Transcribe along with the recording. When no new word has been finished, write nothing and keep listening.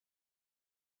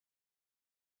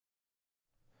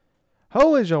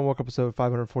Hello, ladies and gentlemen. Welcome to episode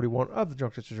 541 of the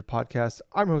Drunk Stranger podcast.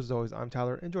 I'm your host, as always. I'm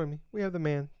Tyler, and join me, we have the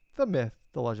man, the myth,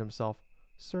 the legend himself,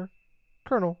 Sir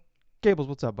Colonel Gables.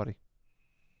 What's up, buddy?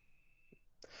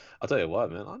 I'll tell you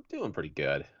what, man, I'm doing pretty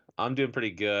good. I'm doing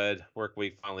pretty good. Work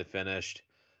week finally finished.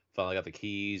 Finally got the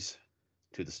keys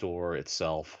to the store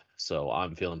itself, so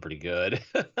I'm feeling pretty good.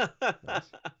 Nice.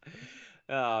 Nice.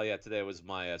 Oh yeah, today was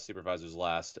my supervisor's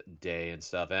last day and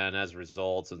stuff, and as a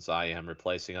result, since I am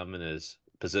replacing him in his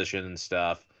position and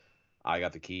stuff, I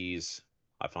got the keys.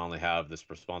 I finally have this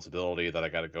responsibility that I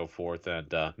got to go forth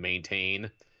and maintain,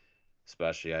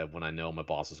 especially when I know my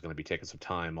boss is going to be taking some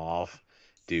time off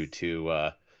due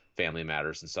to family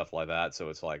matters and stuff like that. So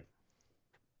it's like,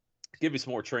 give me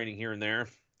some more training here and there.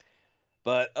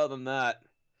 But other than that,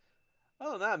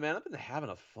 man, I've been having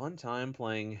a fun time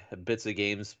playing bits of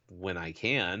games when I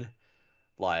can.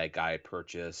 Like I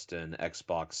purchased an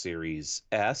Xbox Series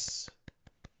S.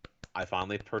 I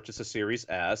finally purchased a Series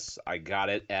S. I got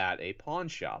it at a pawn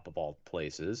shop of all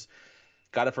places.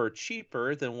 Got it for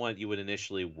cheaper than what you would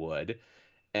initially would.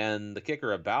 And the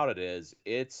kicker about it is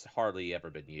it's hardly ever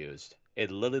been used. It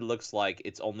literally looks like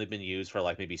it's only been used for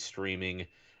like maybe streaming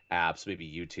apps,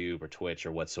 maybe YouTube or Twitch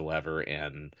or whatsoever.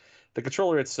 And the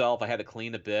controller itself, I had to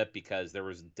clean a bit because there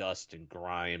was dust and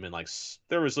grime and like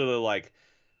there was literally like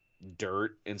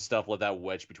dirt and stuff like that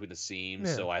wedged between the seams.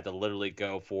 Yeah. So I had to literally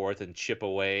go forth and chip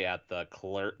away at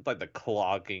like the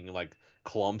clogging like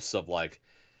clumps of like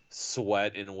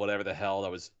sweat and whatever the hell that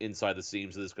was inside the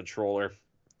seams of this controller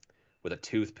with a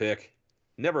toothpick.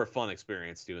 Never a fun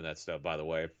experience doing that stuff, by the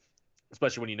way,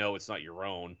 especially when you know it's not your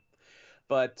own.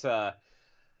 But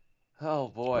oh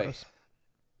It's boy, gross.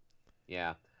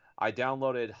 yeah, I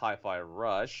downloaded Hi-Fi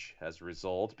Rush as a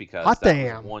result because Hot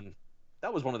damn.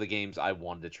 that was one of the games I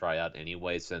wanted to try out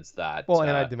anyway. Since Well,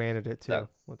 and I demanded it that too.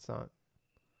 Let's not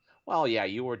well, yeah,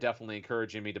 you were definitely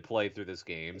encouraging me to play through this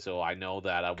game, so I know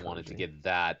that I wanted to encouraging. get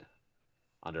that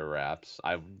under wraps.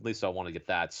 At least I want to get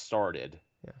that started.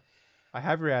 Yeah. I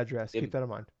have your address. Keep It, that in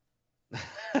mind.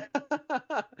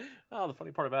 oh, the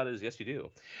funny part about it is, yes, you do.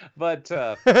 But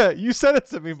You sent it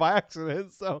to me by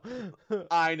accident, so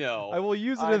I I know, will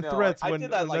use it I in know. threats I did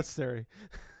that when like necessary.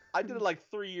 I did it like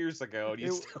 3 years ago, and you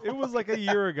it still it was like a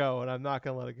year ago, and I'm not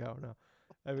gonna let it go. No,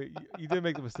 I mean you did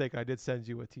make the mistake. I did send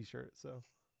you a T-shirt, so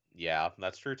yeah,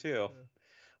 that's true too. uh,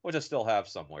 Which I still have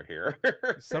somewhere here. you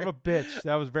son of a bitch.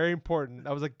 That was very important.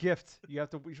 That was a gift. You're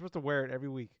supposed to wear it every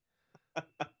week.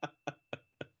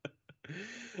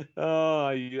 Oh,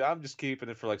 yeah, I'm just keeping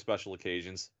it for like special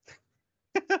occasions.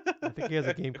 I think he has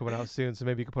a game coming out soon, so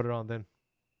maybe you could put it on then.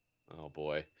 Oh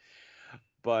boy.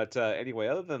 But anyway,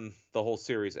 other than the whole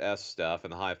Series S stuff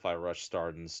and the Hi-Fi Rush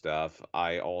start and stuff,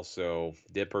 I also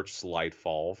did purchase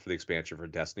Lightfall for the expansion for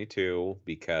Destiny 2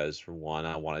 because, for one,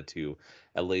 I wanted to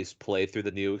at least play through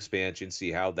the new expansion,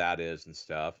 see how that is and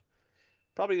stuff.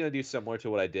 Probably gonna do similar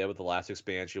to what I did with the last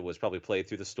expansion, was probably play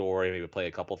through the story, maybe play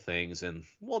a couple things, and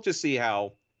we'll just see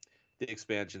how the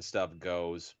expansion stuff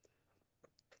goes.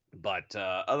 But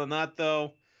other than that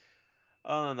though,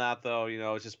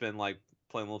 it's just been like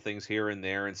playing little things here and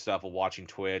there and stuff, or watching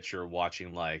Twitch or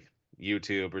watching like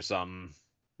YouTube or something.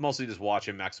 Mostly just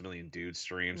watching Maximilian Dude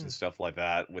streams Hmm, and stuff like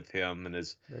that with him and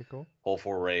his very cool. whole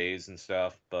forays and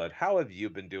stuff. But how have you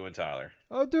been doing, Tyler?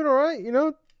 Oh, doing all right.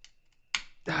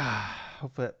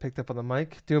 Hopefully that picked up on the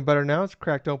mic. Doing better now. It's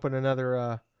cracked open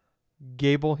another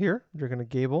Gable here. Drinking a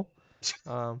Gable.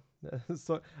 Um,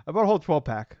 so I bought a whole 12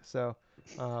 pack. So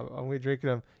I'm gonna drink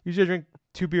them. Usually I drink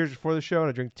 2 beers before the show and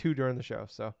I drink two during the show.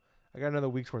 So I got another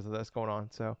week's worth of this going on.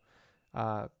 So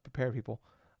prepare people.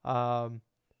 Um,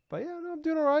 but yeah, no, I'm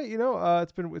doing all right.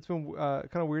 It's been kind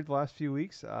of weird the last few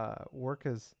weeks. Work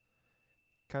has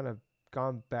kind of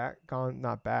gone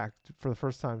not back for the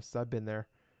first time since I've been there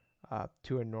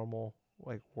to a normal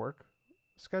like work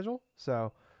schedule.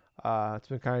 So it's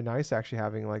been kind of nice actually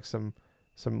having like some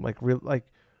like real like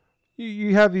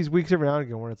you have these weeks every now and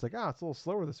again where it's like it's a little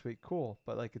slower this week, cool,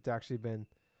 but like it's actually been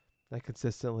like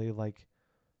consistently like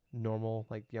normal,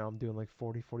 like I'm doing like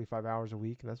 40-45 hours a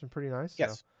week, and that's been pretty nice. So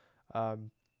Yes.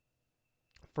 um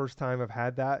first time I've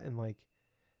had that in like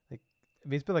I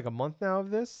mean it's been like a month now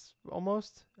of this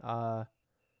almost.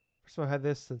 First time I had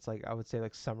this since like I would say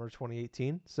like summer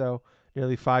 2018, so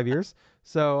nearly 5 years.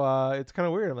 So it's kind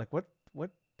of weird. I'm like, what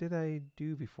did I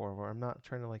do before? Where I'm not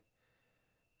trying to like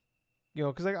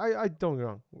because like I don't get me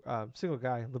wrong, single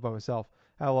guy, live by myself,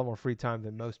 I have a lot more free time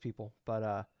than most people, but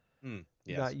not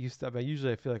Yes. used to. But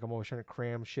usually I feel like I'm always trying to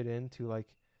cram shit into like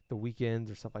the weekends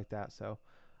or stuff like that. So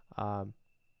um,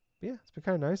 yeah, it's been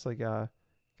kind of nice, like kind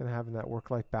of having that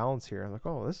work life balance here. I'm like,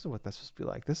 oh, this is what that's supposed to be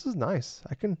like. This is nice.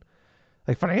 I can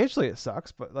Like financially it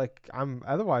sucks, but like I'm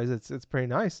otherwise it's pretty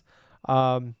nice.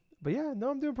 But yeah, no,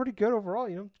 I'm doing pretty good overall.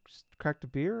 Just cracked a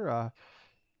beer,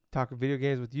 talking video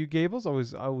games with you, Gables. I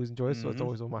always enjoy it, so it's Hmm.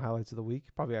 always one of my highlights of the week.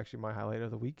 Probably actually my highlight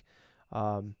of the week.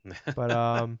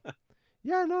 But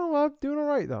yeah, no, I'm doing all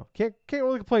right though. Can't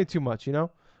really complain too much,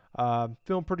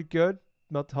 Feeling pretty good.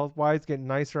 Mental health wise, getting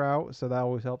nicer out, so that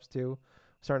always helps too.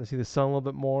 Starting to see the sun a little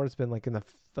bit more. It's been like in the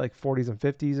like 40s and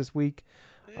 50s this week.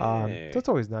 So Hey. it's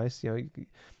always nice.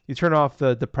 You turn off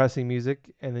the depressing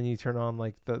music and then you turn on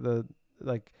like the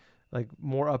like like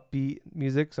more upbeat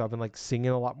music. So I've been like singing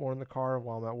a lot more in the car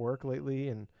while I'm at work lately,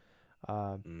 and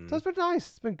so Mm. it's been nice.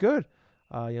 It's been good.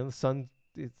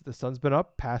 The sun's been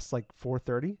up past like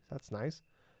 4:30. That's nice.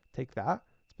 Take that.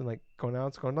 It's been like going out.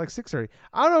 It's going to like 6:30.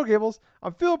 I don't know, Gables.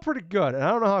 I'm feeling pretty good, and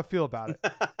I don't know how I feel about it.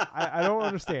 I don't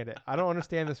understand it. I don't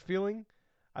understand this feeling.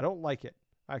 I don't like it.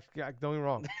 Don't get me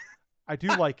wrong. I do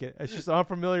like it. It's just an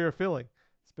unfamiliar feeling.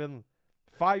 It's been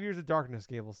 5 years of darkness,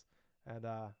 Gables, and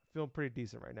feeling pretty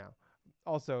decent right now.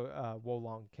 Also,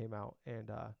 Wolong came out, and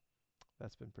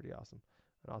that's been pretty awesome.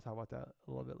 And I'll talk about that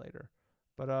a little bit later.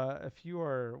 But if you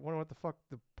are wondering what the fuck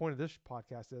the point of this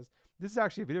podcast is, this is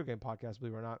actually a video game podcast,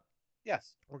 believe it or not.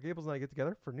 Yes. Where Gables and I get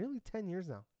together for nearly 10 years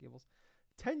now. Gables,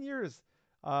 10 years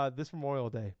this Memorial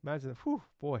Day. Imagine that. Whew,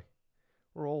 boy,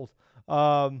 we're old.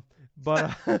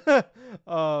 But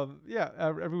yeah,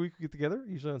 every week we get together,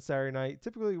 usually on Saturday night.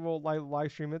 Typically we'll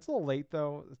live stream it. It's a little late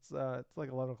though. It's like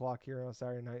 11 o'clock here on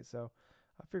Saturday night, so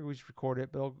I figured we should record it.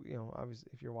 But obviously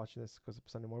if you're watching this, it goes up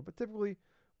Sunday morning. But typically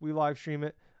we live stream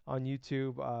it on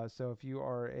YouTube. So if you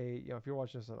are if you're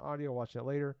watching this on audio, watching it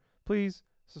later, please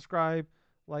subscribe,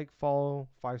 like, follow,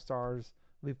 5 stars,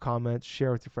 leave comments,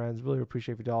 share with your friends. Really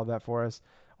appreciate if you do all of that for us.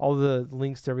 All the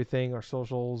links to everything, our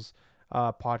socials,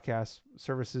 podcast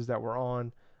services that we're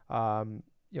on,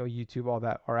 YouTube, all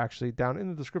that are actually down in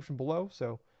the description below.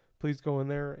 So please go in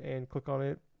there and click on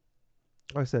it.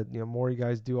 Like I said, more you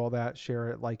guys do all that, share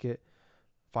it, like it,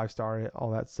 5 star it, all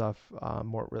that stuff,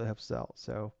 more it really helps us out.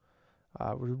 So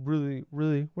we really,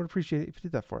 really would appreciate it if you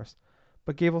did that for us.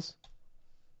 But Gables,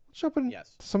 let's jump into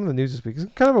Yes. some of the news this week. It's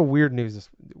kind of a weird news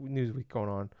week going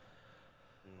on.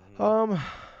 Hmm. Um,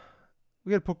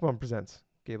 we got Pokemon Presents,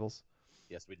 Gables.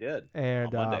 Yes, we did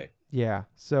And on Monday. yeah,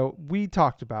 so we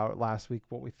talked about last week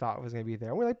what we thought was going to be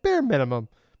there. We're like, bare minimum,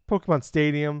 Pokemon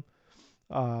Stadium,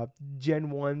 uh, Gen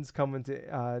 1's coming to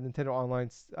Nintendo Online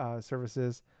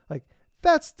services. Like,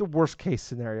 that's the worst case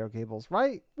scenario, Gables,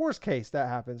 right? Worst case, that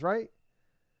happens, right?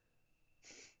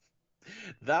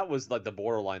 That was like the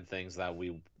borderline things that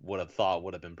we would have thought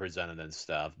would have been presented and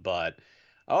stuff. But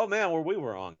oh man, were we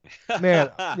wrong? Man,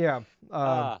 yeah.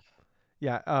 Ah,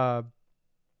 Yeah,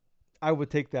 I would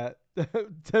take that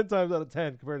 10 times out of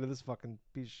 10 compared to this fucking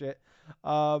piece of shit.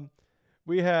 Um,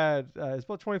 we had it's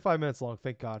about 25 minutes long,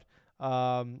 thank God.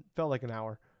 Felt like an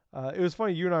hour. It was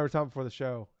funny. You and I were talking before the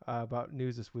show about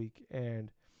news this week,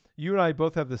 and you and I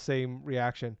both have the same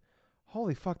reaction.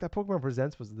 Holy fuck, that Pokemon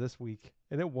Presents was this week,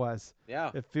 and it was.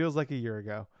 yeah. It feels like a year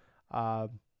ago. Um,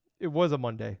 it was a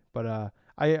Monday, but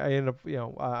I ended up,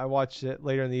 I watched it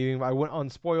later in the evening. I went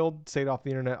unspoiled, stayed off the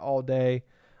internet all day,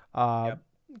 because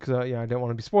Yep. I didn't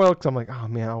want to be spoiled. Because I'm like, oh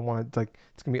man, I want like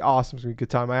it's gonna be awesome. It's gonna be a good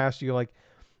time. I asked you like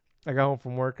I got home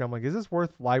from work. I'm like, is this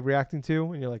worth live reacting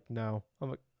to? And you're like, no.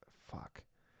 I'm like, fuck.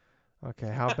 Okay,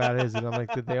 how bad is it? I'm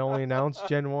like, did they only announce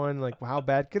Gen 1? Like, how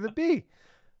bad could it be?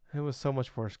 It was so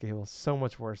much worse, Gable. So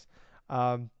much worse.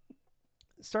 Um,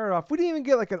 Started off, we didn't even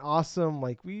get like an awesome,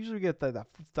 like, we usually get that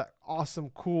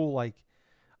awesome, cool, like,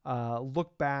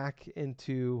 look back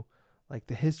into like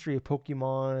the history of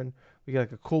Pokemon. We got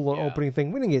like a cool little Yeah. opening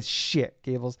thing. We didn't get shit,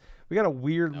 Gables. We got a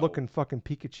weird No. looking fucking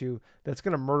Pikachu that's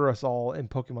gonna murder us all in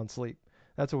Pokemon Sleep.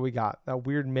 That's what we got. That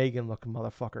weird Megan looking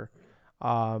motherfucker.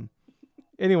 Um,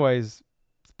 anyways,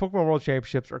 Pokemon World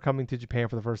Championships are coming to Japan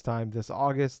for the first time this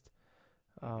August.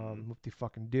 Hmm. What do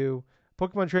fucking do?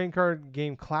 Pokemon Trading Card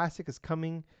Game Classic is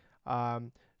coming.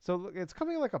 So it's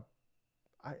coming like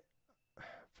I,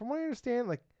 from what I understand,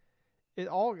 like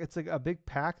it's like a big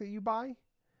pack that you buy.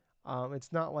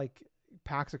 It's not like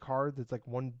packs of cards. It's like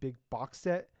one big box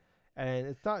set, and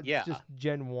it's not Yeah. just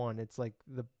Gen 1. It's like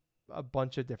a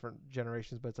bunch of different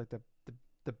generations, but it's like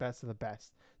the best of the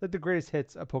best, like the greatest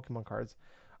hits of Pokemon cards.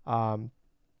 Um,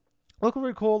 Look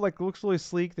really cool. Like looks really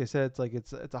sleek. They said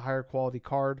it's a higher quality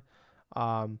card.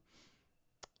 Um,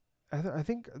 I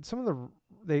think some of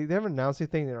they haven't announced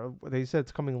anything. They said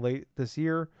it's coming late this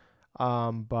year.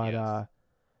 But Yes.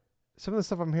 some of the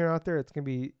stuff I'm hearing out there, it's gonna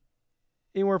be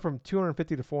anywhere from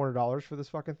 $250 to $400 for this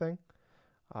fucking thing.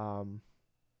 Um,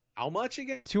 How much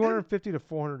again? 250 to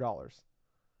 $400.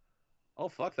 Oh,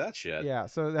 fuck that shit. Yeah,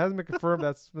 so it hasn't been confirmed.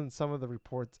 That's been some of the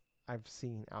reports I've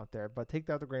seen out there, but take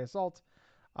that with a grain of salt.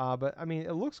 But I mean,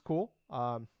 it looks cool.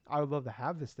 I would love to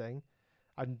have this thing.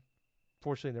 I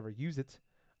unfortunately never use it.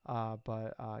 I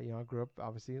grew up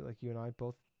obviously like you and I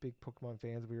both big Pokemon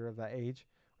fans. We were of that age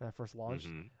when I first launched.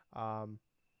 Hmm. Um,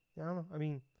 I don't know. I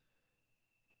mean,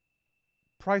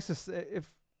 prices if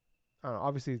I don't know,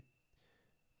 obviously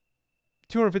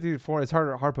 250 to 400. It's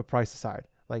hard to put price aside.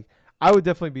 Like I would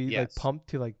definitely be like Yes. pumped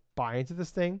to like buy into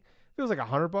this thing. If it was like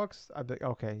 $100, I'd be like,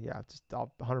 okay, yeah, just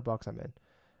 $100 I'm in.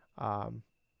 Um,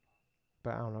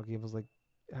 but I don't know. Gabe was like,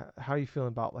 how are you feeling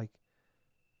about like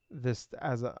this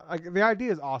as a like the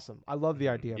idea is awesome. I love the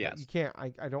Hmm. idea of it. You Yes. can't.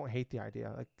 I don't hate the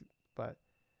idea. Like, but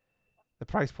the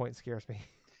price point scares me.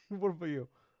 What about you?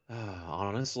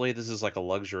 Honestly, this is like a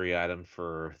luxury item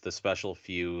for the special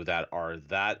few that are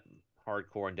that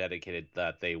hardcore and dedicated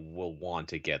that they will want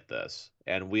to get this.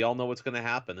 And we all know what's going to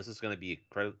happen. This is going to be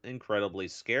incredibly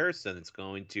scarce, and it's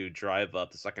going to drive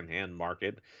up the secondhand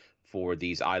market for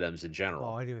these items in Oh,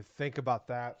 general. I didn't even think about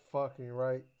that. Fucking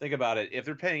right, Think about it. If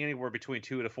they're paying anywhere between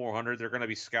 200 to 400, they're going to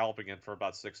be scalping it for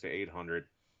about 600 to 800,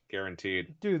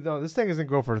 guaranteed. dude. No, this thing isn't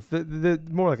go for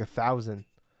more like 1,000 That's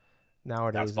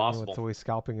nowadays. I mean, with the possible. way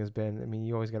scalping has been, I mean,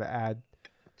 you always got to add.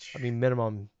 I mean,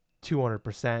 minimum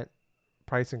 200%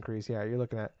 price increase. Yeah, you're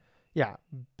looking at yeah,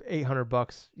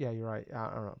 $800. Yeah, you're right. I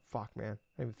don't know. Fuck, man.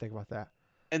 I didn't even think about that.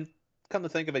 And come to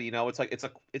think of it,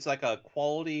 it's like a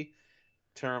quality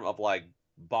term of like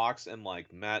box and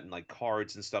like mat and like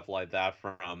cards and stuff like that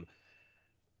from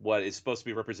what is supposed to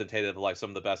be representative of like some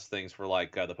of the best things for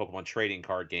like the Pokemon trading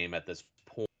card game at this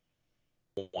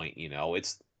point.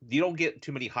 It's you don't get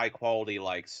too many high quality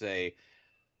like say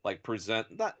like present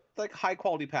not like high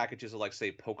quality packages of like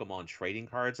say Pokemon trading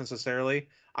cards necessarily.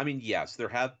 I mean, yes, there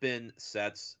have been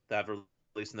sets that have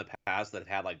released in the past that have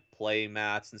had like play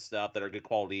mats and stuff that are good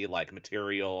quality like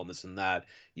material and this and that.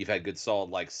 You've had good solid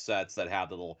like sets that have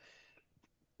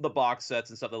the box sets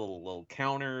and stuff, the little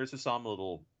counters or some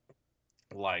little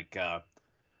like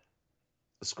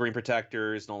screen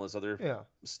protectors and all this other Yeah.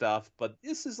 stuff. But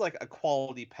this is like a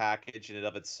quality package in and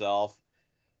of itself.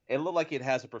 It looked like it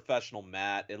has a professional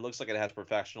mat. It looks like it has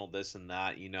professional this and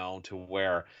that, to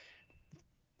where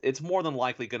it's more than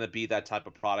likely going to be that type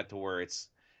of product to where it's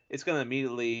going to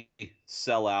immediately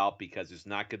sell out because there's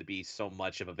not going to be so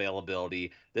much of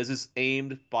availability. This is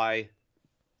aimed by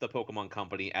the Pokemon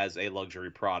Company as a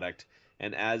luxury product,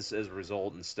 and as a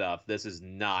result and stuff, this is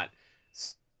not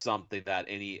something that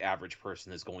any average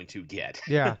person is going to get.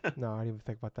 Yeah. No, I didn't even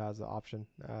think about that as an option.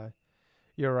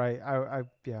 You're right.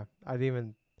 Yeah, I didn't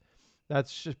even.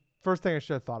 That's just first thing I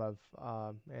should have thought of,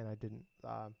 and I didn't.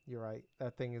 You're right.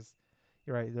 That thing is.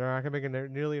 You're right. They're not gonna make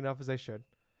it nearly enough as they should.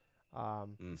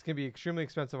 Mm. It's gonna be extremely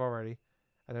expensive already,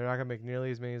 and they're not gonna make nearly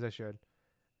as many as they should.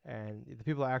 And the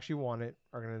people that actually want it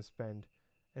are gonna spend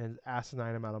an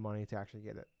asinine amount of money to actually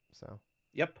get it. So,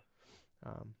 Yep.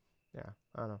 um, yeah,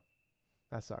 I don't know.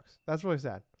 That sucks. That's really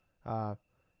sad. Cause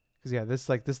yeah, this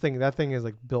thing that thing is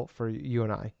like built for you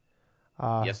and I.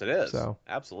 Yes, it is. So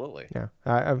Absolutely. yeah,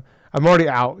 I'm already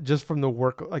out just from the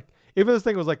work. Like if this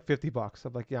thing was like $50,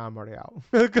 I'm like, yeah, I'm already out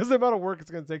because the amount of work it's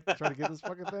gonna take to try to get this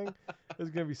fucking thing is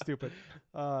gonna be stupid.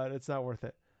 It's not worth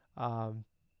it. Um,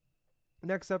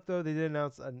 Next up though, they did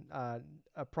announce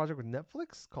a project with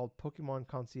Netflix called Pokemon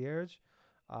Concierge.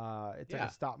 It's like a Yeah.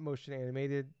 stop motion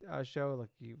animated show. Like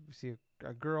you see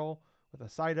a girl with a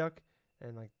Psyduck,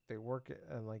 and like they work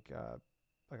at like a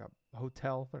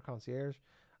hotel. They're concierge.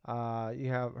 You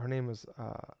have her name is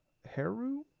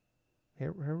Haru.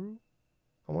 Haru,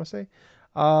 I want to say.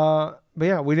 But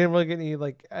yeah, we didn't really get any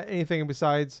like anything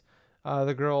besides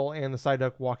the girl and the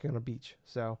Psyduck walking on a beach.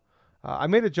 So I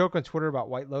made a joke on Twitter about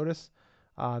White Lotus.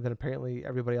 Then apparently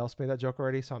everybody else made that joke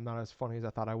already, so I'm not as funny as I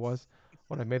thought I was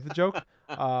when I made the joke.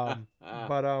 But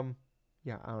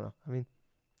yeah, I don't know. I mean,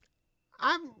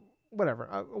 I'm whatever.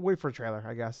 I'll wait for a trailer,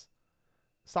 I guess.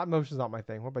 Stop motion's not my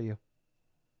thing. What about you?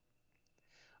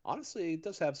 Honestly, it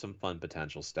does have some fun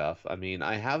potential stuff. I mean,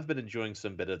 I have been enjoying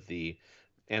some bit of the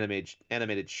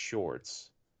animated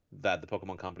shorts that the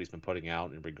Pokemon Company's been putting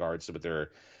out in regards to with their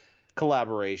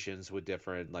collaborations with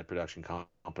different like production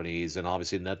companies and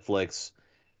obviously Netflix.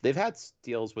 They've had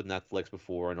deals with Netflix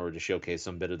before in order to showcase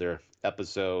some bit of their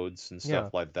episodes and Yeah.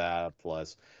 stuff like that,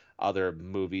 plus other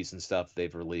movies and stuff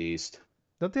they've released.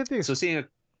 Don't they have the? So seeing a,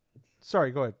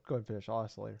 Sorry, go ahead. Go ahead and finish. I'll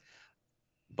ask later.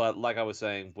 but like I was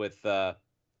saying, with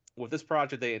this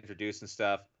project they introduced and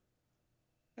stuff,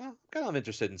 yeah, kind of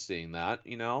interested in seeing that,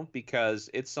 because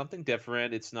it's something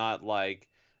different. It's not like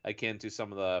akin to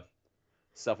some of the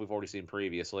stuff we've already seen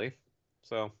previously.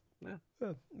 So. Yeah.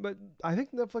 Yeah. But I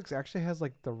think Netflix actually has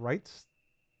like the rights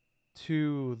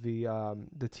to the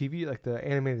TV, like the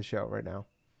animated show right now.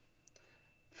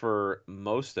 For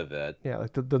most of it, Yeah,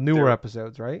 like the newer there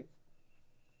episodes, right?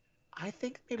 I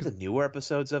think maybe 'Cause- the newer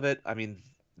episodes of it. I mean,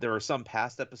 there are some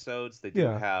past episodes they do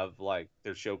yeah, have like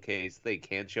their showcase. They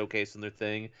can showcase in their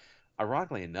thing.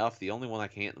 Ironically enough, the only one I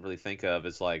can't really think of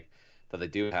is like that they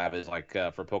do have is like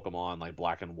for Pokemon like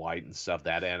Black and White and stuff.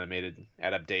 That animated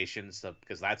adaptation stuff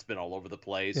because that's been all over the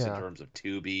place in yeah. terms of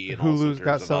Tubi and also in Hulu's got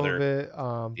terms of some of other. it.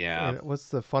 Yeah, And what's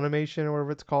the Funimation or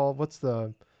whatever it's called? What's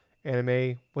the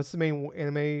anime? What's the main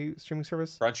anime streaming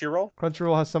service? Crunchyroll.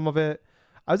 Crunchyroll has some of it.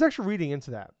 I was actually reading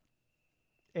into that,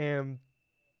 and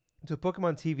to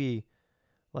Pokemon TV,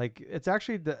 like it's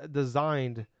actually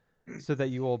designed so that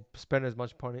you will spend as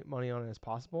much money on it as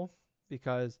possible,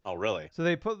 because Oh, really? so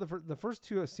they put the first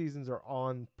two seasons are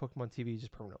on Pokemon TV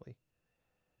just permanently,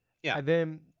 Yeah.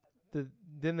 and the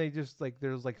then they just like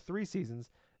there's like 3 seasons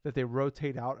that they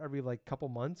rotate out every like couple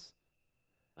months,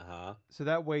 Uh huh. so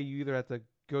that way you either have to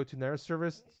go to their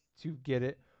service to get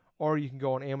it, or you can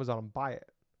go on Amazon and buy it.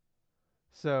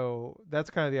 So that's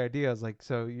kind of the idea, is like,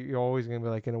 so you're always gonna be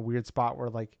like in a weird spot where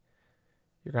like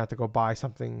you're gonna have to go buy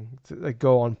something to like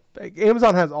go on. Like,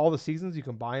 Amazon has all the seasons, you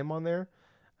can buy them on there.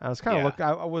 I was kind of Yeah. looking.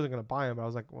 I wasn't gonna buy them, but I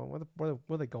was like, well, what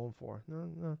are they going for? No,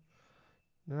 no,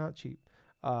 they're not cheap.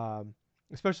 Um,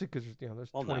 Especially because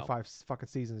there's Well, no. 25 fucking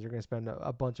seasons. You're gonna spend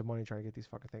a bunch of money trying to get these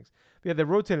fucking things. But yeah, they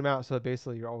rotate them out, so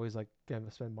basically you're always like gonna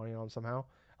spend money on them somehow,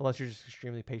 unless you're just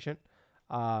extremely patient.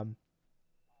 Um,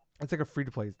 it's like a free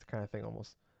to play kind of thing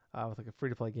almost, with like a free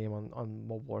to play game on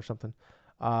mobile or something.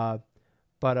 Uh,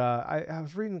 but I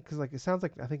was reading because like it sounds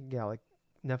like, I think, yeah, like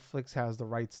Netflix has the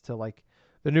rights to like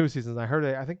the new seasons. I heard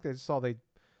I think they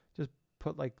just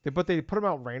put like they put them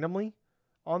out randomly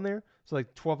on there. So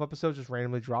like 12 episodes just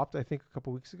randomly dropped, I think, a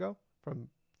couple weeks ago from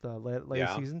the latest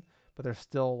Yeah. season, but they're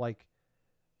still like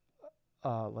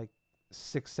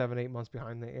 6, 7, 8 months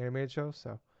behind the animated show.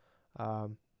 So I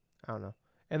don't know.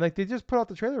 And like they just put out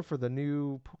the trailer for the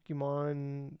new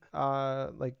Pokemon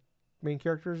like main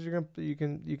characters you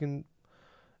can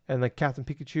and like Captain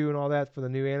Pikachu and all that for the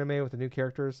new anime with the new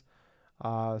characters.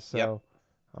 Yep. So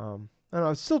I don't know.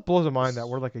 It still blows my mind that This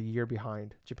we're like a year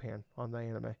behind Japan on the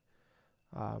anime.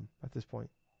 At this point,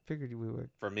 figured we would.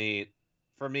 for me,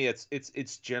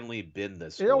 it's generally been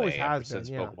this It always way ever has been, since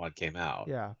yeah, Pokemon came out.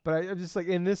 yeah. But I'm just like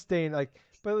in this day and like,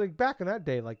 but like back in that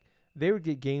day, like they would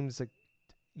get games like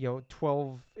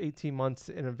 12, 18 months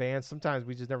in advance. Sometimes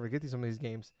we just never get some of these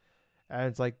games, and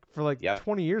it's like for like Yep.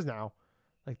 20 years now,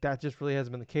 like that just really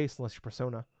hasn't been the case unless you're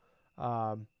Persona.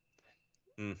 Um,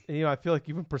 Mm. and I feel like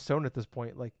even Persona at this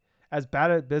point, like as bad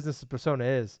at business as Persona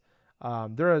is,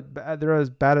 they're as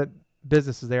bad at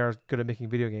business as they are good at making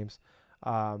video games.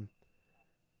 Um,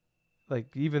 like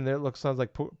even there looks sounds like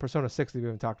Persona 6 that we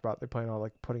haven't talked about. They're planning on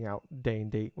like putting out day and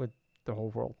date with the whole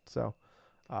world. So,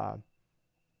 uh,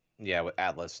 Yeah, with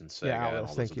Atlas and yeah, Sega and Atlas, all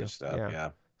those thank other you. stuff. Yeah. Yeah.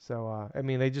 So I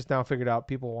mean, they just now figured out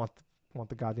people want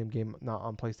the goddamn game not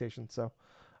on PlayStation. So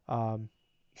um,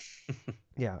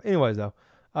 yeah. Anyways, though,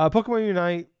 Pokemon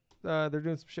Unite, they're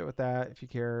doing some shit with that. If you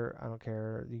care, I don't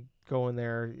care. You go in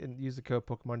there and use the code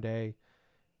Pokemon Day,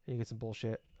 and you get some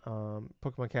bullshit.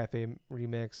 Pokemon Cafe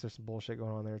Remix, there's some bullshit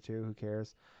going on there too. Who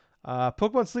cares?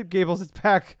 Pokemon Sleep Gables, it's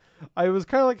back. I was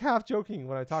kind of like half joking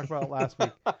when I talked about it last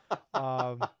week.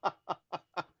 Um,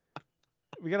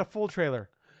 we got a full trailer.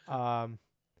 Um,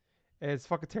 and it's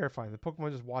fucking terrifying. The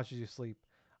Pokemon just watches you sleep.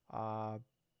 Uh,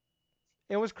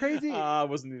 it was crazy.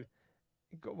 Wasn't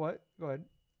What? Go ahead.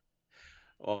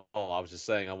 I was just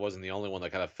saying I wasn't the only one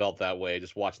that kind of felt that way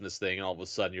just watching this thing, and all of a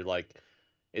sudden you're like,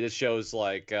 it just shows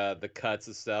like the cuts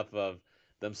and stuff of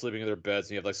them sleeping in their beds,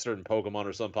 and you have like certain Pokemon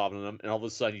or something popping in them, and all of a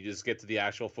sudden you just get to the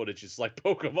actual footage, it's like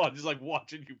Pokemon just like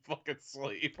watching you fucking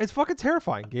sleep. It's fucking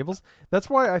terrifying, Gables. That's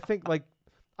why I think like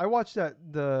I watched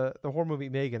the horror movie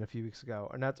Megan a few weeks ago,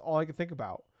 and that's all I could think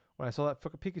about when I saw that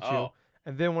fucking Pikachu. Oh,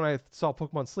 And then when I saw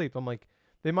Pokemon Sleep, I'm like,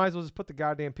 they might as well just put the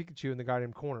goddamn Pikachu in the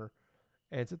goddamn corner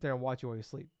and sit there and watch you while you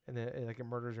sleep, and then like it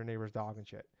murders your neighbor's dog and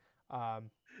shit. Um,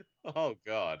 oh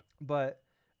God. but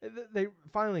they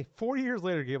finally 40 years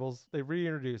later, Gables, they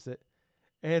reintroduce it,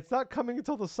 and it's not coming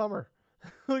until the summer.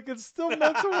 Like it's still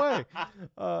months away.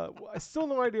 I still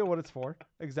no idea what it's for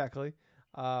exactly.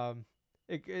 Um,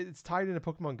 it's tied into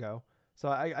Pokemon Go, so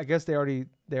I guess they already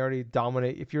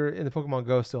dominate. If you're in the Pokemon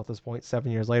Go still at this point,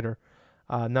 7 years later,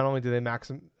 not only do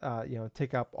they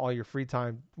take up all your free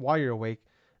time while you're awake,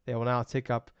 they will now take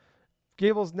up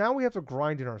Gables. Now we have to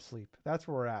grind in our sleep. That's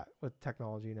where we're at with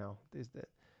technology now. Is that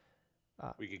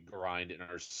uh, We could grind in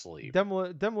our sleep.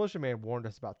 Demolition Man warned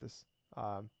us about this.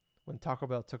 when Taco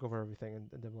Bell took over everything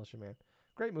in Demolition Man.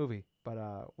 Great movie, but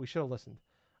we should have listened.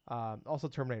 Also,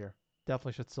 Terminator.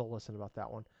 Definitely should still listen about that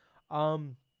one.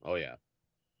 Um, Oh yeah.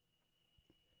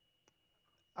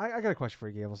 I got a question for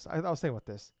you, Gables. I was thinking about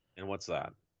this. And what's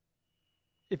that?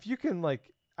 If you can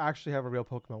like actually have a real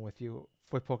Pokemon with you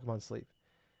with Pokemon Sleep,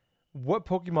 what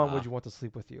Pokemon would Uh you want to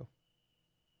sleep with you?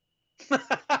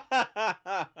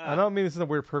 I huh. don't mean this in a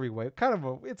weird pervy way.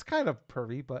 It's kind of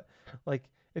pervy, but like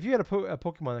if you had a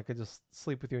Pokemon that could just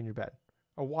sleep with you in your bed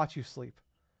or watch you sleep,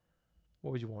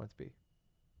 what would you want it to be?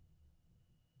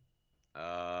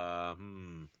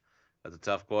 Hmm. That's a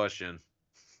tough question.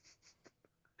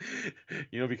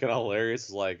 It'd be kind of hilarious.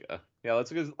 Is like, yeah,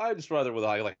 that's because I just rather would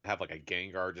I like have like a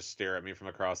Gengar just stare at me from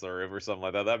across the room or something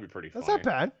like that. That'd be pretty That's not funny.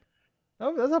 bad.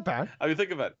 Oh, that's not bad. I mean,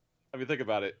 think about it. Think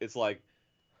about it. It's like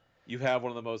you have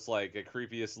one of the most like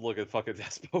creepiest looking fucking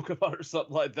death Pokemon or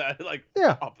something like that, like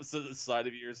Yeah, opposite the side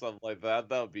of you or something like that.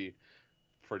 That would be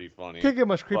pretty funny. can't get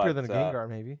much creepier than But a Gengar.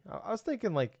 Maybe I was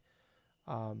thinking like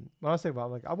when I was thinking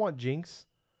about like I want Jinx,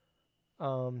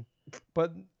 um,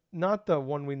 but not the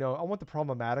one we know. I want the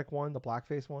problematic one, the black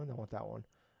face one. I want that one.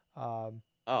 Um,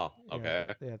 oh, yeah, okay.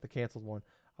 yeah, the canceled one.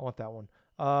 I want that one.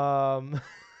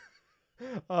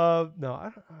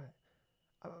 No,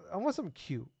 I want something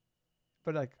cute,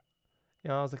 but like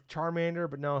I was like Charmander,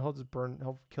 but no,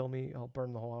 he'll kill me, he'll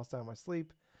burn the whole house down in my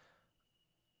sleep.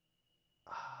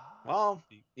 Well,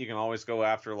 you can always go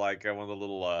after like one of the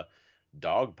little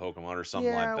dog Pokemon or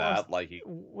something Yeah, like well, that. Like you,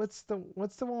 what's the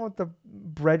one with the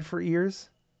bread for ears?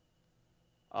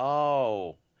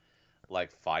 oh,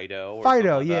 like Fido or something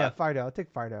Fido, like yeah, that. Fido. I'll take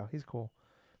Fido. He's cool.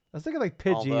 I was thinking like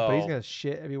Pidgey, but he's Although, gonna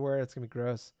shit everywhere. It's gonna be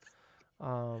gross.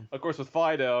 Um, of course, with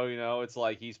Fido, it's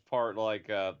like he's part like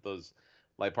those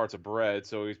like parts of bread,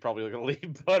 so he's probably gonna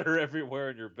leave butter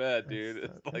everywhere in your bed, dude.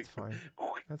 It's that's like, fine.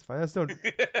 That's fine.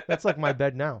 That's like my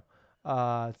bed now.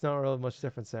 It's not really much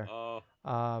difference there. uh,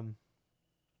 Um,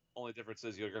 only difference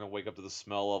is you're gonna wake up to the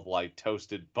smell of like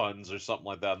toasted buns or something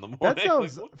like that in the that morning. Like,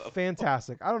 sounds what the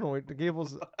fantastic. I don't know what the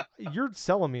Gables. You're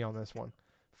selling me on this one.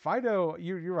 Fido,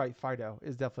 you're right. Fido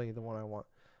is definitely the one I want.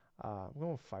 I'm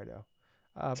going with Fido.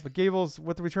 But Gables,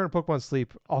 with the return of Pokemon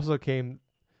Sleep, also came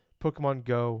Pokemon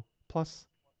Go Plus.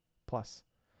 Plus.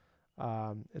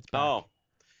 It's back. Oh,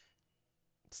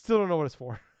 Still don't know what it's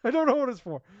for. I don't know what it's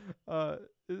for.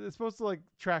 It's supposed to like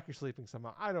track your sleeping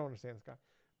somehow. I don't understand this guy.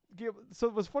 So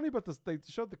what's funny about this? They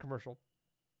showed the commercial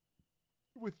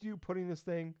with you putting this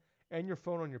thing and your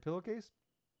phone on your pillowcase,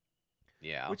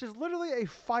 yeah. which is literally a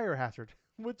fire hazard.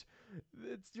 Which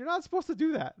you're not supposed to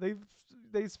do that.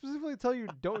 They specifically tell you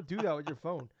don't do that with your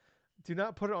phone. Do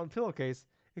not put it on pillowcase.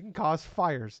 It can cause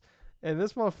fires. And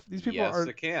these people Yes, are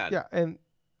it can. yeah. And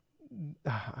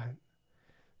uh,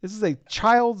 this is a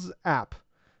child's app,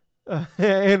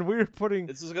 and we're putting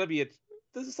This is gonna be a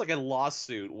this is like a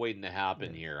lawsuit waiting to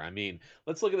happen yeah, here. I mean,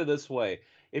 let's look at it this way.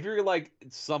 If you're like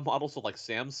some models of like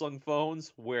Samsung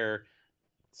phones where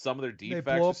some of their they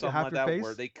defects blow or up something half like your that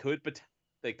where face.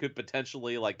 they could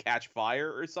potentially like catch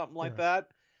fire or something like Yeah, that.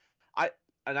 I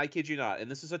and I kid you not, and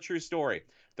this is a true story.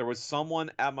 There was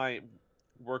someone at my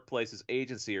workplace's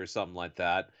agency or something like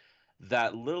that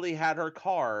that literally had her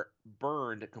car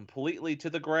burned completely to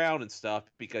the ground and stuff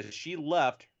because she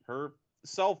left her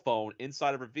cell phone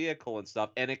inside of her vehicle and stuff,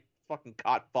 and it fucking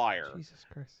caught fire Jesus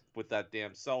Christ. with that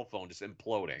damn cell phone just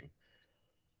imploding.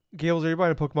 Gables, are you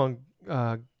buying a Pokemon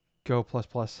Go Plus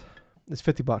Plus? It's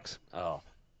 $50. Oh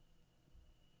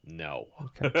no.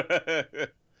 Okay.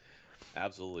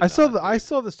 Absolutely not, I dude.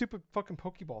 saw the stupid fucking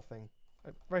Pokeball thing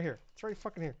right here. It's right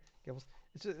fucking here, Gables.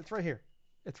 It's right here.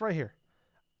 It's right here.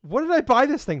 What did I buy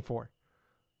this thing for?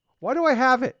 Why do I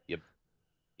have it? You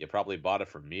you probably bought it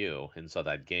from Mew and saw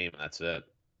that game, and that's it.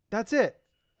 That's it,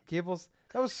 Gables.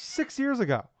 That was 6 years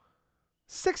ago.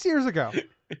 6 years ago,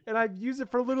 and I've used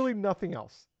it for literally nothing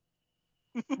else.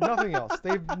 Nothing else. They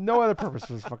have no other purpose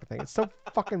for this fucking thing. It's so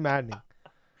fucking maddening.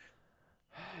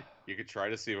 You could try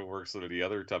to see if it works with the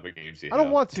other type of games you I don't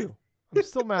have. want to. I'm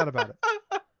still mad about it.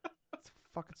 It's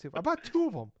fucking stupid. I bought two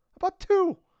of them. I bought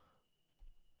two.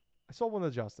 I sold one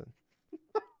to Justin.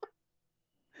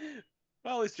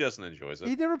 Well, at least Justin enjoys it.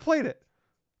 He never played it.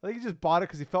 I think he just bought it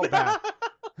because he felt bad.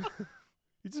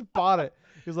 He just bought it.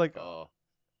 He was like, Oh,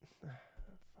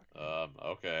 fucking,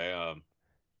 okay.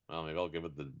 Well, maybe I'll give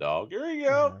it the dog. Here you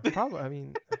go. probably. I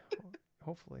mean,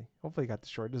 hopefully he got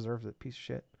destroyed. Deserves it. Piece of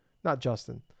shit. Not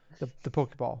Justin. The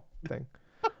Pokeball thing.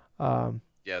 Um,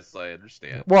 Yes, I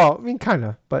understand. well, I mean, kind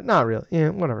of, but not really. Yeah,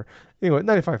 whatever. Anyway,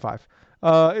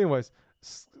 95.5. Anyways,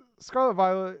 Scarlet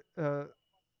Violet,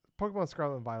 Pokemon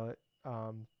Scarlet and Violet.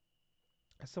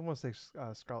 I still want to say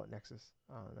Scarlet Nexus.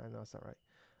 I know it's not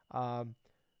right. Um,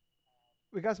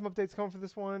 we got some updates coming for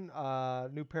this one.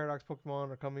 New Paradox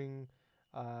Pokemon are coming.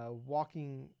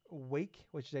 Walking Wake,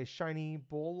 which is a shiny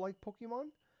bull-like Pokemon,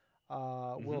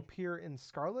 will Hmm. appear in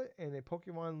Scarlet, and a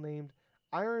Pokemon named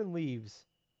Iron Leaves.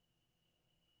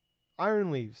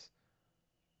 Iron Leaves,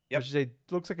 which Yep. is a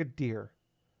looks like a deer,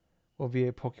 will be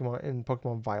a Pokemon in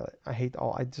Pokemon Violet. I hate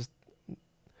all. I just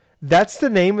that's the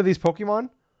name of these Pokemon.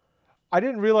 I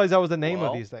didn't realize that was the name of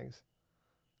Well, these things.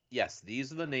 yes,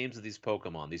 these are the names of these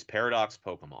Pokemon, these Paradox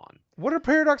Pokemon. What are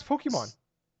Paradox Pokemon? S-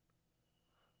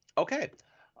 Okay,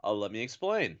 let me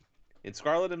explain. In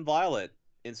Scarlet and Violet,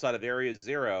 inside of Area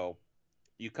Zero,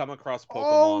 you come across Pokemon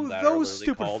Oh, that are those literally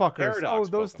stupid called fuckers. Oh, Paradox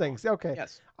those Pokemon. things. Okay,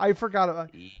 Yes. I forgot about.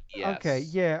 Okay,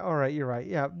 Yes. yeah, all right, you're right.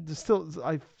 Yeah, still,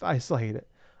 I still hate it.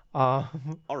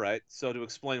 Um, All right. So to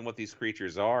explain what these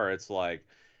creatures are, it's like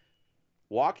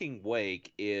Walking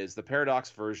Wake is the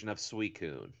Paradox version of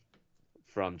Suicune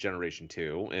from Generation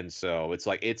 2. And so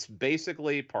it's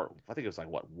basically part I think it was like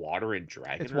what, Water and it's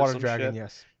Dragon or Water some Dragon, shit.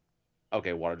 yes.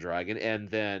 Okay, Water Dragon. And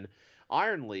then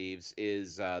Iron Leaves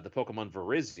is the Pokemon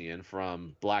Virizion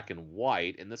from Black and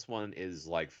White, and this one is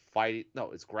like fighting.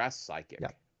 No, it's Grass Yeah,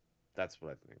 Psychic. That's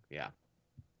what I think. Yeah.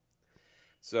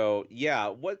 So yeah,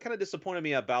 what kind of disappointed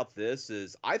me about this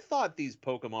is I thought these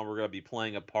Pokemon were going to be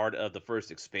playing a part of the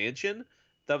first expansion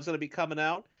that was going to be coming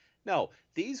out. No,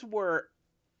 these were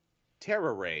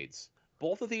Terra raids.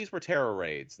 Both of these were Terra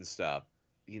raids and stuff.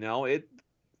 It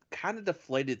kind of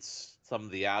deflated some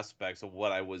of the aspects of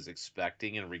what I was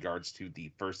expecting in regards to the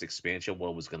first expansion, what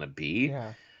it was going to be.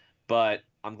 yeah. But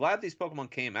I'm glad these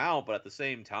Pokemon came out, but at the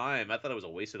same time, I thought it was a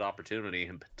wasted opportunity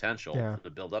and potential Yeah. to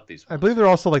build up these I believe ones. they're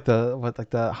also like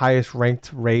the highest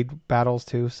ranked raid battles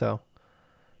too, so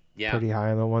Yeah. pretty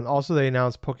high on the one. Also, they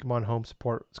announced Pokemon Home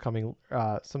support is coming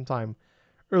sometime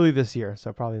early this year,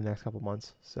 so probably the next couple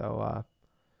months. So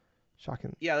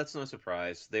shocking. Yeah, that's no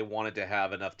surprise. They wanted to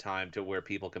have enough time to where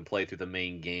people can play through the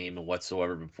main game and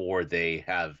whatsoever before they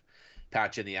have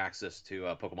patch in the access to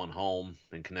Pokemon Home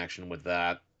in connection with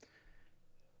that.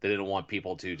 They didn't want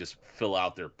people to just fill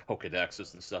out their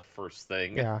Pokedexes and stuff first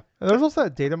thing. Yeah, and there's also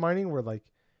that data mining where like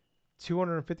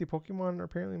 250 Pokemon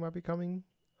apparently might be coming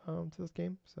to this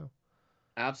game. So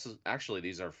Actually,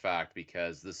 these are fact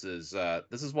because this is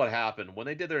what happened when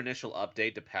they did their initial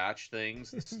update to patch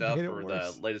things and it stuff made it for the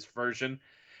worse. latest version.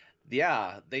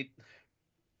 Yeah,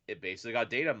 it basically got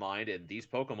data mined, and these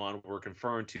Pokemon were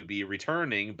confirmed to be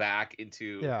returning back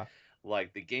into Yeah,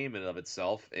 like the game in and of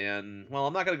itself. And well,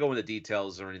 I'm not going to go into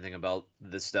details or anything about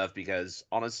this stuff because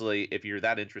honestly, if you're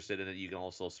that interested in it, you can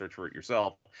also search for it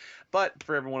yourself. But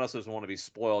for everyone else who doesn't want to be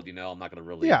spoiled, I'm not going to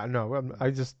really yeah. No, I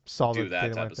just saw the do that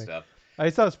data type mine of thing. stuff. I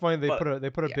just thought it was funny But they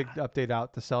put a yeah, big update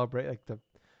out to celebrate like the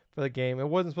for the game. It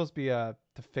wasn't supposed to be to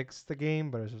fix the game,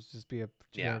 but it was supposed to just be a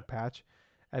yeah, generic patch,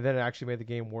 and then it actually made the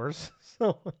game worse.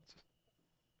 So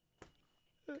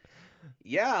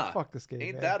yeah. fuck this game,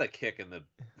 Ain't man. that a kick in the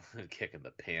kick in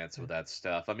the pants with that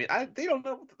stuff? I mean, they don't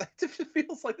know. It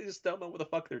feels like they just don't know what the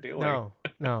fuck they're doing. No,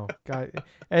 no, God.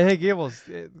 And hey, Gables,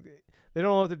 they don't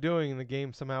know what they're doing, and the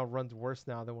game somehow runs worse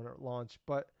now than when it launched.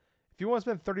 But if you want to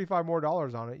spend $35 more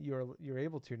on it, you're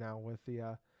able to now with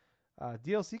the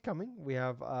DLC coming. We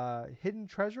have Hidden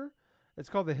Treasure. It's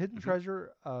called the Hidden Hmm.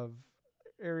 Treasure of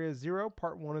Area Zero.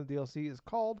 Part one of the DLC is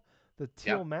called the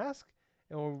Yeah. Teal Mask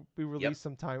and will be Yep. released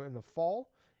sometime in the fall.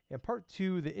 And part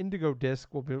two, the Indigo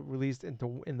Disc, will be released in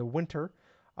the winter.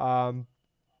 Um,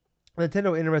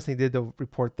 Nintendo interestingly did the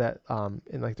report that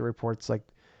in like the reports like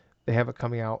they have it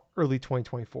coming out early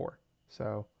 2024.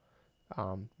 So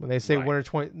when they say Right. winter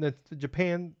 20, the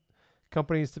Japan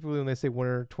companies typically when they say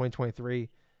winter 2023,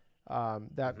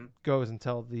 that Hmm. goes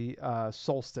until the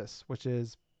solstice, which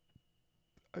is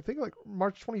I think like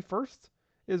March 21st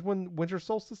is when winter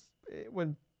solstice,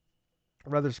 when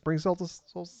rather spring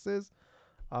solstice is.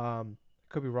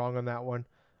 Could be wrong on that one.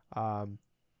 Um,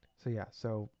 so yeah,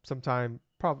 so sometime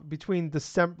probably between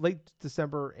late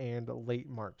December and late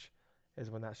March is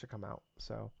when that should come out.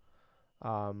 So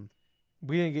um,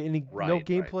 we didn't get no Right. Right.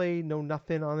 gameplay, no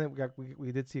nothing on it.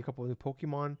 We did see a couple of new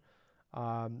Pokemon,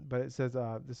 but it says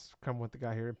this is kind of what the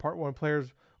guy here. In part one,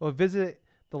 players will visit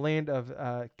the land of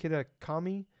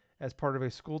Kitakami as part of a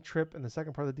school trip. In the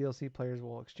second part of the DLC, players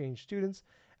will exchange students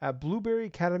at Blueberry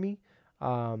Academy.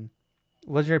 Um,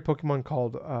 legendary Pokemon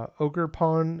called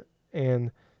Ogerpon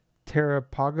and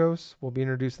Terrapagos will be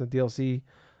introduced in the DLC,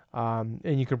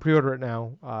 and you can pre-order it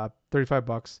now,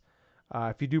 $35.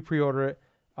 If you do pre-order it,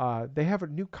 they have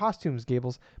new costumes,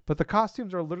 Gables, but the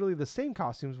costumes are literally the same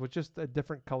costumes with just a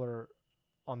different color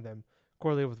on them,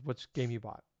 correlated with which game you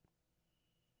bought.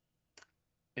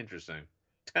 Interesting.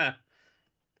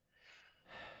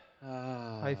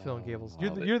 How you feeling, Gables?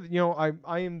 Oh,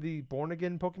 I am the born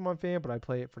again Pokemon fan, but I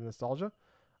play it for nostalgia.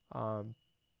 Um,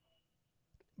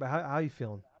 but how you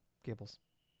feeling, Gables?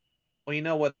 well, you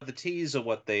know what? The tease of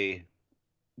what they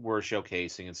were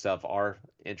showcasing and stuff are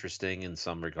interesting in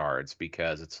some regards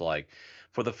because it's like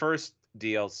for the first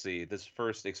DLC, this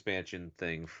first expansion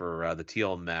thing for the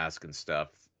Teal Mask and stuff.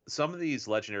 Some of these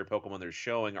legendary Pokemon they're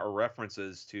showing are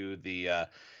references to the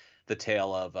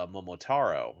tale of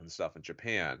Momotaro and stuff in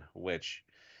Japan, which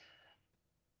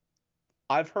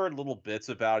I've heard little bits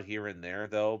about here and there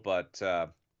though. But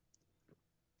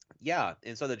yeah,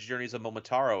 inside the journeys of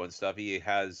Momotaro and stuff, he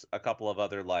has a couple of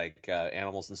other like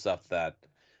animals and stuff that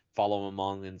follow him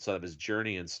along inside of his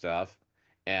journey and stuff,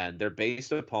 and they're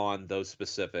based upon those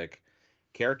specific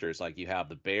characters. Like you have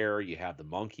the bear, you have the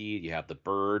monkey, you have the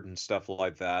bird and stuff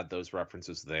like that. Those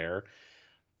references there.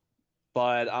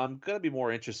 But I'm gonna be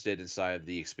more interested inside of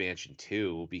the expansion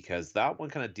too because that one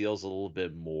kind of deals a little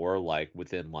bit more like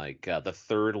within like the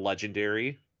third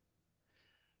legendary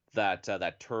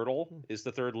that turtle is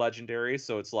the third legendary.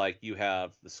 So it's like you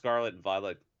have the Scarlet and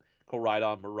Violet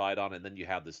Koraidon, Miraidon, and then you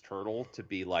have this turtle to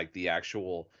be like the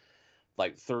actual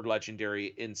like third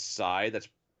legendary inside. That's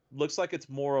looks like it's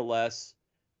more or less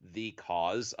the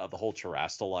cause of the whole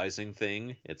terastallizing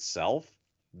thing itself.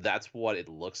 That's what it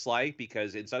looks like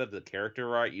because inside of the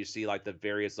character art, you see like the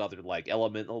various other like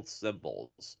elemental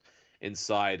symbols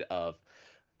inside of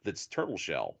this turtle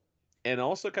shell, and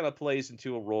also kind of plays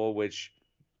into a role which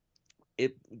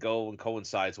it go and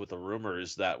coincides with the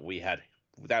rumors that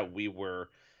we were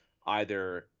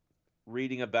either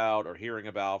reading about or hearing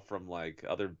about from like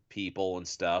other people and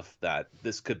stuff that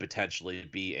this could potentially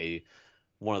be a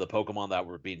one of the Pokemon that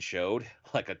were being showed,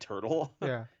 like a turtle.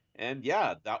 Yeah, And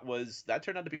yeah, that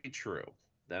turned out to be true.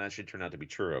 That actually turned out to be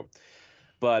true.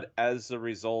 But as a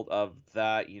result of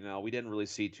that, we didn't really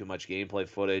see too much gameplay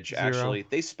footage. zero. Actually,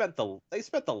 they spent the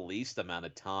least amount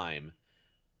of time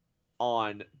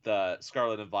on the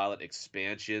Scarlet and Violet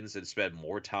expansions and spend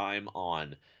more time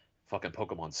on fucking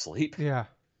Pokemon Sleep. Yeah,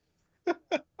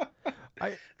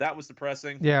 I That was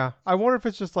depressing. yeah. I wonder if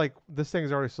it's just like this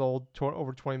thing's already sold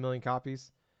over 20 million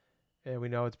copies, and we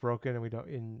know it's broken, and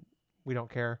we don't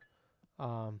care.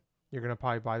 Um, you're gonna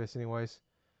probably buy this anyways,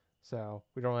 so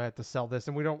we don't really have to sell this,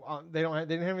 and we don't. They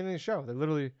didn't have anything to show. They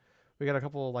literally, we got a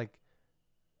couple of like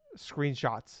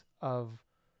screenshots of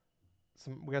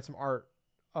some. We got some art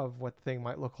of what the thing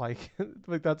might look like.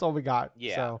 Like that's all we got.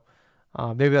 Yeah. So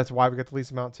maybe that's why we got the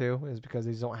least amount too, is because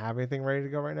they just don't have anything ready to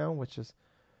go right now, which is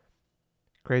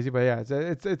crazy. But yeah,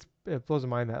 it blows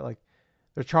my mind that like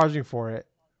they're charging for it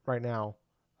right now,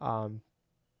 um,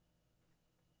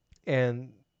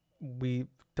 and we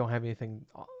don't have anything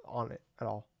on it at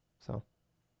all. So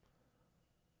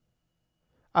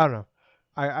I don't know.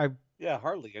 I Yeah,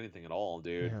 hardly anything at all,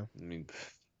 dude. yeah I mean,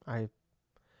 I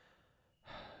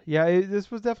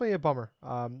this was definitely a bummer.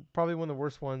 Probably one of the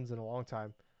worst ones in a long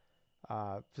time.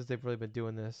 Since they've really been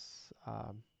doing this.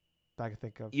 That I can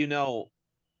think of. you know,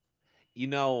 you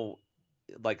know,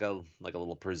 like a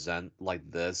little present like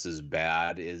this is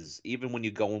bad is even when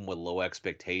you go in with low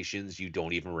expectations, you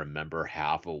don't even remember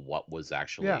half of what was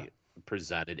Yeah, actually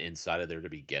presented inside of there to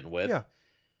begin with. yeah,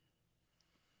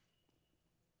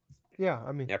 yeah.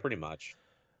 I mean, Yeah, pretty much.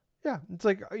 yeah. It's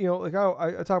like like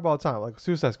I talk about all the time, like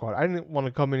Suicide Squad. I didn't want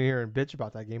to come in here and bitch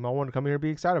about that game. I wanted to come in here and be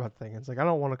excited about the thing. It's like I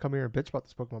don't want to come here and bitch about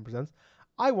this Pokemon Presents.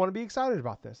 I want to be excited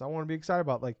about this. I want to be excited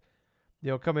about like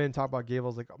come in and talk about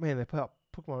Gables. Like, oh man, they put out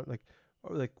Pokemon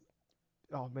or like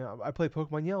oh man, I played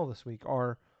Pokemon Yellow this week,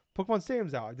 or Pokemon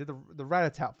Stadium's out. I did the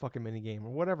Rattata fucking mini game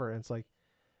or whatever. And it's like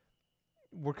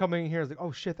we're coming in here. It's like,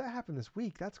 oh shit, that happened this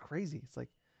week. That's crazy. It's like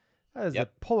that is the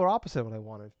Yep. polar opposite of what I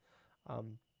wanted.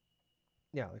 Um,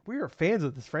 yeah, like we are fans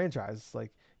of this franchise.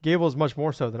 Like Gable is much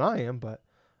more so than I am, but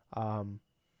um,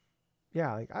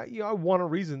 yeah, like I want a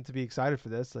reason to be excited for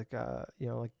this. Like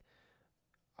like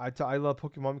I love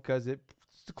Pokemon because it's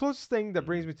the closest thing that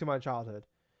brings Mhm. me to my childhood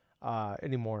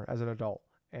anymore as an adult,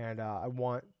 and I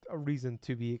want a reason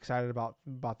to be excited about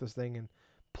this thing and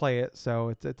play it. So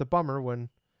it's a bummer when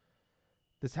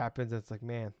this happens. It's like,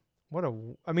 man, what a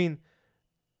I mean,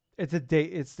 it's a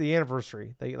date. It's the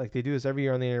anniversary. They do this every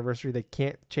year on the anniversary. They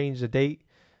can't change the date.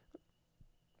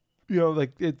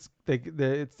 Like it's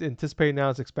anticipated now.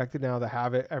 It's expected now to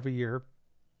have it every year,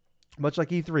 much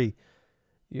like E3.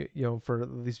 For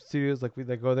these studios, like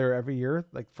they go there every year,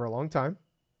 like for a long time.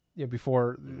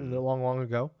 Before the Mhm. long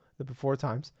ago, the before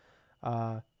times,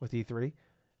 with E3.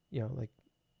 Like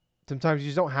sometimes you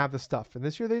just don't have the stuff, and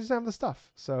this year they just have the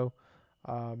stuff. So,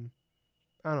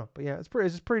 I don't know, but yeah, it's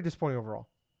just pretty disappointing overall.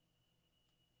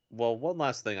 Well, one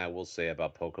last thing I will say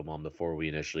about Pokemon before we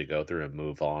initially go through and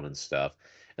move on and stuff.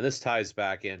 And this ties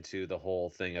back into the whole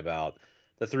thing about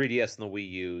the 3DS and the Wii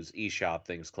U's eShop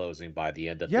things closing by the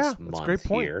end of Yeah, this that's a great month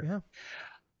point. here. Yeah.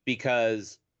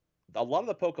 Because a lot of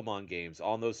the Pokemon games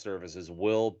on those services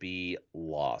will be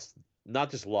lost.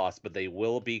 Not just lost, but they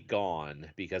will be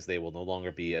gone because they will no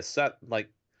longer be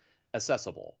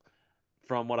accessible.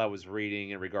 From what I was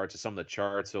reading in regard to some of the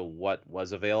charts of what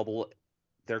was available,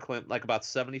 they're claiming like about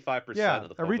 75% Yeah, of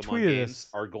the I Pokemon retweeted games this.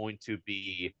 are going to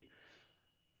be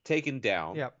taken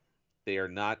down. Yeah. They are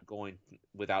not going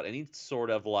without any sort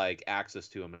of like access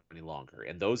to them any longer.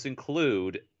 And those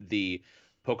include the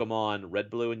Pokemon Red,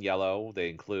 Blue, and Yellow. They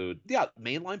include, yeah,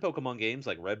 mainline Pokemon games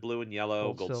like Red, Blue, and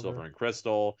Yellow, Gold, Gold, Silver, silver, and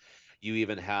Crystal. You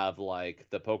even have like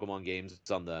the Pokemon games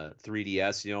on the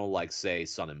 3DS, like say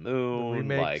Sun and the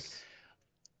Moon, like remakes,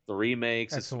 the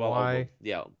remakes X as and well. Oh, Y. well,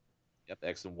 yeah, yep,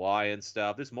 X and Y and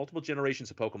stuff. There's multiple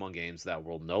generations of Pokemon games that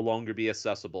will no longer be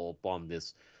accessible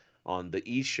on the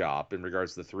eShop in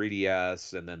regards to the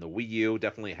 3DS, and then the Wii U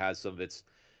definitely has some of its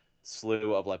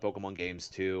slew of like Pokemon games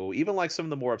too. Even like some of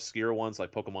the more obscure ones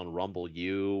like Pokemon Rumble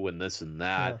U and this and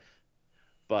Yeah. that.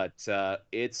 But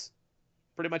it's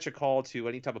pretty much a call to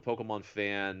any type of Pokemon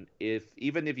fan. If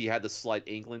even if you had the slight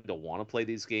inkling to want to play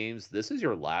these games, this is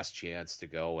your last chance to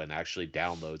go and actually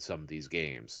download some of these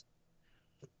games.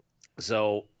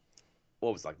 So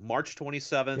what was it, like March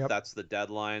 27th? Yep. That's the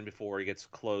deadline before it gets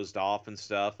closed off and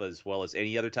stuff, as well as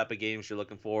any other type of games you're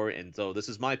looking for. And so this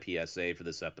is my PSA for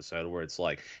this episode, where it's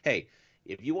like, hey,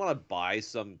 if you want to buy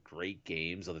some great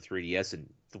games on the 3DS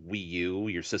and the Wii U,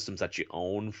 your systems that you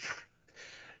own,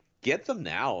 get them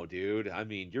now, dude. I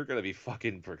mean, you're gonna be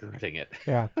fucking regretting it.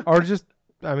 Yeah. Or just,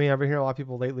 I mean, I've been hearing a lot of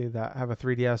people lately that have a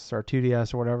 3DS or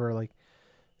 2DS or whatever. Like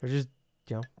they're just,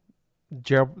 you know,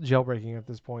 jailbreaking at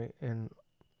this point. And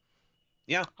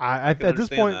Yeah, I I can at this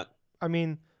understand point, that. I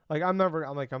mean, like I'm never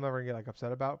gonna get like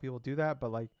upset about people do that.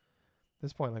 But like at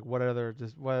this point, like what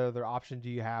other option do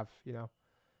you have? You know,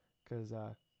 because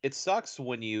It sucks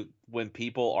when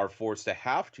people are forced to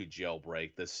have to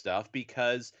jailbreak this stuff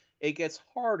because it gets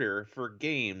harder for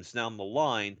games down the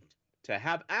line to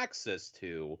have access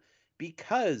to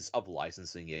because of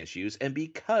licensing issues and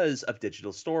because of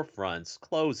digital storefronts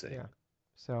yeah. closing.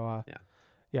 So Yeah.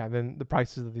 yeah, then the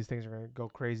prices of these things are gonna go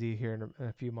crazy here in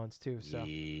a few months too. So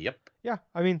Yep. yeah,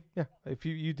 I mean, yeah, if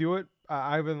you do it,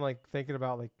 I've been like thinking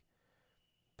about like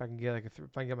if I can get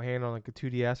if I can get my hand on like a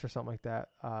 2DS or something like that.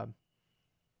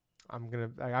 I'm gonna.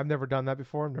 I've never done that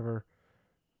before. I've never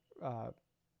uh,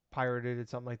 pirated it,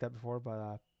 something like that before.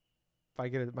 But if I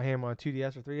get my hand on a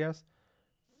 2DS or 3DS,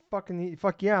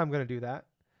 fuck yeah, I'm gonna do that.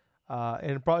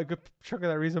 And probably a good chunk of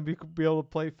that reason be able to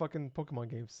play fucking Pokemon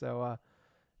games. So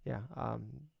yeah,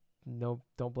 no,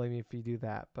 don't blame me if you do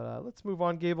that. But let's move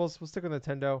on, Gables. We'll stick with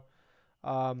Nintendo.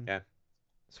 Um, Yeah.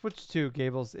 Switch 2,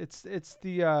 Gables. It's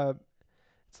the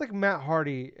it's like Matt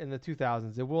Hardy in the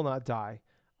 2000s. It will not die.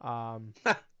 Um,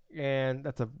 and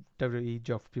that's a WWE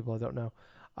joke for people that don't know.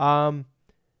 Um,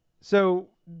 so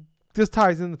this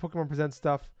ties in the Pokemon Presents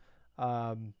stuff.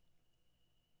 Um,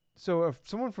 so if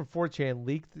someone from 4chan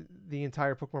leaked the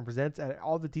entire Pokemon Presents and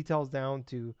all the details down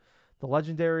to the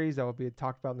legendaries that will be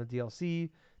talked about in the DLC,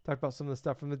 talked about some of the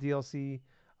stuff from the DLC,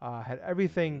 had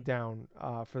everything Hmm. down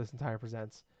for this entire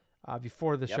Presents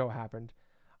before the Yep. show happened.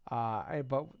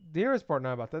 But the interesting part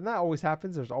now about that, and that always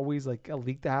happens. There's always like a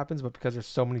leak that happens, but because there's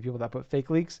so many people that put fake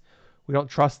leaks, we don't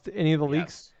trust any of the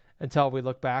leaks Yes. until we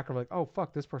look back and we're like, oh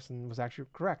fuck, this person was actually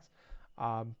correct.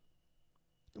 Um,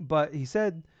 but he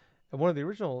said, and one of the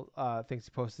original things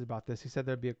he posted about this, he said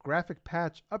there'd be a graphic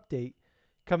patch update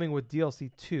coming with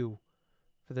DLC 2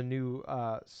 for the new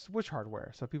Switch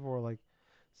hardware. So people were like,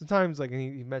 sometimes like, and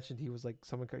he mentioned he was like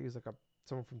he was like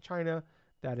someone from China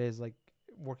that is like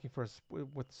working for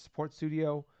with the support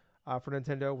studio for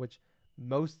Nintendo, which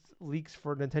most leaks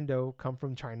for Nintendo come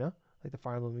from China, like the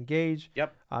Fire Emblem Engage.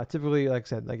 Yep. Typically, like I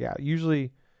said, like yeah,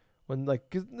 usually when like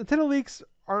 'cause Nintendo leaks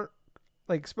aren't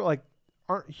like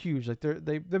aren't huge. Like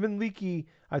they've been leaky.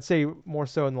 I'd say more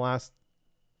so in the last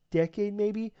decade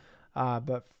maybe.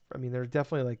 But I mean, they're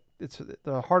definitely like it's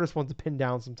the hardest ones to pin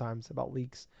down sometimes about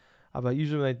leaks. But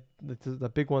usually when the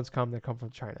big ones come, they come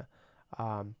from China.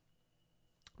 Um,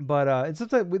 but and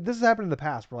sometimes this has happened in the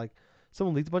past where like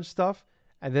someone leaked a bunch of stuff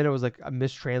and then it was like a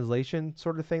mistranslation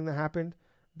sort of thing that happened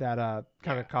that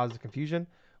kind Yeah. of caused the confusion.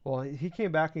 Well, he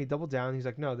came back and he doubled down. He's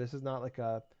like, no, this is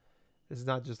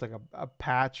not just like a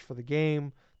patch for the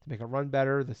game to make it run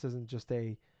better. This isn't just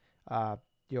a a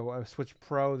Switch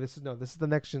Pro. This is the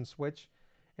next gen Switch.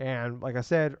 And like I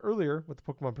said earlier with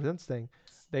the Pokemon Presents thing,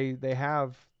 they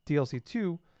have DLC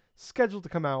 2 scheduled to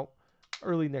come out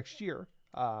early next year.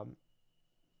 Um,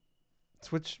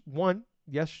 Switch One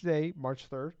yesterday, March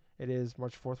 3rd. It is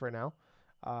March 4th right now.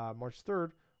 March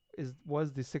 3rd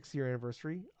was the 6 year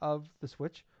anniversary of the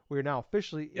Switch. We are now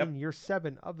officially Yep. in year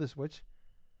 7 of the Switch.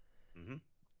 Hmm.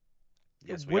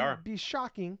 It Yes, we are. wouldn't be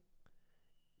shocking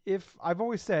if I've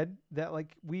always said that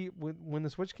like when the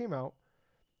Switch came out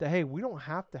that hey we don't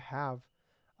have to have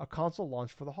a console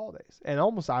launch for the holidays, and I'd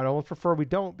almost prefer we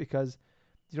don't because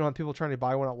you don't have people trying to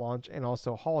buy one at launch and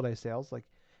also holiday sales. Like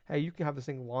hey you can have this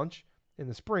thing launch in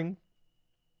the spring,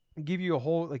 give you a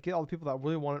whole like get all the people that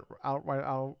really want it out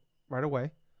right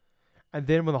away, and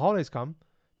then when the holidays come,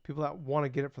 people that want to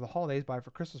get it for the holidays buy it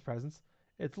for Christmas presents.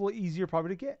 It's a little easier probably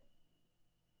to get.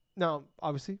 Now,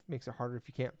 obviously, it makes it harder if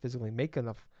you can't physically make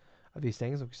enough of these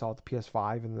things. Like we saw with the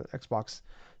PS5 and the Xbox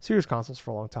Series consoles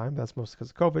for a long time. That's mostly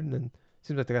because of COVID, and then it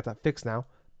seems like they got that fixed now.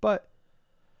 But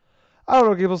I don't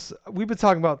know, Gables. We've been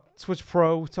talking about Switch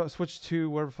Pro, Switch 2,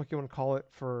 whatever the fuck you want to call it,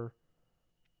 for,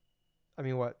 I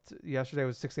mean, what? Yesterday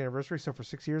was 6th anniversary, so for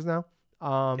 6 years now.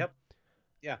 Um, Yep.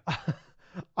 Yeah.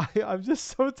 I'm just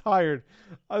so tired.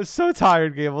 I'm so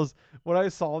tired, Gables. When I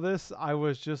saw this, I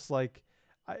was just like,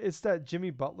 it's that Jimmy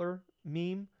Butler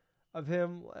meme of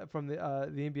him from the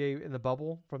NBA in the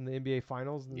bubble from the NBA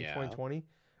Finals in Yeah. 2020,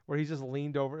 where he just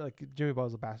leaned over. Like Jimmy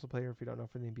Butler's a basketball player, if you don't know,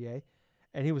 from the NBA,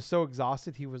 and he was so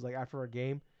exhausted. He was like after a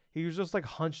game, he was just like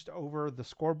hunched over the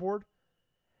scoreboard,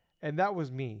 and that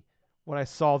was me when I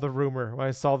saw the rumor, when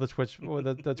I saw the Twitch, or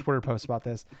the Twitter post about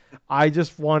this. I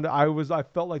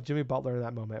felt like Jimmy Butler in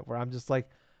that moment where I'm just like,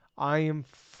 I am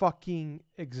fucking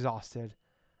exhausted.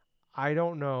 I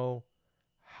don't know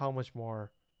how much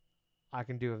more I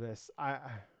can do of this. I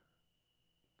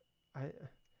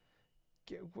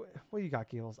what do you got,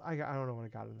 Gills? I don't know what I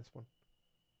got in this one.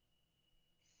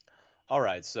 All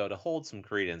right. So to hold some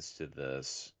credence to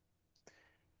this,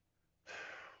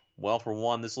 well, for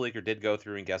one, this leaker did go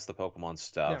through and guess the Pokemon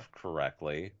Yeah, stuff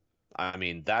correctly. I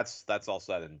mean, that's all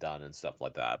said and done and stuff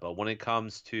like that. But when it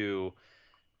comes to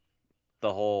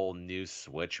the whole new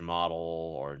Switch model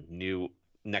or new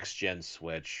next gen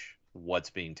Switch, what's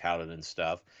being touted and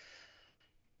stuff,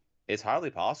 it's highly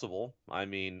possible. I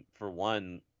mean, for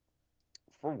one,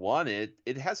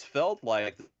 it has felt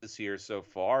like this year so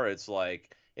far, it's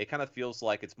like it kind of feels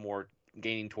like it's more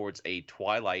gaining towards a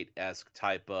Twilight-esque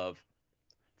type of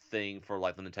thing for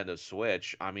like the Nintendo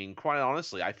Switch. I mean, quite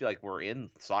honestly, I feel like we're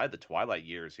inside the Twilight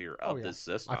years here oh of yeah. this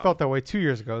I felt system. that way 2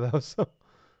 years ago though. So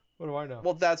what do I know?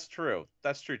 Well, that's true.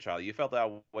 That's true, Charlie. You felt that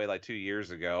way like 2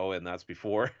 years ago, and that's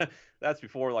before that's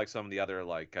before like some of the other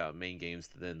like main games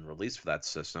that then released for that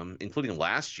system, including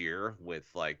last year with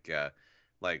like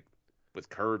with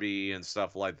Kirby and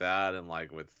stuff like that, and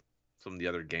like with some of the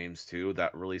other games too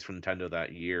that released for Nintendo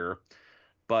that year.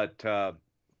 But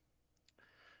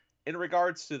in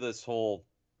regards to this whole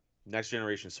next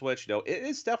generation Switch, it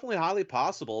is definitely highly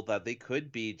possible that they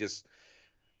could be just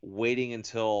waiting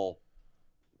until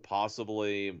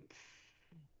possibly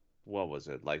what was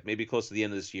it like maybe close to the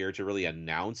end of this year to really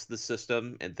announce the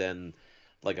system, and then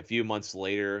like a few months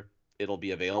later it'll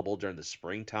be available during the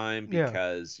springtime, Yeah,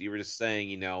 because you were just saying,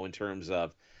 in terms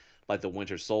of like the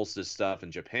winter solstice stuff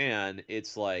in Japan,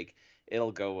 it's like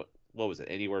it'll go, what was it,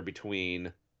 anywhere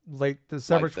between late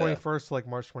December like the 21st to like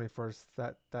March 21st.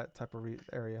 That type of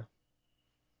area.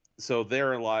 so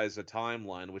there lies a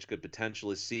timeline which could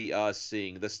potentially see us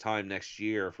seeing this time next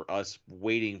year for us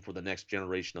waiting for the next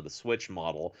generation of the Switch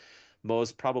model,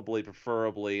 most probably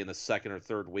preferably in the second or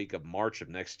third week of March of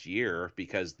next year,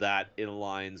 because that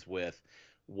aligns with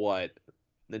what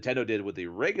Nintendo did with the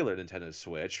regular Nintendo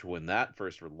Switch when that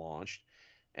first launched.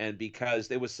 And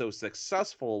because it was so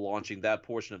successful launching that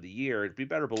portion of the year, it'd be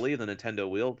better believe that Nintendo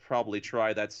will probably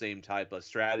try that same type of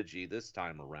strategy this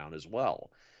time around as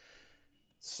well.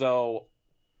 So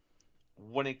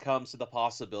when it comes to the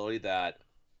possibility that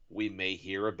we may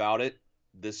hear about it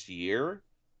this year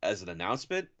as an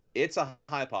announcement, it's a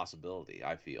high possibility,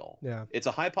 I feel. Yeah, It's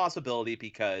a high possibility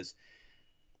because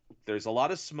there's a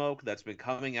lot of smoke that's been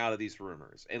coming out of these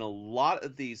rumors, and a lot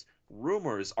of these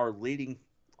rumors are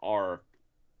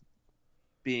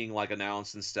being like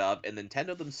announced and stuff, and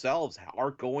Nintendo themselves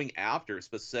are going after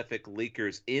specific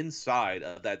leakers inside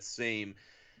of that same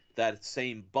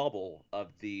bubble of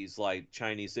these like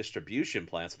Chinese distribution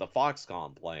plants, the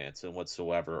Foxconn plants and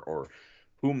whatsoever, or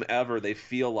whomever they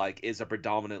feel like is a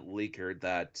predominant leaker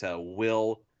that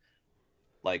will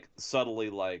like subtly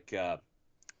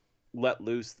let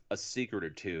loose a secret or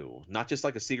two, not just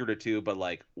like a secret or two, but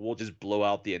like we'll just blow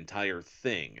out the entire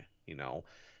thing.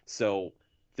 So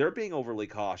they're being overly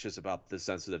cautious about this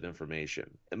sensitive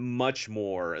information, much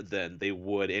more than they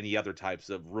would any other types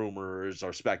of rumors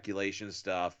or speculation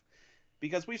stuff,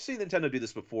 because we've seen Nintendo do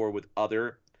this before with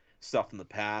other stuff in the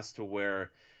past, to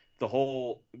where the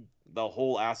whole the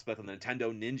whole aspect of the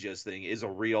Nintendo Ninjas thing is a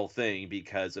real thing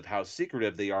because of how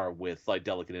secretive they are with like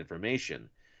delicate information.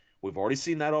 We've already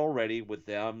seen that already with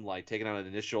them like taking out an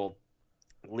initial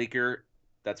leaker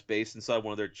that's based inside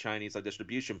one of their Chinese like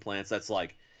distribution plants that's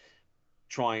like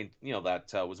trying,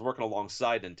 that was working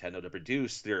alongside Nintendo to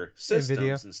produce their Nvidia.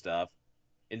 systems and stuff.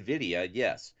 Nvidia,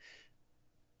 yes.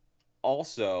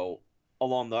 Also,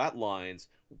 along that lines,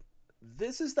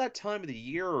 this is that time of the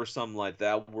year or something like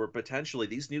that where potentially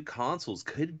these new consoles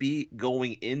could be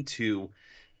going into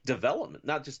development,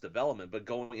 not just development, but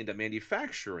going into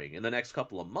manufacturing in the next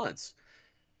couple of months.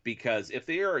 Because if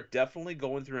they are definitely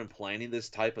going through and planning this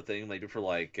type of thing, maybe for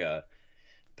like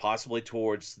possibly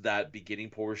towards that beginning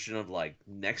portion of like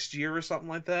next year or something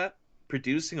like that,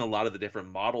 producing a lot of the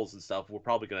different models and stuff, we're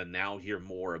probably going to now hear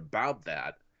more about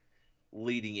that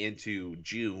leading into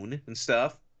June and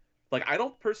stuff. Like, I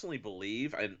don't personally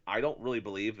believe, and I don't really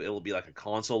believe it'll be like a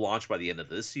console launch by the end of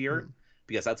this year Hmm.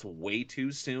 because that's way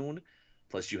too soon.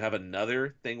 Plus, you have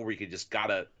another thing where you could just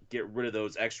gotta get rid of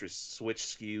those extra Switch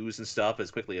SKUs and stuff as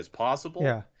quickly as possible.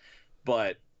 Yeah.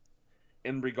 But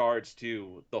in regards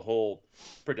to the whole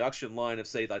production line of,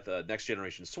 say, like the next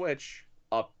generation Switch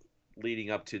up leading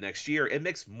up to next year, it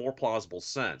makes more plausible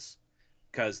sense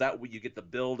because that way you get the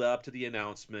build up to the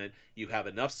announcement. You have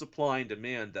enough supply and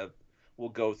demand that will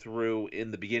go through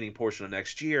in the beginning portion of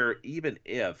next year, even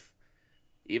if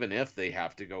they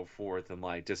have to go forth and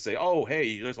like just say, oh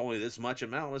hey, there's only this much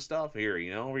amount of stuff here,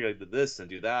 we're gonna do this and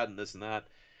do that and this and that.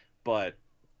 But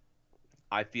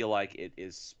I feel like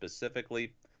it's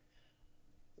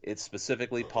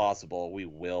specifically possible we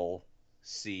will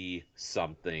see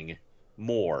something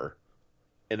more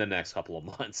in the next couple of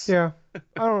months. Yeah. I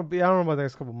don't know about the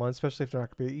next couple months, especially if they're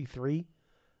not going to be E3.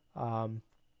 Um,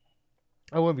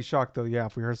 I wouldn't be shocked though. Yeah,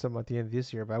 if we heard something at the end of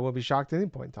this year, but I wouldn't be shocked at any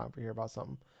point in time if we hear about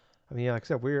something. I mean, yeah, like I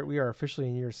said, we are officially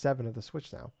in year 7 of the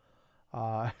Switch now.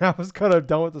 I was kind of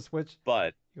done with the Switch.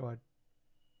 but Go ahead.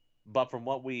 but from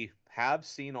what we have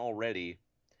seen already,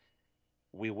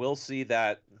 we will see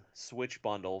that Switch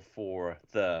bundle for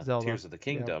the Zelda. Tears of the Yep.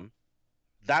 Kingdom.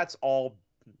 That's all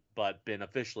but been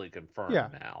officially Yeah.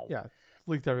 confirmed now. Yeah.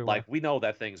 Leaked everywhere. Like, we know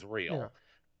that thing's Yeah. real.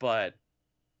 But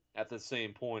at the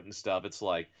same point and stuff, it's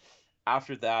like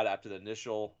after that, after the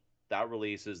initial that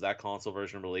releases, that console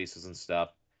version releases and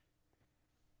stuff,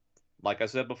 like I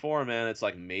said before, man, it's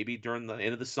like maybe during the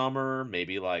end of the summer,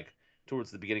 maybe like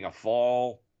towards the beginning of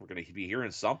fall, we're gonna be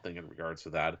hearing something in regards to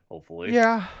that, hopefully.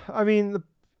 Yeah. I mean,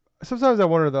 sometimes I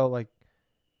wonder though, like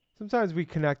sometimes we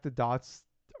connect the dots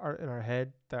in our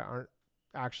head that aren't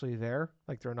actually there.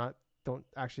 Like they're not don't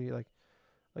actually like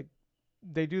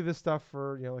they do this stuff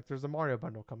for like there's a Mario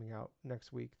bundle coming out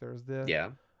next week. There's the Yeah.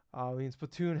 I mean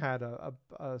Splatoon had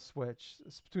a Switch.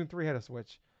 Splatoon 3 had a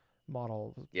Switch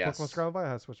model. Pokemon Yes. Scarlet Violet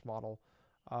had a Switch model.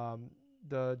 Um,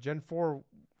 the Gen 4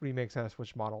 remakes had a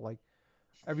Switch model. Like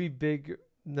every big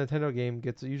Nintendo game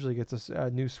usually gets a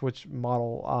new Switch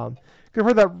model. I've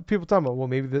heard that people talking about, well,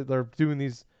 maybe they're doing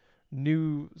these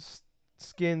new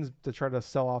skins to try to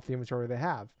sell off the inventory they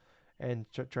have, and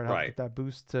try to help Right. get that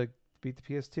boost to beat the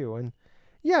PS2. And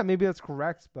yeah, maybe that's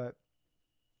correct, but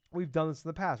we've done this in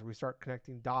the past where we start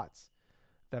connecting dots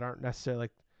that aren't necessarily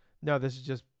like, no, this is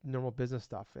just normal business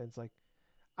stuff. And it's like,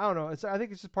 I don't know. I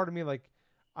think it's just part of me like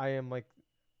I am like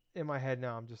in my head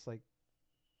now. I'm just like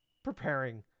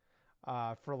preparing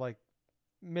for like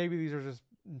maybe these are just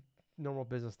normal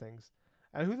business things.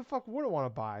 And who the fuck wouldn't want to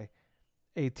buy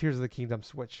a Tears of the Kingdom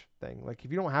Switch thing? Like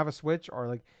if you don't have a Switch, or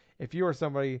like if you are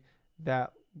somebody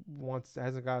that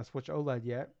hasn't got a Switch OLED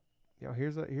yet,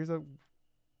 here's a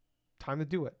time to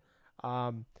do it.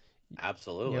 Um,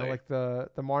 Absolutely. like the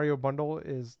Mario bundle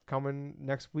is coming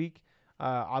next week.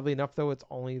 Oddly enough, though, it's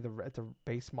a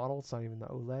base model. It's not even the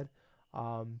OLED.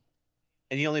 Um,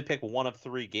 And you only pick one of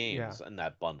three yeah, games in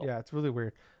that bundle. yeah, it's really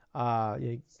weird. Yeah,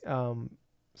 um,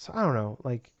 so I don't know,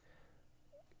 like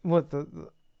what the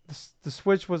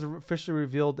Switch was officially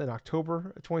revealed in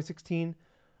October of 2016.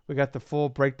 We got the full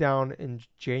breakdown in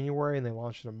January, and they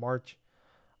launched it in March.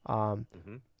 Um,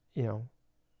 Hmm. you know,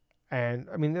 and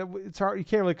I mean it's hard. You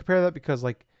can't really compare that because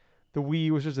like the Wii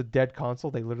was just a dead console.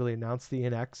 They literally announced the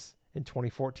NX in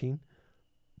 2014.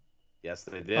 Yes,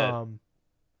 they did. Um,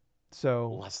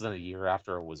 so Less than a year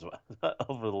after it was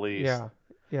released. yeah,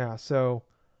 yeah. So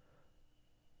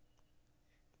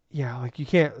yeah, like you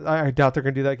can't. I doubt they're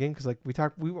gonna do that again because like I've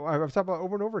talked about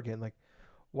over and over again. Like,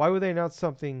 why would they announce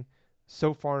something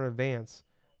so far in advance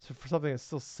for something that's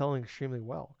still selling extremely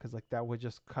well? Because like that would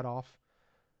just cut off,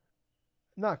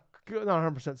 not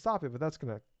 100% stop it, but that's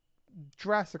gonna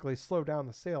drastically slow down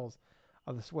the sales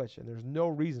of the Switch, and there's no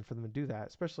reason for them to do that.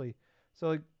 Especially so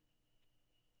like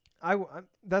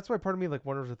that's why part of me like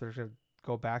wonders if they're gonna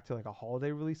go back to like a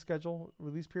holiday release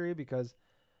period because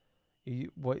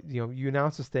you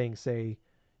announce this thing say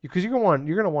because you're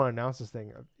gonna want to announce this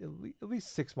thing at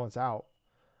least 6 months out,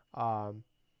 um,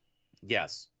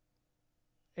 Yes.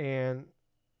 and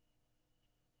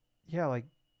yeah, like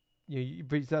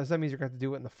but that means you're gonna have to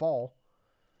do it in the fall,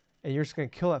 and you're just gonna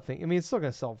kill that thing. I mean, it's still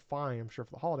gonna sell fine, I'm sure,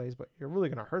 for the holidays, but you're really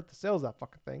gonna hurt the sales of that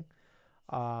fucking thing.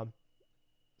 Um,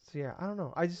 so yeah, I don't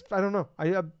know. I don't know.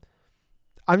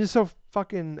 I'm just so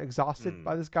fucking exhausted Hmm.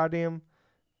 by this goddamn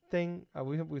thing.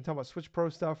 We've been talking about Switch Pro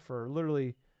stuff for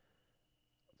literally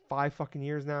 5 fucking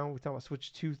years now. We talking about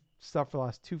Switch 2 stuff for the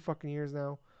last 2 fucking years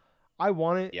now. I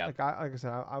want it. Yep. Like I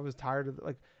said, I was tired of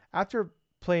like after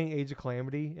playing Age of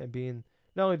Calamity and being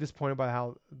not only disappointed by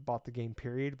how about the game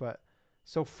period, but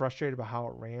so frustrated about how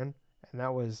it ran. And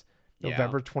that was Yeah.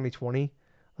 November 2020.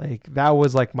 Like that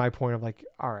was like my point of like,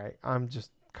 all right, I'm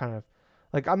just kind of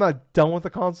like I'm not done with the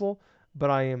console, but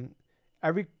I am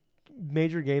every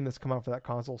major game that's come out for that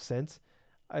console since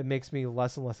it makes me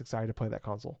less and less excited to play that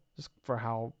console just for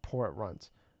how poor it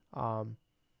runs. Um,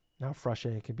 how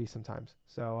frustrating it can be sometimes.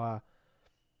 So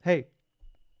hey,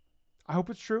 I hope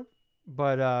it's true,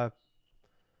 but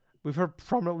we've heard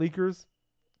prominent leakers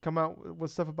come out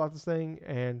with stuff about this thing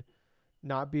and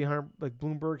not be 100. Like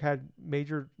Bloomberg had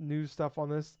major news stuff on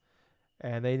this,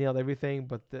 and they nailed everything.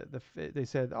 But they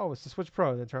said, oh, it's the Switch Pro.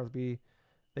 And then it turns out to be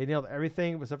they nailed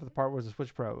everything except for the part where it was the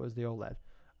Switch Pro. It was the OLED.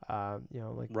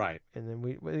 Like, Right. and then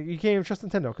you can't even trust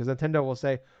Nintendo because Nintendo will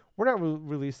say we're not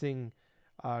releasing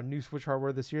new Switch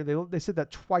hardware this year. They said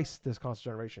that twice this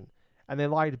console generation, and they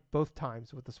lied both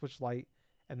times with the Switch Lite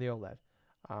and the OLED.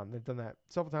 They've done that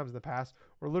several times in the past.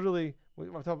 We're literally,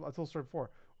 I told the story before.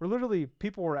 We're literally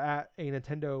people were at a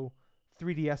Nintendo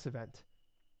 3DS event,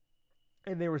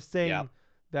 and they were saying Yep.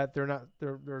 that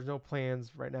there's no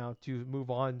plans right now to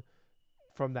move on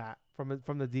from that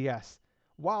from the DS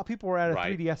while people were at a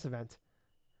Right. 3DS event.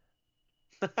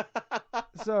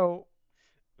 So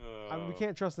we uh,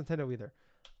 can't trust Nintendo either.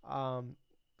 A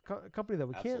company that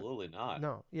we can't, absolutely not.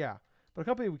 no, yeah, but a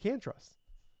company we can trust,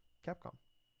 Capcom.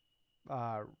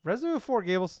 Resident Evil 4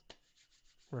 Gables,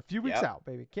 we're a few weeks Yep. out,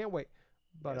 baby. Can't wait.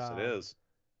 But Yes, it is.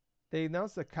 they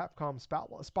announced the Capcom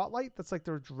Spotlight. That's like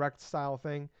their direct style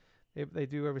thing. They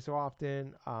do every so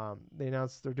often. They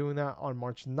announced they're doing that on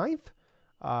March 9th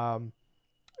um,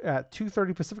 at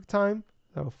 2:30 Pacific time,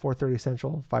 so 4:30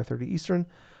 Central, 5:30 Eastern.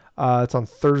 It's on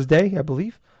Thursday, I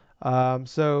believe.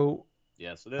 So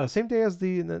Yes, it is. same day as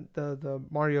the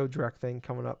Mario Direct thing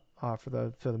coming up for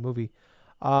the movie.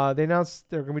 They announced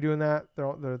they're going to be doing that.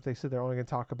 They said they're only going to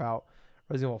talk about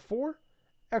Resident Evil 4,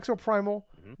 Exoprimal,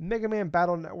 Hmm. Mega Man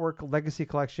Battle Network Legacy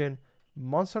Collection,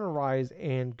 Monster Hunter Rise,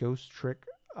 and Ghost Trick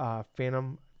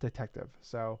Phantom Detective.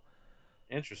 So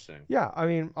Interesting. yeah, I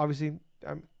mean obviously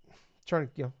I'm trying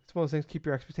to it's one of those things keep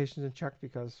your expectations in check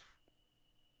because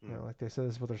Hmm. like they said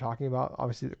this is what they're talking about.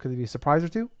 Obviously could it be a surprise or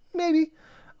two? Maybe.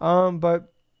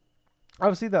 But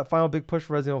obviously that final big push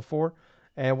for Resident Evil 4,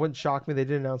 and it wouldn't shock me. They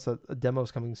did announce a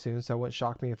demo's coming soon, so it wouldn't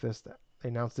shock me if they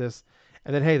announced this,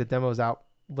 and then hey, the demo's out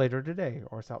later today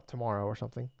or it's out tomorrow or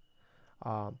something.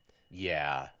 Um,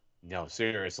 Yeah. No,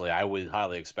 seriously, I would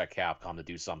highly expect Capcom to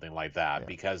do something like that yeah,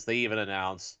 because they even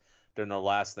announced during the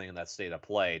last thing in that state of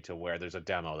play to where there's a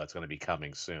demo that's going to be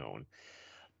coming soon.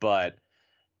 But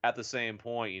at the same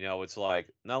point, it's like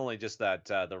not only just that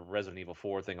the Resident Evil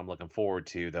 4 thing I'm looking forward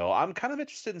to, though, I'm kind of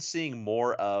interested in seeing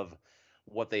more of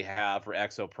what they have for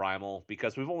Exo Primal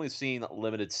because we've only seen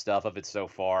limited stuff of it so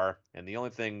far, and the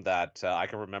only thing that I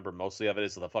can remember mostly of it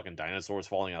is the fucking dinosaurs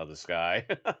falling out of the sky.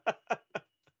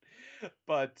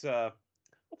 But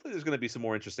hopefully, there's going to be some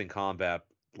more interesting combat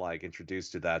like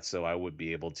introduced to that, so I would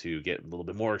be able to get a little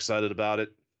bit more excited about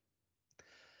it.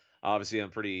 Obviously, I'm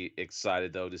pretty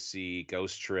excited though to see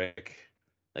Ghost Trick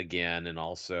again, and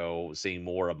also seeing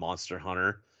more of Monster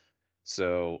Hunter.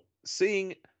 So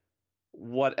seeing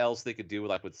what else they could do,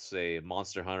 like with say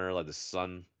Monster Hunter, like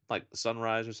like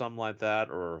Sunrise or something like that,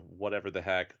 or whatever the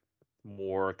heck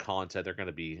more content they're going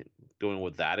to be doing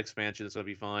with that expansion is going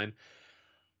to be fine.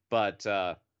 But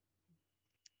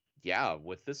yeah,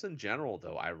 with this in general,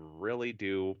 though, I really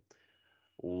do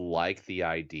like the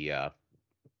idea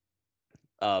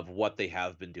of what they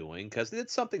have been doing because they did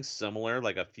something similar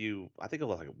like I think it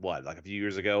was like what like a few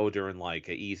years ago during like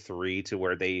a E3 to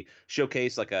where they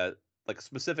showcased like a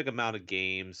specific amount of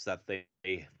games that they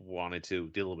wanted to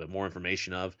get a little bit more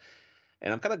information of,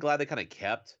 and I'm kind of glad they kind of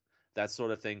kept that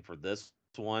sort of thing for this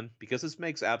one because this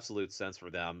makes absolute sense for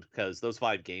them because those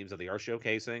 5 games that they are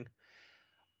showcasing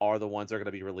are the ones they're going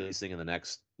to be releasing in the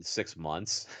next 6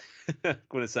 months,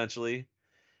 quintessentially.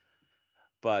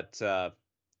 But the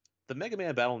Mega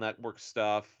Man Battle Network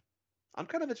stuff, I'm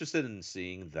kind of interested in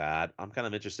seeing that. I'm kind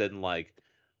of interested in like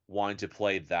wanting to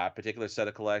play that particular set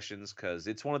of collections because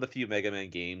it's one of the few Mega Man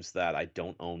games that I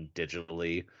don't own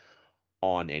digitally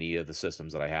on any of the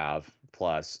systems that I have.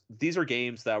 Plus, these are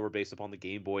games that were based upon the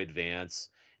Game Boy Advance,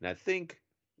 and I think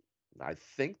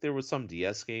there was some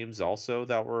DS games also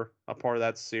that were a part of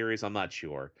that series. I'm not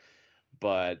sure,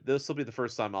 but this will be the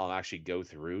first time I'll actually go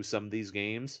through some of these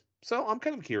games. So I'm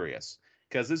kind of curious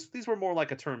because these were more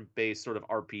like a turn-based sort of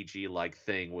RPG like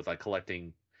thing with like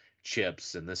collecting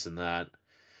chips and this and that.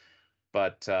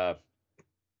 But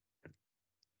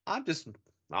I'm just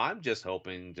I'm just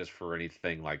hoping just for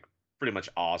anything like pretty much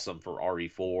awesome for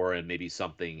RE4 and maybe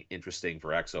something interesting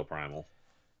for Exoprimal.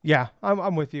 Yeah,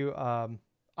 I'm with you. I'm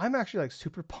actually like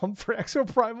super pumped for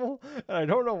Exoprimal, and I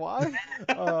don't know why.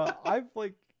 I've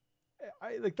like,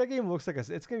 I like that game looks like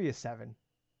it's gonna be a 7,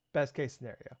 best case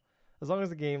scenario. As long as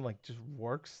the game like just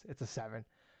works, it's a 7.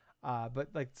 But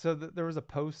like, so there was a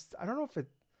post. I don't know if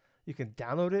you can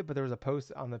download it, but there was a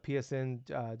post on the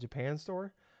PSN Japan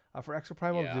store for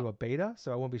Exoprimal to Yeah. do a beta.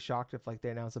 So I won't be shocked if like they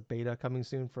announce a beta coming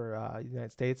soon for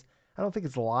United States. I don't think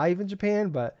it's live in Japan,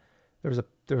 but there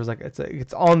was like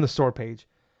it's on the store page.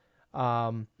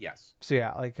 Um, Yes. so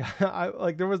yeah, like I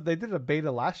like they did a beta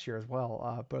last year as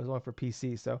well, but it was only for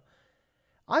PC. So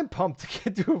I'm pumped to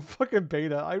get to a fucking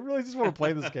beta. I really just want to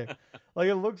play this game. Like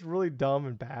it looks really dumb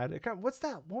and bad. What's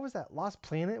that? What was that? Lost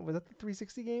Planet? Was that the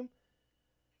 360 game?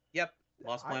 Yep.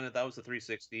 Lost I Planet, that was the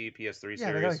 360 PS3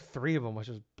 Yeah, they got like series. 3 of them, which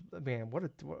is man, what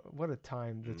a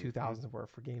time the Hmm. 2000s were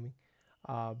for gaming.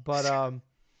 But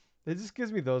it just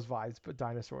gives me those vibes, but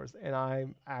dinosaurs, and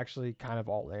I'm actually kind of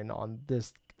all in on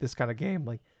this kind of game.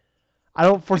 Like I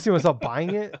don't foresee myself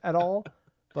buying it at all,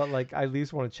 but like I at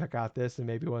least want to check out this and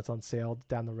maybe when it's on sale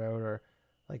down the road or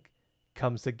like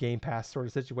comes to Game Pass sort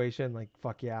of situation, like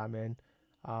fuck yeah, I'm in.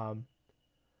 Um,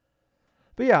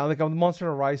 but yeah, like on the Monster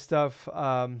Hunter Rise stuff,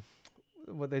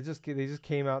 what they just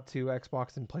came out to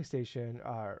Xbox and PlayStation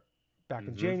back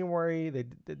in Hmm. January. The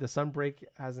Sunbreak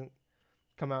hasn't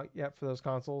come out yet for those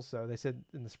consoles, so they said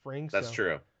in the spring. That's So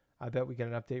true. I bet we get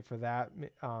an update for that.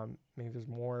 Maybe there's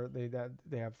more that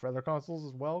they have for other consoles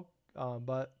as well.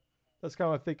 But that's kind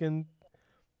of what I'm thinking.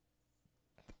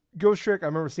 Ghost Trick, I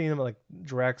remember seeing them at like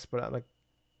directs, but I'm like,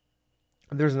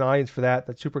 there's an audience for that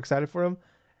that's super excited for them,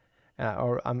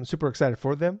 or I'm super excited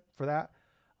for them for that.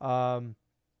 Um,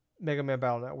 Mega Man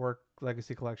Battle Network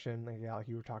Legacy Collection, like yeah, like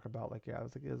you were talking about, like yeah,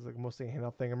 it was like mostly a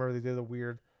handheld thing. I remember they did the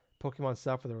weird Pokemon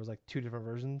stuff where there was like 2 different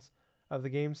versions of the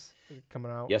games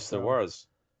coming out. Yes, there So was.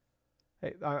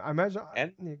 hey, I imagine.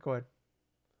 And Yeah, go ahead.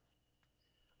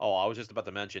 oh, I was just about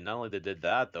to mention, not only they did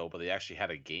that though, but they actually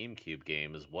had a GameCube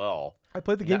game as well. I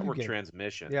played the GameCube Network game.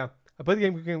 Transmission. Yeah, I played the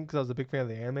GameCube game because I was a big fan of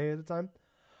the anime at the time.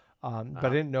 But I Uh-huh.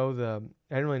 didn't know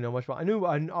I didn't really know much about.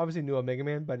 I obviously knew of Mega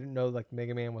Man, but I didn't know like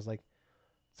Mega Man was like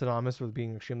synonymous with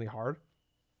being extremely hard.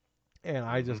 And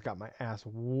I Hmm. just got my ass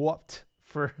whooped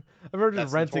for. I remember just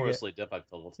That's renting it. notoriously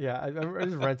difficult. Yeah, I remember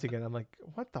just renting it. I'm like,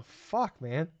 what the fuck,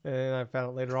 man? And then I found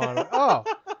out later on, like, oh,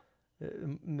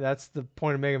 that's the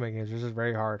point of Mega Man games. It's just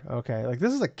very hard. Okay, like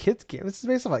this is a kids game. This is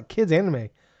based on like kids anime.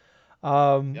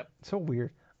 Yep. So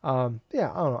weird. Yeah, I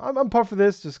don't know. I'm pumped for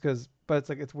this just because, but it's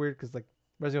like it's weird because like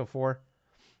Resident Evil 4,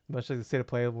 much like the state of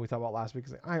play when we talked about last week.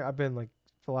 Cause like, I've been like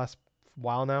for the last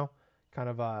while now, kind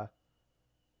of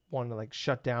wanting to like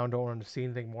shut down. Don't want to see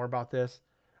anything more about this.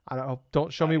 I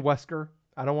don't show me Right. Wesker.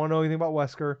 I don't want to know anything about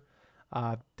Wesker.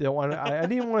 Don't want. I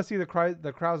didn't even want to see the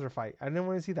Krauser fight. I didn't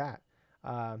want to see that.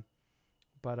 Um,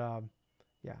 but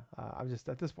yeah. I'm just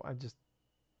at this point.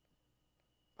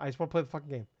 I just want to play the fucking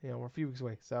game. You know, we're a few weeks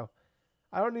away, so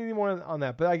I don't need any more on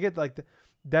that. But I get like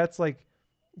that's like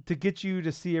to get you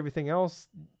to see everything else.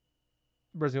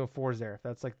 Resident Evil 4 is there.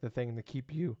 That's like the thing to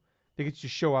keep you. To get you to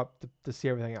show up to see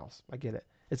everything else. I get it.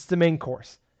 It's the main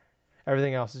course.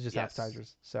 Everything else is just Yes.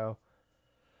 appetizers. So,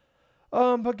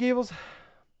 but Gables,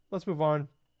 let's move on.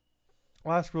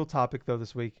 Last real topic though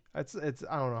this week. It's I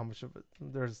don't know how much of it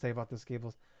there's to say about this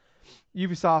Gables.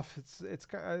 Ubisoft. It's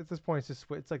at this point it's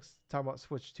like talking about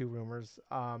Switch 2 rumors.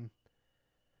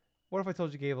 What if I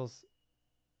told you Gables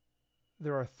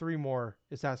there are 3 more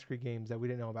Assassin's Creed games that we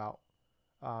didn't know about,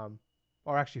 um,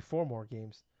 or actually 4 more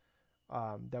games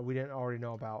that we didn't already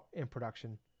know about in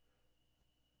production.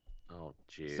 Oh,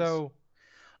 jeez. So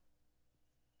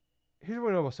here's what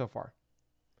we know about so far.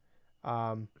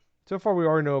 Um, so far we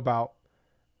already know about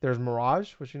there's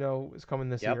Mirage, which you know is coming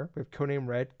this Yep. year. We have Codename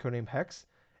Red, Codename Hex,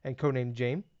 and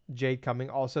Codename Jade coming.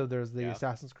 Also, there's the Yep.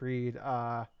 Assassin's Creed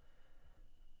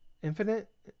Infinite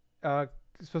uh,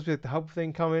 supposed to be like the hub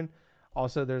thing coming.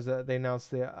 Also, they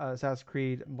announced the Assassin's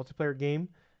Creed multiplayer game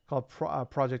called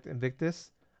Project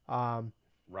Invictus. Um,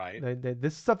 Right.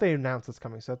 this stuff they announced that's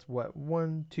coming. So that's what,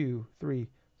 one, two, three,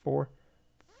 four,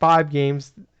 5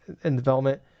 games in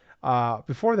development.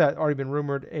 Before that, already been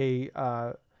rumored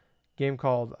a game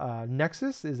called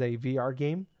Nexus is a VR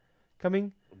game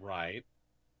coming. Right.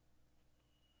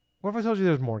 What if I told you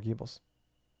there's more Gables?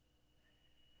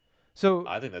 So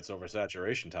I think that's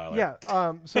oversaturation, Tyler. yeah,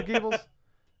 so Gables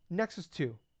Nexus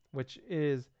 2, which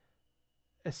is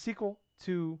a sequel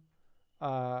to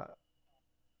uh,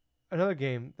 another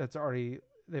game they've already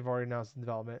announced in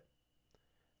development.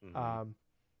 Hmm. Um,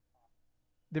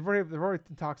 they've already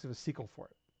in talks of a sequel for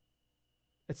it.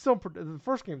 It's still the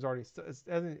first game's already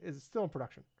is still in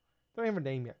production. They don't have a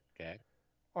name yet. Okay.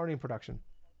 Already in production.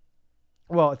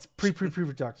 Well, it's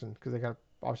pre-production because they got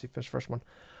obviously finished the first one.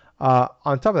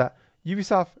 On top of that,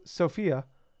 Ubisoft Sophia,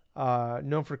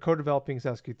 known for co-developing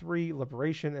Assassin's Creed 3,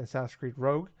 Liberation, and Assassin's Creed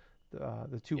Rogue,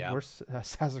 the two Yeah. worst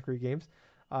Assassin's Creed games,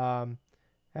 um,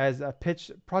 has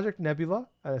pitched Project Nebula,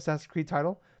 an Assassin's Creed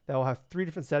title that will have 3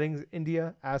 different settings: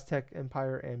 India, Aztec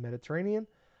Empire, and Mediterranean.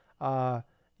 Uh,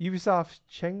 Ubisoft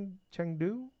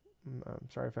Chengdu, I'm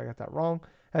sorry if I got that wrong,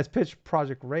 has pitched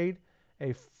Project Raid,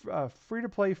 a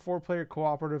free-to-play 4-player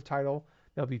cooperative title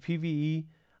that'll be PvE.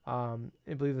 I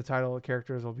believe the title of the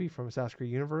characters will be from Assassin's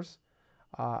Creed universe.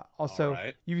 All Also,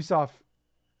 right. Ubisoft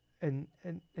and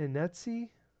Etsy.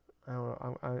 I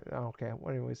don't know. Okay.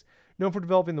 Well, anyways, known for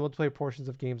developing the multiplayer portions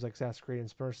of games like Assassin's Creed and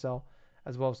Splinter Cell,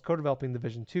 as well as co-developing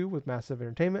Division 2 with Massive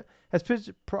Entertainment, has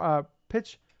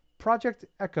pitched Project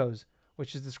Echoes,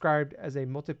 which is described as a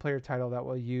multiplayer title that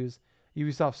will use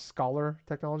Ubisoft Scholar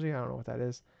technology. I don't know what that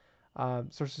is.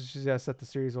 Sources suggest that the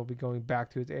series will be going back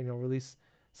to its annual release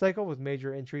cycle, with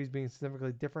major entries being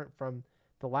significantly different from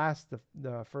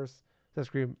the first Assassin's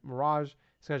Creed Mirage,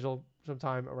 scheduled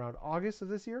sometime around August of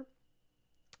this year.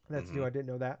 That's new. Hmm. I didn't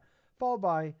know that. Followed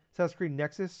by Assassin's Creed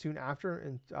Nexus soon after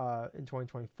in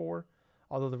 2024,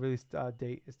 although the release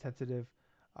date is tentative.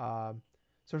 Um,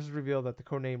 Sources reveal that the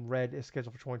codename Red is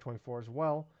scheduled for 2024 as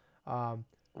well. Um,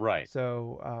 Right.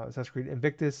 Assassin's Creed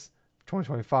Invictus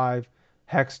 2025,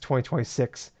 Hex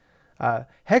 2026.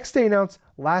 Hex they announced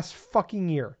last fucking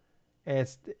year, and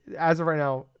it's as of right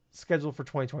now scheduled for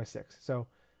 2026. So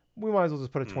we might as well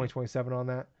just put a Mm. 2027 on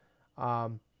that.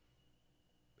 Um,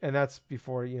 and that's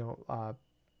before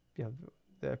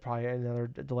probably another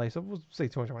delay. So we'll say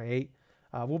 2028.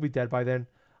 We'll be dead by then.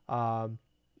 Um,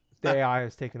 the AI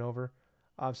has taken over.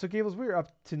 So Gables, we're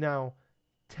up to now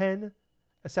 10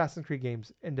 Assassin's Creed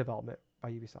games in development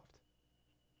by Ubisoft.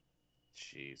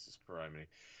 Jesus Christ.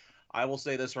 I will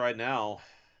say this right now.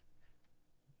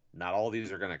 Not all of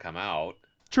these are going to come out.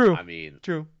 True, I mean,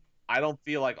 true. I don't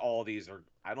feel like all of these are.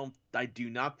 I do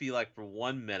not feel like for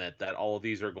 1 minute that all of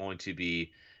these are going to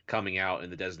be coming out in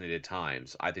the designated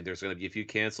times. I think there's going to be a few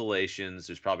cancellations.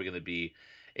 There's probably going to be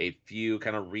a few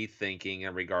kind of rethinking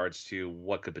in regards to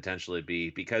what could potentially be,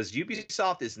 because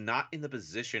Ubisoft is not in the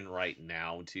position right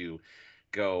now to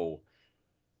go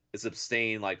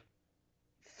abstain like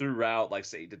throughout, like,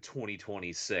 say, to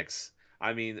 2026.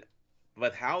 I mean,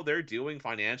 but how they're doing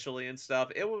financially and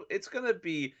stuff, it's gonna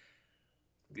be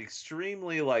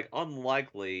extremely like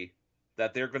unlikely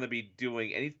that they're going to be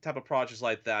doing any type of projects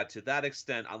like that to that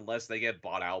extent unless they get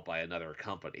bought out by another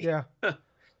company. Yeah,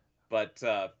 But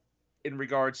in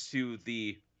regards to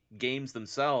the games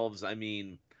themselves, I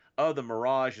mean, the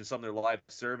Mirage and some of their live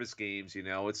service games,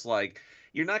 it's like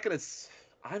you're not going to.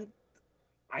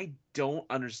 I don't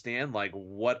understand like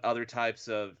what other types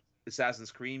of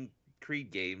Assassin's Creed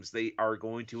games they are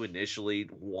going to initially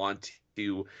want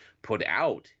to put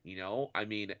out. I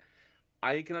mean,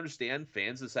 I can understand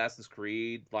fans of Assassin's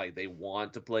Creed, like they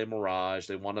want to play Mirage,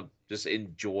 they want to just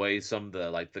enjoy some of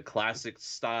the like the classic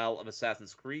style of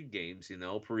Assassin's Creed games,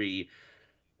 pre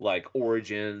like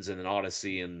Origins and then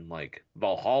Odyssey and like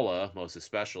Valhalla most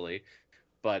especially.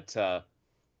 But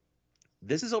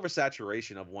this is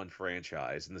oversaturation of one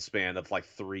franchise in the span of like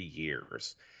 3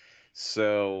 years.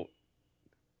 So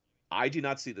I do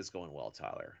not see this going well,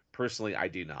 Tyler. Personally, I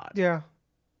do not. yeah.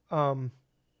 Um,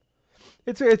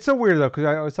 it's so weird though because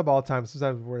I always talk all the time.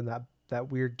 Sometimes we're in that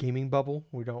weird gaming bubble.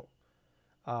 We don't.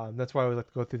 That's why I always like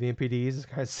to go through the NPDs to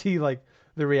kind of see like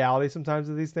the reality sometimes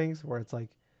of these things, where it's like,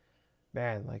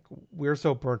 man, like we're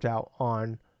so burnt out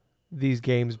on these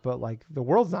games, but like the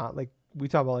world's not. Like we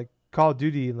talk about like Call of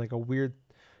Duty in like a weird,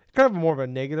 kind of more of a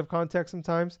negative context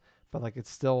sometimes, but like it's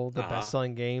still the best Uh-huh.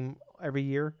 selling game every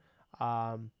year.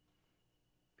 Um,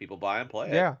 People buy and play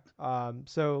it. yeah.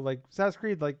 So like Assassin's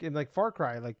Creed, like in like Far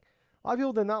Cry, like a lot of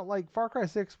people did not like Far Cry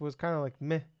 6 was kind of like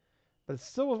meh, but it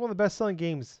still was one of the best-selling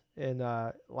games in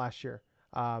last year,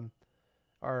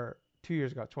 or 2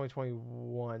 years ago,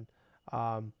 2021.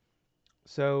 Um, And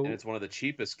so it's one of the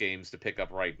cheapest games to pick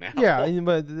up right yeah, now.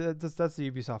 but that's the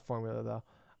Ubisoft formula though.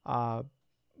 Uh,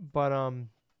 but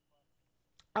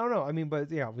I don't know. I mean,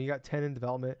 but yeah, we got 10 in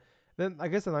development. Then I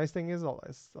guess the nice thing is a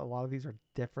lot of these are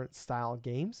different style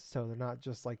games, so they're not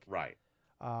just like Right.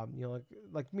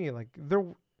 like me, like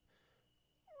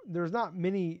there's not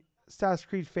many Assassin's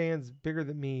Creed fans bigger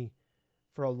than me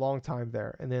for a long time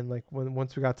there. And then like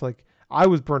once we got to like I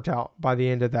was burnt out by the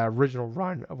end of that original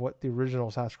run of what the original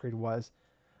Assassin's Creed was,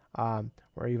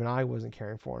 where even I wasn't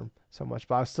caring for him so much,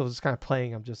 but I was still just kind of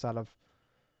playing him just out of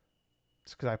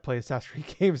just because I play Assassin's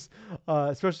Creed games,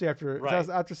 especially Right.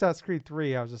 after Assassin's Creed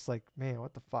 3, I was just like, man,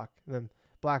 what the fuck? And then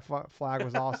Black Flag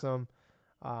was awesome.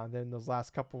 Then those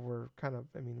last couple were kind of,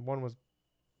 I mean, one was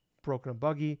broken and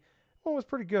buggy, one was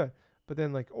pretty good. But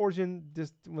then like Origin,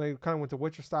 just when they kind of went to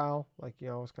Witcher style, like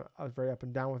I was very up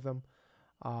and down with them.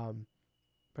 Um,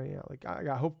 but yeah, like I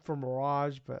got hope for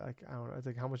Mirage, but like I don't know, it's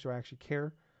like how much do I actually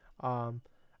care? Um,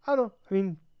 I don't know. I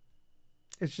mean,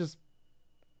 it's just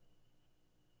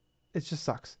it just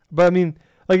sucks. But I mean,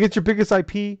 like it's your biggest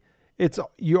IP. It's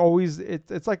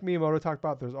like Miyamoto talked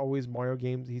about. There's always Mario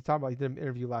games. He talked about he did an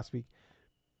interview last week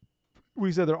where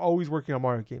he said they're always working on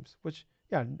Mario games. Which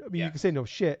yeah, I mean you can say Yes. no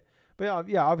shit, but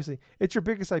yeah, obviously it's your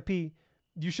biggest IP.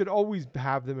 You should always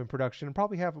have them in production and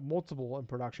probably have multiple in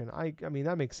production. I mean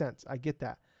that makes sense. I get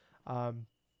that. Um,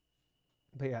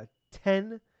 but yeah,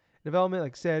 10 development.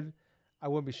 Like I said, I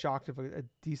wouldn't be shocked if a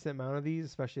decent amount of these,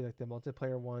 especially like the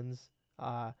multiplayer ones.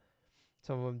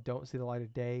 Some of them don't see the light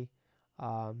of day,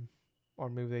 um, or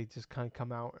maybe they just kind of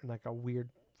come out in like a weird,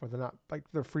 or they're not like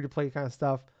they're free to play kind of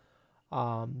stuff.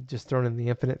 Just throwing in the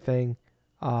Infinite thing.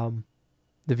 Um,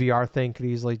 the VR thing could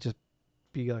easily just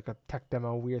be like a tech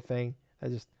demo weird thing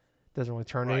that just doesn't really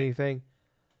turn Right. anything.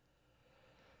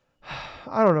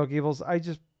 I don't know, Gables. I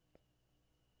don't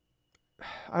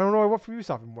know what I want from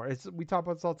Ubisoft anymore. We talk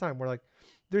about this all the time. We're like,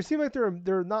 they seem like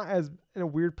they're not as in a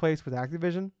weird place with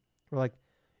Activision. We're like,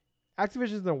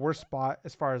 Activision's in the worst spot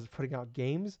as far as putting out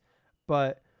games,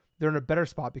 but they're in a better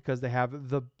spot because they have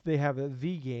the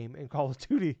game in Call of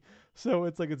Duty. So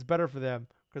it's like it's better for them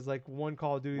because like one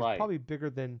Call of Duty is Right. probably bigger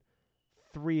than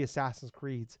three Assassin's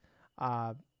Creeds,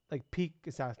 uh, like peak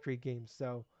Assassin's Creed games.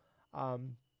 So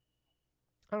um,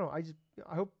 I don't know.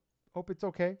 I hope it's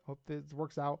okay. Hope that it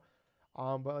works out.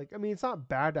 But like I mean, it's not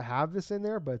bad to have this in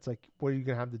there, but it's like what are you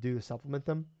gonna have to do to supplement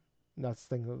them? And that's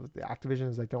the thing with the Activision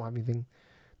is they don't have anything.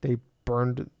 They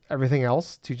burned everything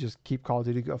else to just keep Call of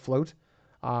Duty afloat.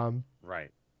 Um,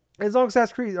 Right. as long as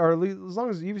Assassin's Creed, or as long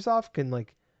as Ubisoft can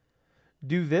like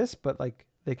do this, but like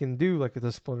they can do like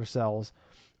the Splinter Cells,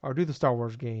 or do the Star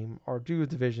Wars game, or do the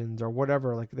Divisions, or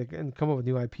whatever. Like they can come up with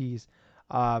new IPs.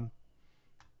 Um,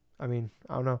 I mean,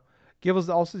 I don't know. Gibbles,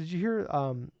 also, did you hear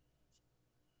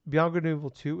Beyond Good and Evil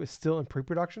 2 is still in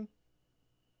pre-production?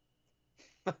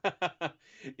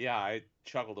 Yeah, I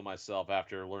chuckled to myself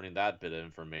after learning that bit of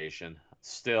information.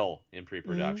 Still in Mm-hmm.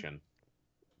 pre-production.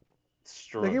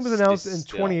 The game was announced in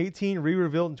Still. 2018,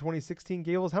 re-revealed in 2016.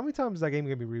 Gables, how many times is that game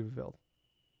gonna be re-revealed?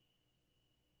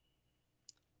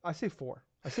 I say four.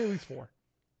 I say at least four.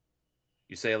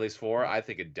 You say at least four? Yeah. I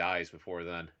think it dies before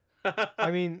then. I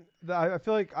mean, I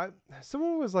feel like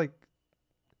someone was like,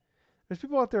 there's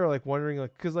people out there like wondering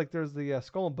like, cause like there's the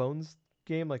Skull and Bones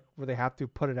game like where they have to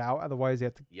put it out, otherwise they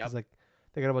have to, cause Yep. like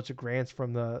they got a bunch of grants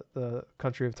from the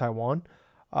country of Taiwan.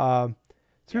 Um,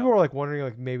 so people Yep. were like wondering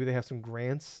like maybe they have some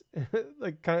grants,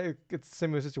 like kind of it's a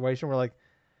similar situation where like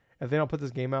if they don't put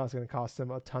this game out, it's gonna cost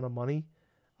them a ton of money.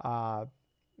 Uh,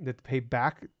 that to pay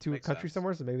back to a Makes country sense.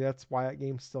 somewhere, so maybe that's why that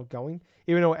game's still going,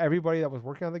 even though everybody that was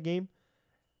working on the game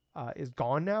is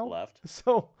gone now. Left.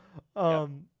 So, Yep.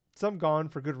 um, some gone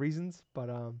for good reasons, but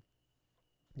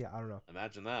yeah, I don't know.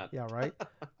 Imagine that. Yeah, right.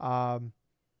 Um,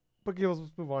 but Gills,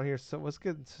 let's move on here. So let's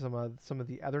get into some of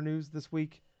the other news this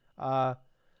week. Uh,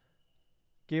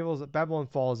 Gables, Babylon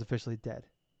Fall is officially dead.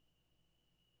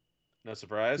 No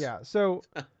surprise. Yeah. So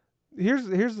here's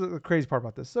the crazy part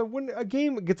about this. So when a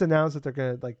game gets announced that they're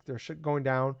gonna like they're going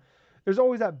down, there's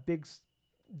always that big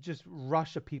just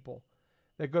rush of people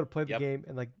that go to play the Yep. game,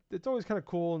 and like it's always kind of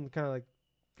cool and kind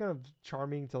of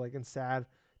charming to like and sad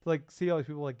to like see all these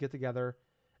people like get together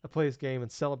and play this game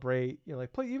and celebrate. You know,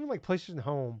 like play even like PlayStation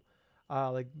Home,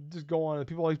 like just go on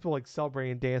and all these people like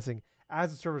celebrating and dancing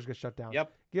as the servers get shut down.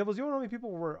 Yep. Gables, you know how many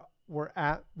people were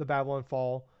at the Babylon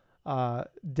Fall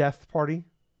death party?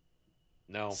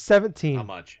 No. How 17.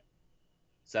 much?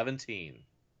 17.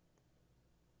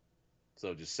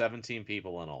 So just 17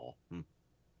 people in all.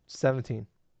 17.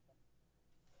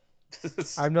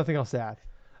 I have nothing else to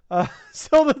add.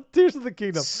 Zelda Tears of the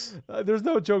Kingdom. There's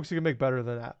no jokes you can make better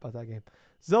than that about that game.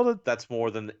 Zelda. That's more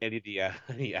than any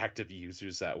active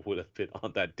users that would have been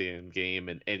on that damn game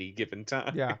in any given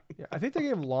time. Yeah, yeah. I think the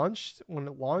game launched when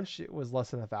it launched. It was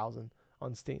less than 1,000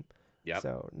 on Steam. Yep.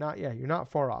 So not yeah, you're not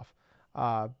far off.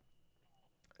 Uh,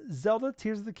 Zelda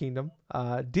Tears of the Kingdom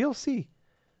DLC.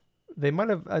 They might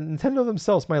have Nintendo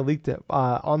themselves might have leaked it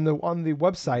on the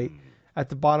website Hmm. at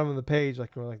the bottom of the page,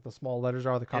 like where like the small letters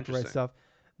are, the copyright Interesting. stuff.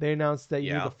 They announced that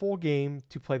you need the Yeah. full game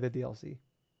to play the DLC.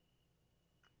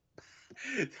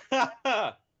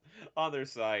 On their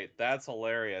site. That's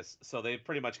hilarious. So they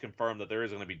pretty much confirmed that there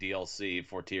is going to be DLC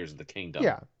for Tears of the Kingdom.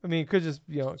 Yeah, I mean, it could just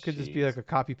it could just be like Jeez. a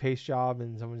copy paste job,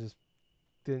 and someone just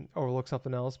didn't overlook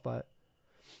something else. But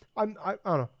I don't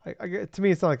know. To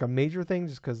me, it's not like a major thing,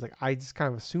 just because like I just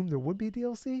kind of assumed there would be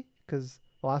DLC because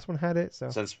the last one had it. So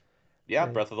Since, yeah,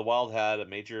 and Breath of the Wild had a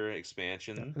major yeah,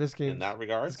 expansion this in game's that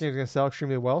regards. gonna sell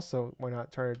extremely well. So why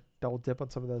not try to double dip on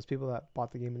some of those people that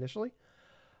bought the game initially?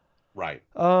 Right.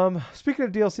 Speaking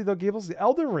of DLC though, Gables, the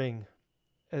Elden Ring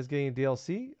is getting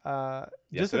DLC. Yes,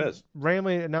 Just it is.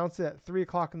 randomly announced it at 3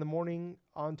 o'clock in the morning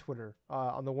on Twitter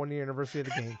on the 1 year anniversary of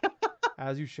the game,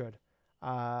 as you should.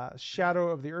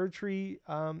 Shadow of the Erd Tree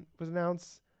was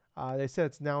announced. They said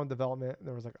it's now in development. And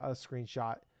there was like a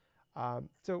screenshot.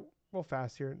 So real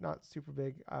fast here, not super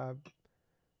big.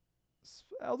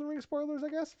 Elden Ring spoilers, I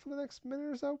guess, for the next minute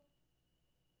or so.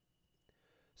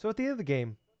 So at the end of the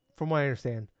game, from what I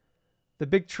understand, the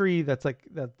big tree that's like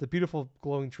the beautiful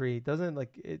glowing tree doesn't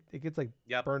like it gets like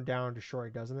Yep. burned down,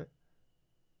 destroyed, doesn't it?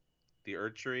 The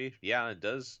Erd Tree. Yeah, it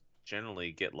does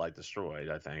generally get like destroyed,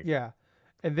 I think. Yeah.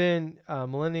 And then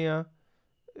Millennia.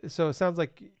 So it sounds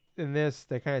like in this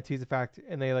they kind of tease the fact,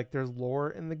 and they like there's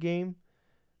lore in the game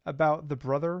about the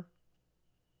brother,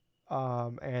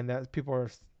 and that people are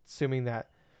assuming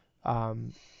that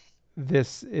um,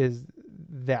 this is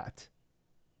that,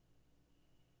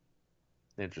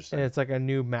 and Interesting. it's like a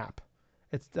new map.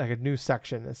 It's like a new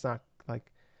section. It's not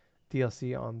like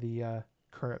DLC on the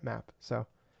current map. So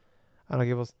I don't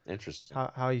give us Interesting.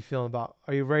 how are you feeling about?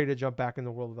 Are you ready to jump back in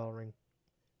the world of Elden Ring?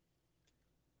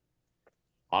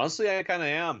 Honestly, I kind of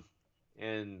am.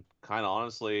 And kind of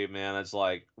honestly, man, it's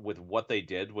like with what they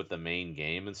did with the main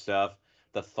game and stuff,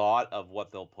 the thought of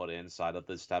what they'll put inside of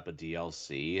this type of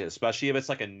DLC, especially if it's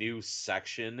like a new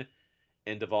section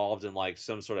involved in like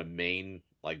some sort of main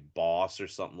like boss or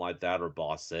something like that, or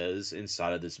bosses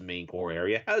inside of this main core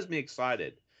area, has me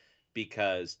excited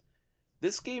because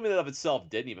this game in and of itself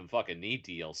didn't even fucking need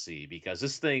DLC because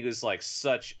this thing is like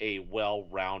such a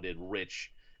well-rounded,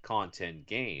 rich content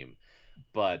game.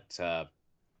 But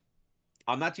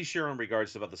I'm not too sure in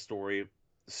regards to about the story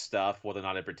stuff, whether or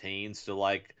not it pertains to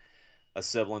like a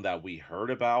sibling that we heard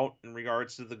about in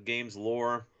regards to the game's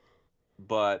lore.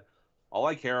 But all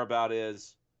I care about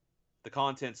is the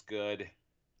content's good,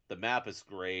 the map is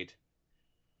great,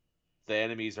 the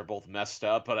enemies are both messed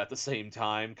up, but at the same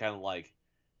time, kind of like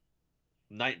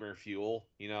nightmare fuel,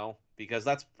 because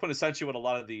that's essentially what a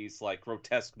lot of these like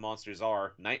grotesque monsters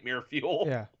are, nightmare fuel.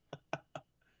 Yeah,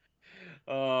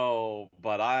 Oh,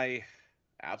 but I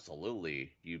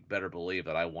absolutely, you better believe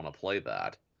that I want to play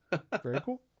that. very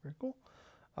cool, very cool.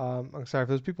 I'm sorry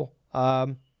for those people.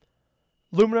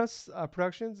 Luminous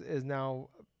Productions is now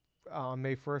on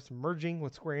May 1st merging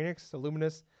with Square Enix. So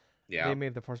Luminous, they Yeah.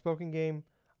 made the Forspoken game.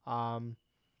 Um,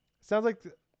 sounds like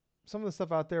some of the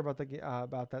stuff out there about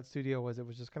about that studio was it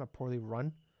was just kind of poorly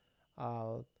run.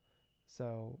 Uh,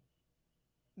 so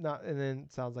not, and then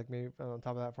it sounds like maybe on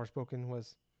top of that, Forspoken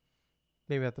was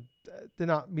maybe at the did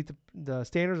not meet the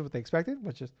standards of what they expected,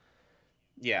 which is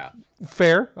Yeah.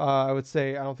 fair. I would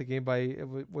say I don't think anybody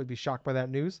would be shocked by that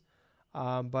news.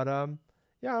 But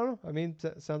yeah, I don't know. I mean,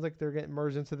 sounds like they're getting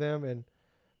merged into them, and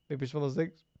maybe it's one of those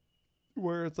things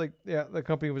where it's like, yeah, the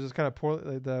company was just kind of poorly,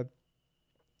 like, the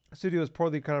studio was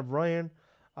poorly kind of ran.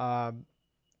 Um,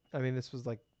 I mean, this was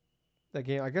like that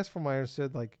game. I guess from what I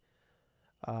understood,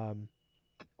 um,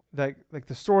 that like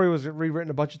the story was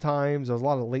rewritten a bunch of times. There was a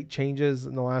lot of late changes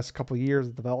in the last couple of years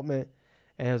of development,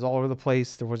 and it was all over the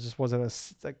place. There was just wasn't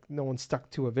like no one stuck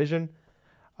to a vision.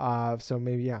 So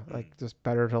maybe yeah, like Hmm. just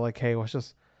better to like, hey, let's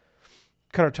just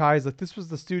cut our ties. Like this was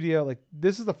the studio. Like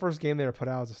this is the first game they were put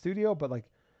out as a studio, but like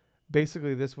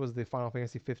basically this was the Final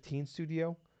Fantasy 15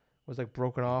 studio. Was like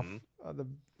broken off. Mm-hmm.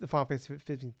 The Final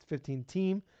Fantasy 15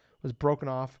 team was broken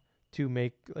off to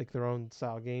make like their own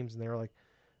style games, and they were like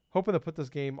hoping to put this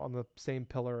game on the same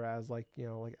pillar as like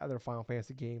like other Final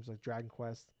Fantasy games like Dragon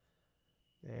Quest.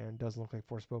 And doesn't look like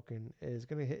Forspoken is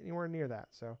going to hit anywhere near that.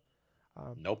 So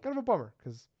Nope. kind of a bummer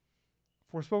because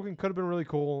Forspoken could have been really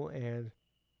cool, and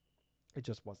It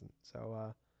just wasn't.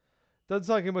 So doesn't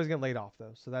sound like anybody's getting laid off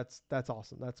though. So that's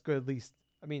awesome. That's good at least.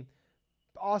 I mean,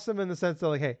 awesome in the sense that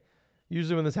like, hey,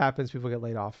 usually when this happens, people get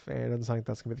laid off, and it doesn't sound like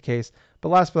that's gonna be the case. But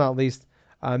last but not least,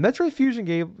 Metroid Fusion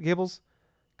Gables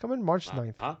coming March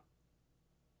 9th. Huh?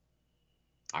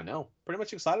 I know. Pretty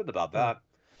much excited about Yeah. that.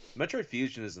 Metroid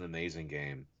Fusion is an amazing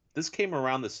game. This came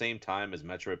around the same time as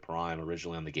Metroid Prime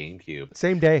originally on the GameCube,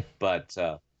 Same day. but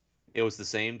it was the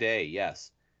same day,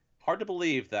 yes. Hard to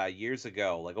believe that years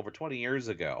ago, like over 20 years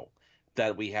ago,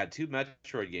 that we had two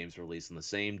Metroid games released on the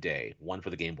same day, one for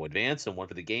the Game Boy Advance and one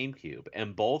for the GameCube,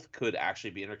 and both could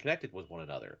actually be interconnected with one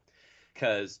another.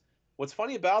 Because what's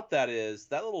funny about that is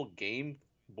that little Game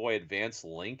Boy Advance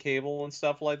link cable and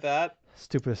stuff like that,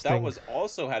 Stupidest that thing. was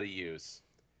also had a use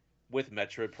with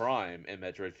Metroid Prime and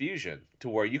Metroid Fusion, to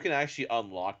where you can actually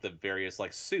unlock the various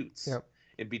like suits Yep.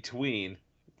 in between,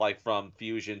 like from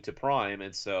Fusion to Prime,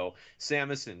 and so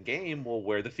Samus in game will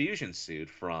wear the Fusion suit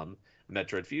from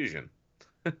Metroid Fusion.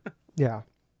 Yeah.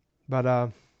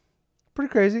 But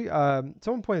pretty crazy.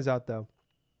 Someone points out though,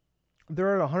 there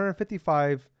are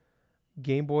 155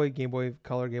 Game Boy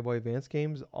Color, Game Boy Advance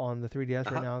games on the 3DS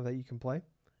right Uh-huh. now that you can play.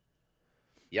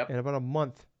 Yep. In about a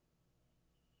month,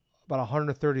 about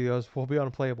 130 of those will be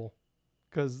unplayable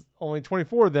because only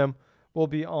 24 of them will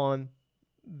be on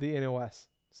the NOS.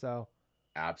 So,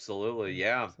 Absolutely.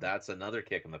 Yeah, so that's another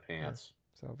kick in the yeah, pants.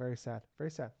 so very sad,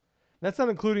 very sad. That's not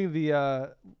including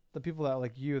the people that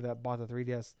like you that bought the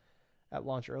 3DS at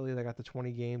launch early. They got the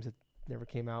 20 games that never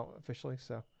came out officially.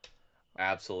 So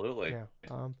Absolutely. yeah.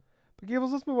 But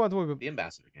Gables, let's move on to what The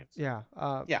Ambassador games. yeah.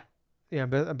 Yeah, Yeah,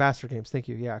 Ambassador games. Thank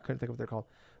you. Yeah, I couldn't think of what they're called.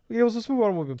 But Gables, let's move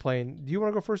on to what we've been playing. Do you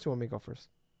want to go first? Or do you want me to go first?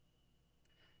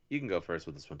 you can go first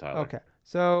with this one, Tyler. Okay.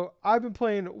 So I've been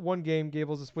playing one game,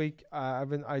 Gables, this week.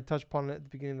 I touched upon it at the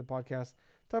beginning of the podcast.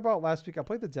 Talked about it last week. I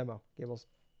played the demo, Gables,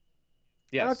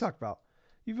 and I've Yes, talked about.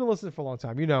 You've been listening for a long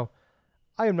time. You know,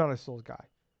 I am not a Souls guy,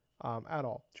 at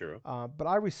all. true. But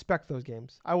I respect those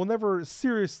games. I will never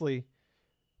seriously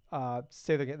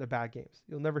say they're bad games.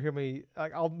 You'll never hear me.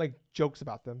 Like, I'll make jokes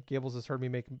about them. Gables has heard me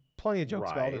make plenty of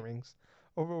jokes about Elden Right. Rings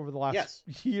over the last Yes.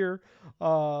 year.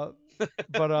 But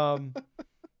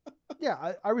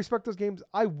yeah, I respect those games.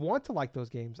 I want to like those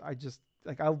games. I just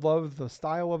like I love the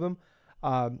style of them.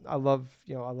 I love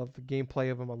I love the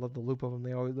gameplay of them. I love the loop of them.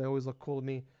 They always look cool to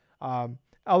me. Elden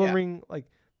Yeah. Ring like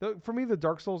for me the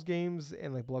Dark Souls games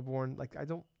and like Bloodborne like I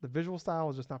don't the visual style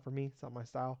is just not for me. It's not my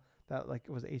style. That like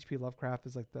it was H.P. Lovecraft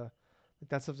is like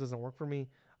that stuff doesn't work for me.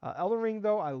 Elden Ring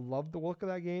though I love the look of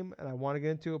that game and I want to get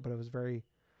into it, but it was very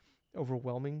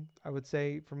overwhelming. I would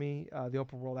say for me the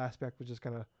open world aspect was just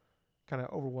kind of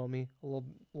overwhelm me a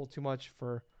little too much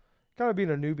for kind of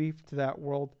being a newbie to that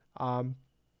world.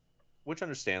 Which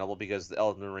understandable, because the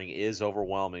Elden Ring is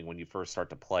overwhelming when you first start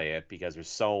to play it, because there's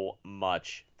so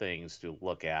much things to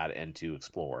look at and to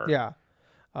explore. Yeah.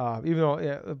 Even though,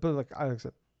 yeah, but like I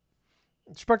said,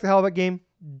 respect the hell of that game.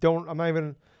 Don't. I'm not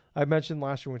even. I mentioned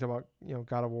last year when we talked about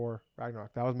God of War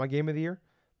Ragnarok. That was my game of the year.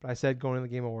 But I said going to the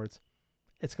Game Awards,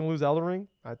 it's gonna lose Elden Ring.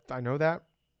 I know that.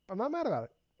 I'm not mad about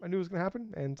it. I knew it was gonna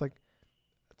happen, and it's like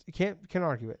you can't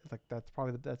argue it. It's like that's one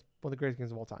of the greatest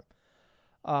games of all time.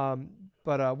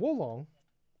 But Wolong,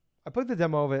 I played the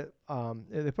demo of it.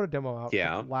 They put a demo out like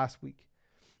Yeah. last week,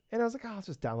 and I was like, oh, let's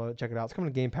just download it, check it out. It's coming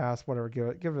to Game Pass, whatever.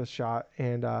 Give it a shot.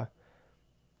 And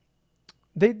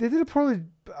they did a probably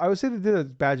I would say they did a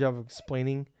bad job of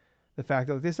explaining the fact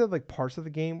that like, they said like parts of the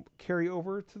game carry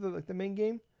over to the main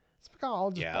game. It's like, oh,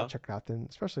 I'll Yeah. check it out then,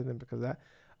 especially then because of that.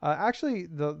 Actually,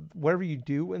 the whatever you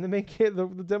do in the main game, the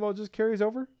demo just carries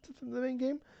over to the main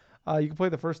game. You can play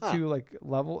the first Huh. two like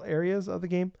level areas of the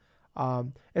game.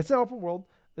 It's an open world.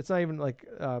 It's not even like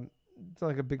it's not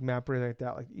like a big map or anything like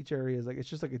that. Like each area is like it's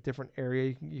just like a different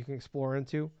area you can explore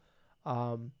into.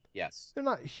 Um, Yes. they're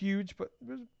not huge, but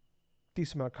there's a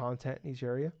decent amount of content in each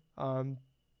area.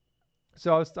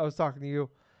 So I was talking to you.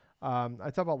 I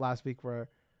talked about last week where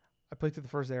I played through the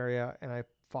first area and I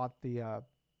fought the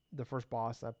first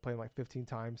boss. I played him like 15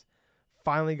 times.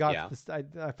 Finally got Yeah. this.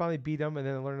 I finally beat him, and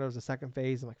then I learned there was a second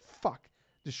phase. I'm like, fuck,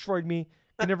 destroyed me.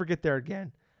 Could never get there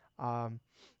again. Um,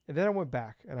 and then I went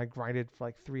back and I grinded for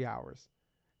like 3 hours,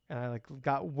 and I like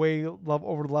got way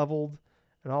over leveled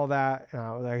and all that.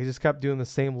 And I just kept doing the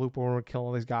same loop over and killing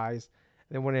all these guys.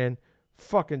 And then went in,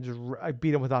 fucking just I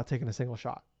beat him without taking a single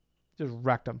shot. Just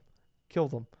wrecked him,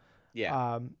 killed him.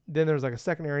 Yeah. Then there's like a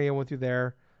second area I went through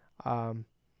there. Um,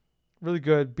 really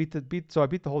good. So I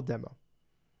beat the whole demo.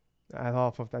 I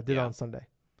thought I did it Yeah. on Sunday,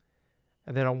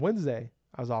 and then on Wednesday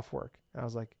I was off work, and I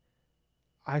was like,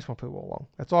 I just want to play Wolong.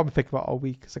 That's all I've been thinking about all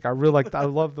week. It's like I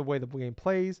love the way the game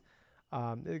plays.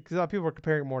 Because a lot of people are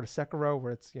comparing it more to Sekiro,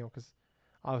 where it's because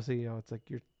Obviously, it's like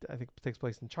I think it takes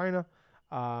place in China,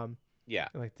 um, Yeah.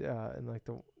 in like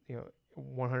the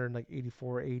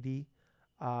 184 AD,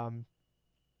 um,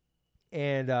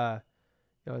 and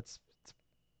it's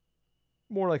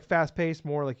more like fast paced,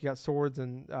 more like you got swords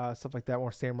and stuff like that,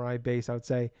 more samurai based, I would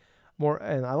say. More,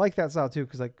 and I like that style too,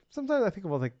 because like sometimes I think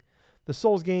about like the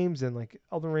Souls games and like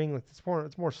Elden Ring, like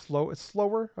it's more slow, it's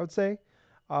slower, I would say.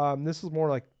 This is more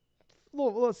like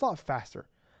it's a lot faster.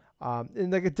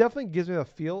 And like it definitely gives me the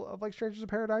feel of like Strangers of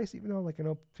Paradise, even though like I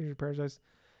know Strangers of Paradise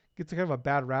gets a kind of a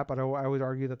bad rap. I would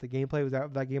argue that the gameplay was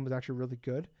that game was actually really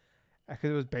good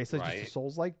because it was basically just a Right.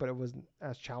 Souls like, but it wasn't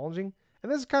as challenging.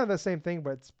 And this is kind of the same thing,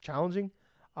 but it's challenging.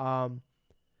 Um,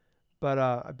 but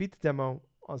I beat the demo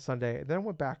on Sunday, and then I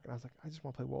went back and I was like, I just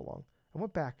want to play Wo Long. I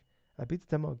went back and I beat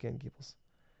the demo again, Gables.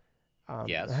 I had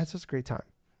Yes. such a great time.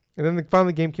 And then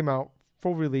finally the game came out,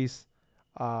 full release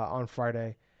on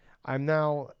Friday. I'm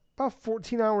now about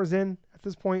 14 hours in at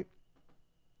this point.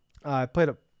 I played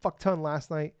a fuck ton last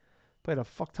night, played a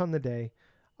fuck ton today.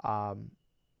 Um,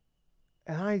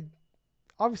 and I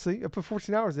obviously I put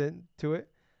 14 hours into it.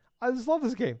 I just love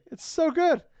this game. It's so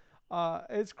good.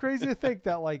 It's crazy to think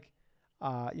that like,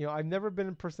 I've never been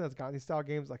a person that's gotten these style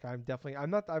games. Like I'm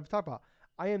not. I've talked about.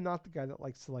 I am not the guy that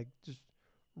likes to like just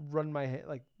run my head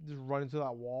like just run into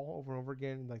that wall over and over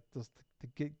again and like just to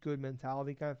get good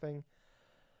mentality kind of thing.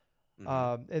 Hmm.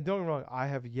 And don't get me wrong, I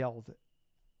have yelled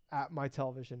at my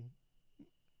television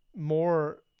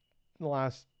more in the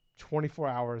last 24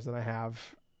 hours than I have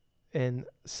in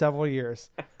several years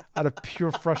out of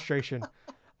pure frustration.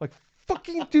 Like,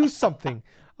 fucking do something.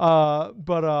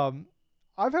 But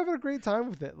I've had a great time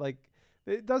with it. Like,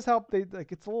 it does help. They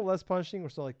like it's a little less punishing.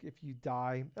 So like, if you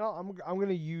die, I'm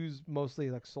gonna use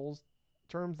mostly like Souls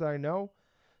terms that I know.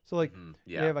 So like, Hmm.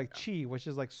 they Yeah. have like Yeah. Chi, which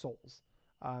is like souls.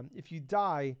 If you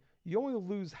die, you only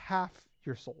lose half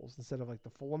your souls instead of like the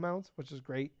full amount, which is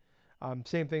great.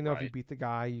 Same thing though. If you Right. beat the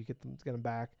guy, you get them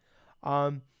back.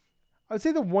 Um, I would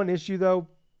say the one issue though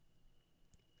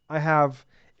I have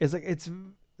is like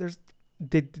there's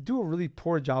they do a really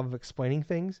poor job of explaining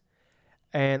things,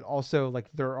 and also like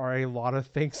there are a lot of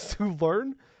things to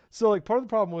learn. So like part of the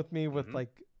problem with me with Hmm.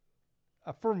 like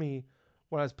for me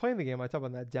when I was playing the game, I talked about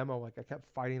in that demo, like I kept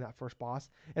fighting that first boss,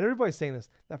 and everybody's saying this.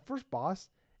 That first boss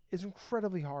is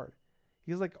incredibly hard.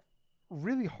 He's like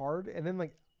really hard, and then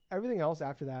like everything else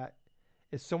after that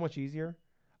is so much easier.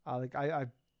 Like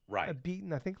Right. I've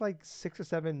beaten I think like 6 or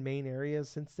 7 main areas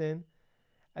since then,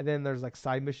 and then there's like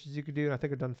side missions you could do, and I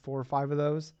think I've done 4 or 5 of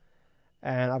those,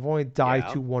 and I've only died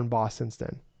Yeah. to one boss since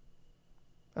then.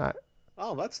 Uh,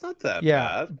 Oh, that's not that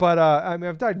yeah, bad. but I mean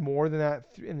I've died more than that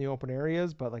in the open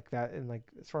areas, but like that in like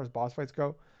as far as boss fights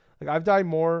go, like I've died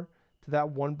more to that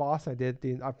one boss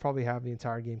than I probably have the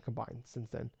entire game combined since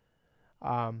then.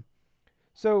 Um,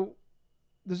 so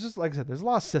there's just like I said, there's a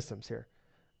lot of systems here,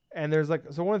 and there's like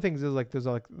so one of the things is like there's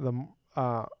like the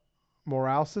uh,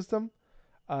 morale system.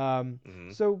 Hmm.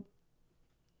 So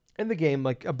in the game,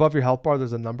 like above your health bar,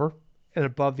 there's a number, and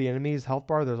above the enemy's health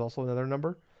bar, there's also another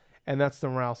number, and that's the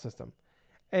morale system.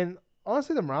 And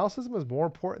honestly, the morale system is more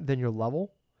important than your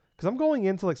level, because I'm going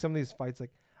into like some of these fights,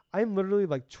 like I'm literally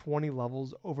like 20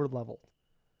 levels over leveled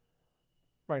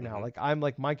right now. Hmm. Like I'm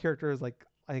like my character is like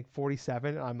I think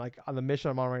 47, and I'm like on the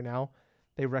mission I'm on right now.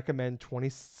 They recommend 20,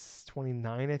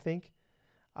 29, I think.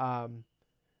 Um,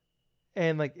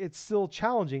 and like it's still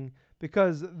challenging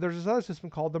because there's this other system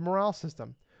called the morale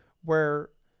system, where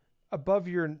above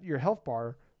your health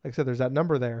bar, like I said, there's that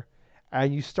number there,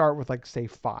 and you start with like say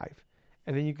 5,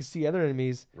 and then you can see other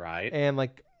enemies, Right. and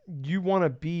like you want to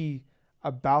be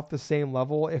about the same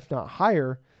level, if not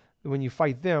higher, when you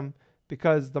fight them,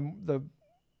 because the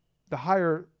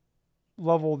higher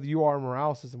level you are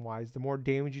morale system wise, the more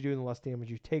damage you do and the less damage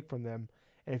you take from them.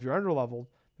 And if you're under leveled,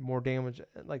 the more damage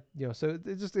like so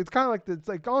it's kind of like it's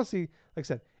like honestly, like I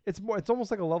said, it's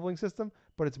almost like a leveling system,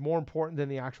 but it's more important than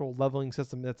the actual leveling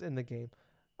system that's in the game.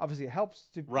 Obviously it helps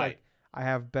to like Right. I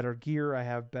have better gear,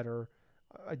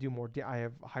 I do more I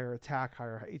have higher attack,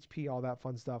 higher HP, all that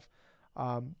fun stuff.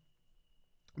 Um,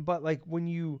 but like when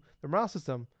the morale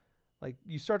system, like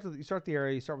you start the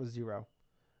area, you start with 0,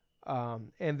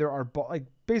 and there are like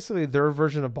basically their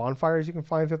version of bonfires you can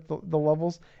find at the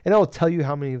levels, and it'll tell you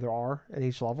how many there are in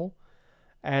each level.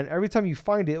 And every time you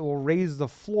find it, it will raise the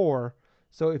floor.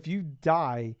 So if you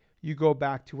die, you go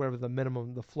back to whatever the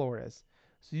minimum the floor is.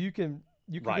 So you can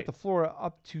get Right. the floor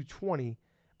up to 20,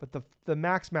 but the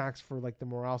max for like the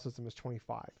morale system is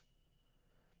 25.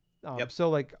 Yep. So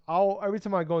like I'll every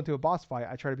time I go into a boss fight,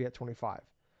 I try to be at 25.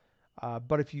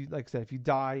 But if you, like I said, if you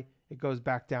die, it goes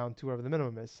back down to whatever the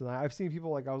minimum is. So I've seen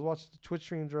people like I was watching Twitch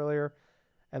streams earlier,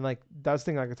 And like that's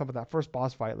the thing, like it's up at that first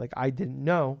boss fight. Like I didn't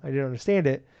know, I didn't understand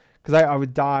it because I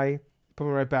would die, put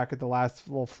me right back at the last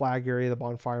little flag area, the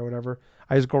bonfire, or whatever.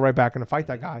 I just go right back in and fight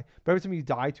that Hmm. guy. But every time you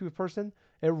die to a person,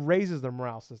 it raises their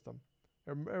morale system.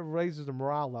 It raises the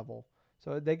morale level,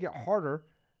 so they get harder,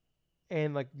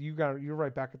 and like you're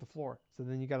right back at the floor. So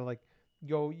then you gotta like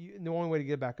go. The only way to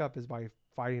get back up is by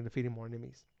fighting and defeating more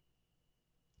enemies.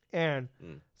 And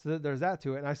Mm. so there's that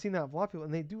to it. And I've seen that with a lot of people,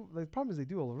 and they do. Like, the problem is they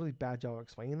do a really bad job of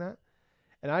explaining that.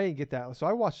 And I didn't get that. So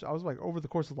I watched. I was like over the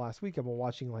course of the last week, I've been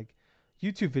watching like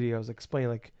YouTube videos explain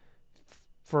like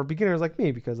for beginners like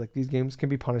me because like these games can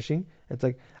be punishing. It's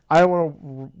like I don't want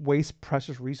to waste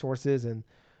precious resources and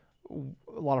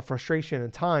a lot of frustration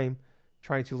and time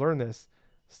trying to learn this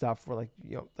stuff. Where like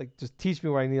like just teach me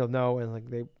what I need to know. And like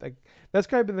they like that's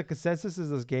kind of been the consensus is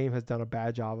this game has done a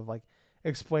bad job of like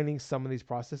explaining some of these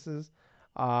processes.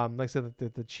 Like I said,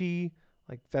 the chi,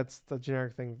 like that's the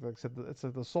generic thing. Like I said, it's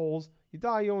like the souls. You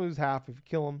die, you only lose half. If you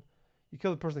kill them, you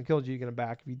kill the person that killed you, you get them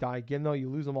back. If you die again, though, you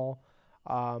lose them all.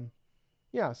 Um,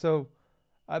 yeah. So,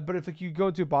 but if like you go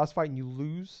into a boss fight and you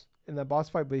lose in that boss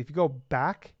fight, but if you go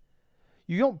back,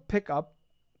 you don't pick up.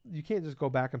 You can't just go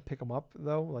back and pick them up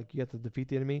though. Like you have to defeat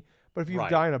the enemy. But if you Right.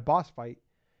 die in a boss fight,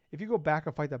 if you go back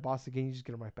and fight that boss again, you just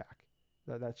get them right back.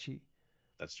 That chi,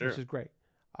 That's which true. is great.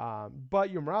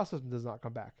 But your morale system does not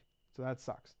come back, so that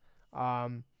sucks.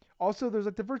 Um, Also, there's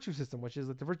like the virtue system, which is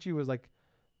like the virtue is like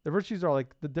the virtues are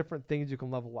like the different things you can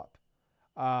level up.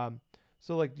 Um,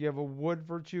 so like you have a wood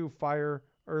virtue, fire,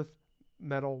 earth,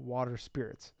 metal, water,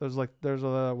 spirits. There's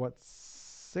a what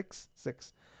six.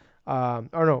 Or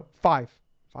no, five,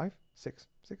 six,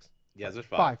 Yeah, there's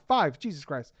five. five. Jesus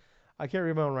Christ, I can't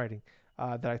read my own writing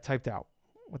that I typed out.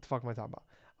 What the fuck am I talking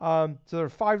about? So there are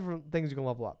five different things you can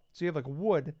level up. So you have like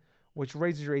wood, which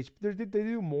raises your HP. They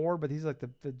do more, but these are like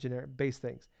the generic base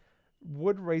things.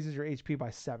 Wood raises your HP by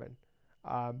 7,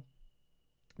 um,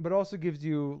 but also gives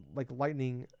you like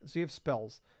lightning. So you have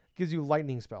spells. It gives you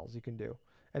lightning spells you can do,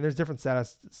 and there's different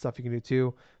status stuff you can do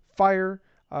too. Fire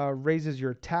raises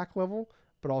your attack level,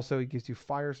 but also it gives you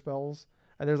fire spells.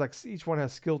 And there's like each one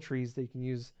has skill trees that you can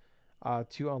use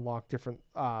to unlock different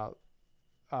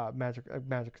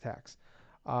magic attacks.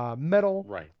 Metal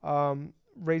Right.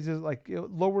 raises like it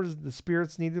lowers the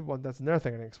spirits needed. Well, that's another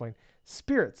thing I didn't explain.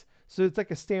 Spirits. So it's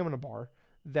like a stamina bar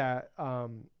that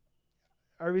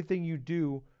everything you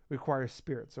do requires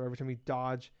spirit. So every time you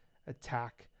dodge,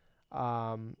 attack,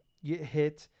 get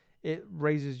hit, it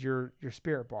raises your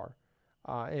spirit bar.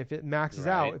 If it maxes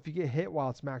out, Right. if you get hit while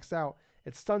it's maxed out,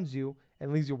 it stuns you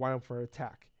and leaves you wide open for an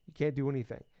attack. You can't do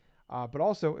anything. But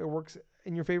also, it works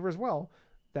in your favor as well.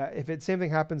 That if it same thing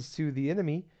happens to the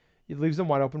enemy, it leaves them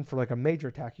wide open for like a major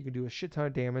attack. You can do a shit ton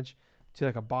of damage to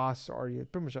like a boss, or you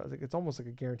pretty much like it's almost like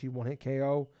a guaranteed one hit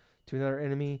KO to another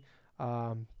enemy.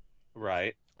 Um,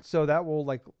 Right. so that will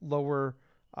like lower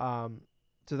um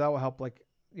so that will help like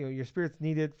your spirits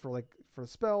needed for like for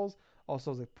spells,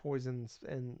 also like poisons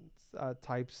and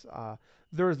types.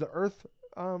 There is the earth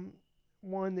um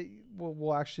one that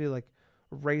will actually like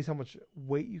raise how much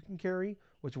weight you can carry,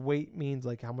 which weight means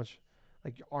like how much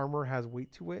like your armor has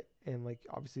weight to it. And like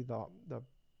obviously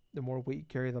the more weight you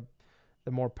carry,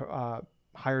 the more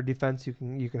higher defense you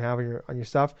can have on your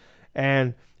stuff.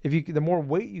 And if you the more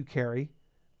weight you carry,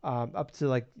 up to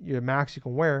like your max you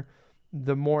can wear,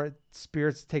 the more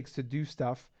spirits takes to do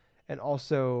stuff, and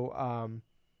also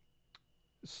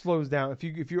slows down.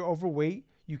 If you're overweight,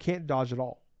 you can't dodge at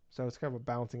all. So it's kind of a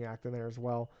balancing act in there as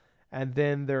well. And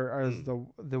then there is Mm.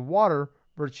 the water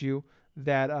virtue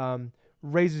that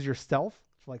raises your stealth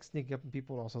for like sneaking up on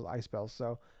people, and also ice spells.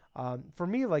 So for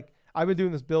me, like I've been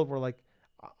doing this build where like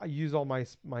I use all my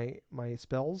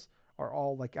spells are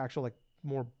all like actual like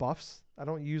more buffs. I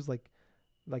don't use like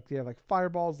they have like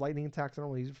fireballs, lightning attacks. I don't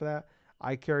really use it for that.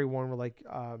 I carry one where like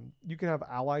you can have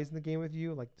allies in the game with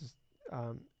you, like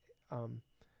um, um,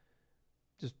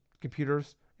 just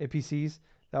computers, NPCs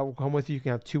that will come with you. You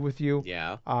can have two with you,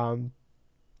 Yeah. um,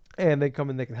 and they come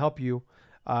and they can help you.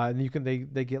 And you can they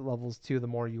get levels too. The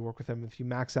more you work with them, if you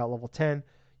max out level 10,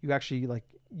 you actually like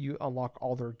you unlock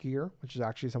all their gear, which is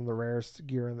actually some of the rarest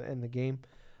gear in the game.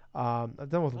 I've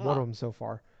done with one of Oh. them so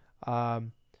far.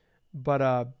 Um,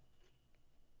 but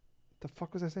the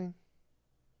fuck was I saying?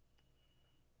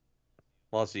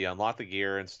 Well, so you unlock the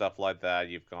gear and stuff like that.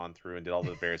 You've gone through and did all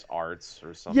the various arts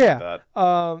or something like Yeah.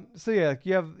 that. So yeah, like,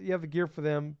 you have the gear for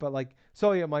them, but like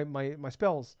so yeah, my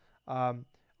spells.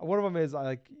 One of them is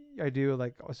I do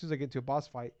like as soon as I get into a boss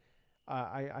fight,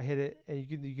 I hit it, and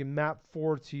you can map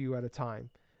 4 to you at a time,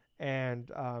 and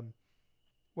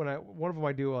when I one of them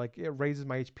I do like it raises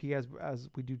my HP as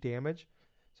we do damage.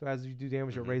 So as you do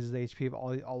damage, it Hmm. raises the HP of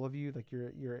all of you, like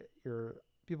your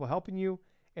people helping you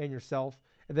and yourself.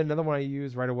 And then another one I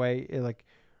use right away, it like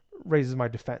raises my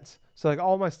defense. So like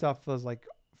all my stuff was like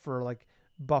for like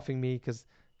buffing me because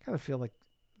I kind of feel like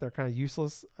they're kind of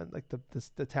useless. Like the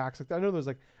attacks. Like I know there's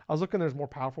like I was looking, there's more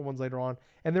powerful ones later on,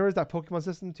 and there is that Pokemon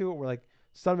system to it where like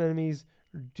some enemies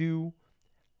do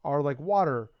are like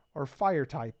water or fire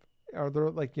type, or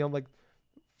they're like like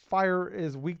fire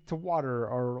is weak to water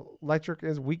or electric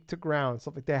is weak to ground.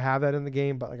 Stuff like they have that in the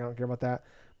game, but like I don't care about that.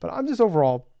 But I'm just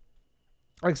overall,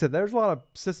 like I said, there's a lot of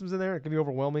systems in there. It can be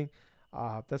overwhelming.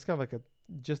 That's kind of like a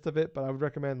gist of it. But I would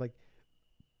recommend like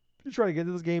try to get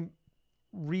into this game,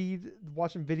 read,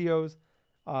 watching videos,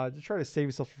 to try to save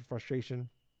yourself from frustration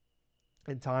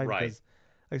and time. Right. Because,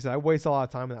 like I said, I wasted a lot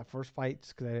of time in that first fight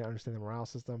just because I didn't understand the morale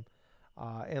system.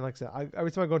 And like I said,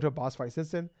 every time I go into a boss fight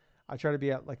since then, I try to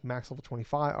be at like max level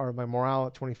 25 or my morale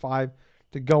at 25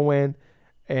 to go in.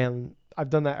 And I've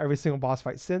done that every single boss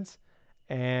fight since.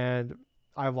 And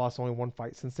I've lost only one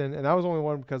fight since then. And that was only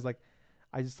one because like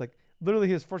I just like literally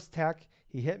his first attack,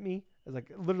 he hit me. It was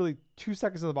like literally 2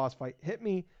 seconds of the boss fight, hit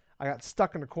me. I got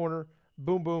stuck in the corner.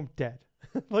 Boom, boom, dead.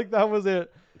 Like that was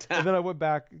it. And then I went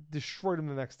back, destroyed him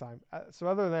the next time. So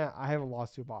other than that, I haven't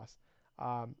lost to a boss.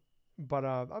 Um, but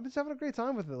I'm just having a great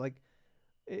time with it. Like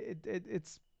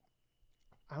it's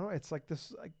I don't know. It's like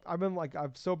this. Like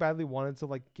I've so badly wanted to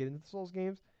like get into the Souls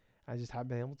games, I just haven't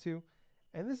been able to.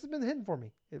 And this has been hitting for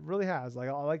me. It really has. Like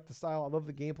I like the style. I love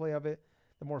the gameplay of it.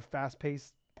 The more fast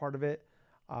paced part of it.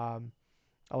 Um,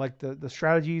 I like the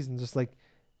strategies and just like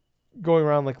going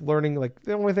around like learning. Like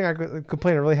the only thing I could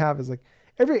complain I really have is like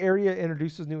every area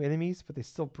introduces new enemies, but they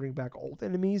still bring back old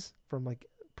enemies from like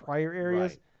prior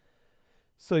areas. Right.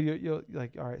 So you'll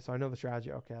like, all right, so I know the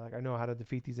strategy. Okay, like I know how to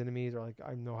defeat these enemies, or like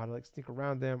I know how to like sneak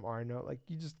around them, or I know like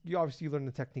you obviously learn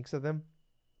the techniques of them.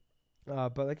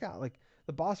 But like yeah, like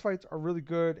the boss fights are really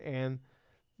good, and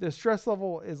the stress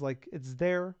level is like it's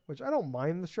there, which I don't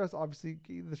mind the stress. Obviously,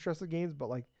 the stress of games, but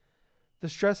like the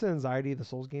stress and anxiety the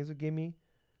Souls games would give me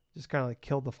just kind of like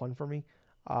killed the fun for me.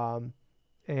 Um,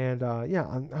 and yeah,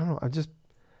 I don't know. I just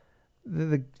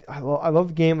I love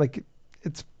the game. Like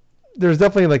it's there's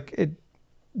definitely like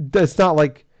it's not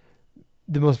like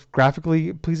the most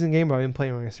graphically pleasing game. I've been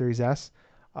playing on a Series S.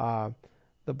 Uh,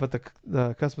 but the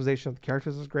customization of the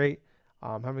characters is great.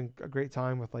 Having a great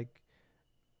time with like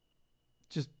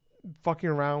just fucking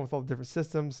around with all the different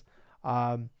systems.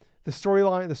 Um, the story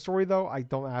though, I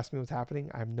don't ask me what's happening.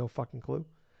 I have no fucking clue.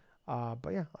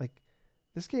 But yeah, like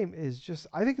this game is just,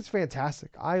 I think it's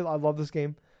fantastic. I love this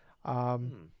game.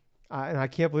 Um, Hmm. and I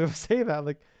can't believe I'm saying that.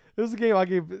 Like, this is a game I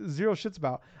gave zero shits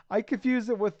about. I confused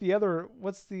it with the other,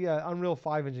 what's the Unreal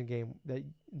 5 engine game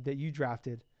that you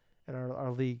drafted in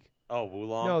our league? Oh,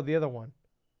 Wulong. No, the other one.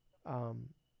 Um,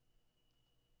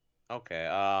 Okay.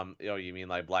 You mean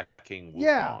like Black King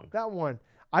yeah, Wukong? that one.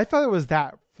 I thought it was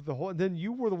that for the whole. And then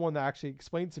you were the one that actually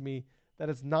explained to me that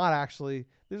it's not actually.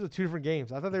 These are two different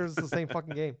games. I thought they were just the same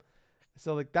fucking game.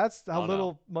 So like that's how Oh no.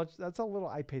 little much. That's how little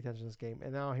I pay attention to this game.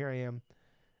 And now here I am,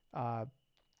 uh,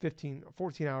 15,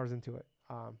 14 hours into it.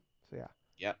 So yeah,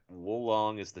 Yep.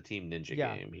 Wulong is the Team Ninja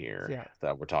yeah, game so here yeah,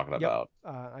 that we're talking yep. about.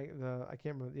 I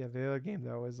can't remember. Yeah, the other game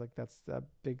though is like that's the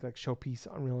big like showpiece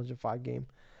Unreal Engine 5 game.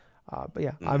 But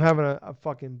yeah, I'm Hmm. having a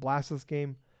fucking blast with this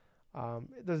game.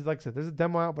 There's like I said, there's a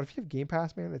demo out, but if you have Game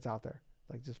Pass, man, it's out there.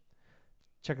 Like just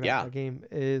check it out. Yeah. That game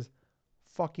is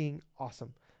fucking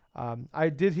awesome. I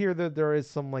did hear that there is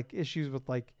some like issues with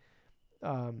like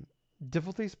um,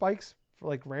 difficulty spikes for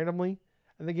like randomly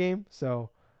in the game, so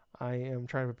I am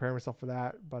trying to prepare myself for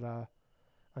that. But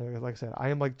like I said, I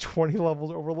am like 20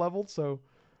 levels over leveled, so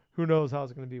who knows how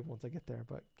it's going to be once I get there.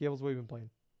 But Gable's what we've been playing.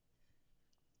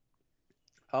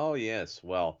 Oh yes.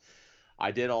 Well,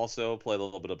 I did also play a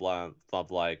little bit of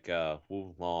of like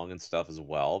Wulong and stuff as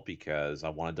well because I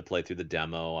wanted to play through the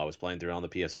demo. I was playing through it on the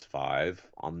PS5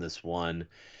 on this one.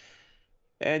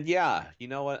 And yeah, you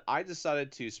know what? I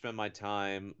decided to spend my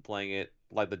time playing it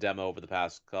like the demo over the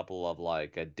past couple of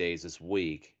like days this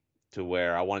week to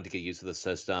where I wanted to get used to the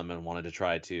system and wanted to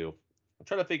try to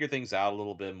figure things out a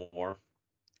little bit more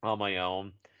on my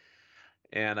own.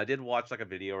 And I did watch like a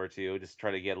video or two just to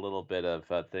try to get a little bit of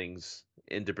things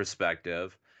into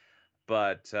perspective.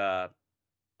 But I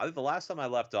think the last time I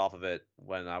left off of it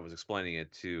when I was explaining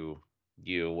it to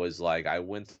you was like I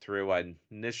went through. I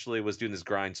initially was doing this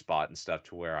grind spot and stuff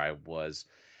to where I was,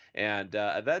 and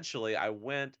eventually I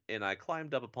went and I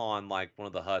climbed up upon like one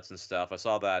of the huts and stuff. I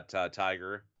saw that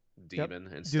tiger Yep. demon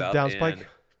and Do the stuff, down spike. and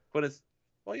but it's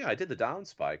well, yeah, I did the down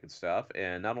spike and stuff,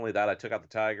 and not only that, I took out the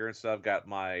tiger and stuff. Got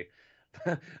my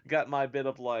got my bit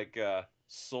of like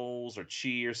souls or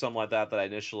chi or something like that I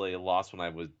initially lost when I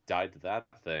was died to that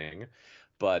thing.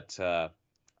 But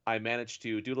I managed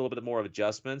to do a little bit more of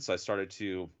adjustments. I started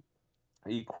to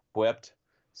equipped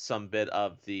some bit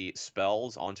of the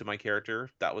spells onto my character.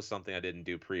 That was something I didn't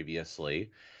do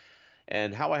previously.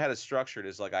 And how I had it structured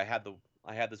is like I had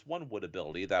this one wood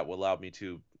ability that would allow me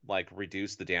to like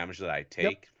reduce the damage that I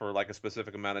Yep. take for like a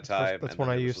specific amount of That's time, that's and one then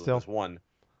I there was use still. this one,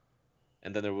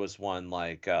 and then there was one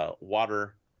like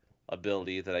water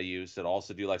ability that I used that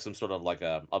also do like some sort of like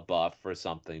a buff or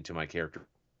something to my character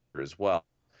as well.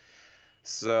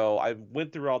 So I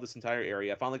went through all this entire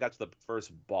area. I finally got to the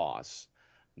first boss.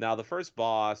 Now, the first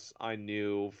boss, I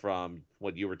knew from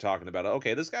what you were talking about,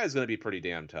 okay, this guy's going to be pretty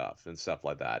damn tough and stuff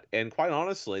like that. And quite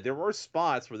honestly, there were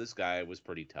spots where this guy was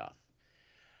pretty tough.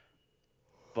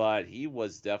 But he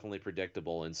was definitely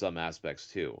predictable in some aspects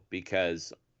too,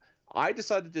 because I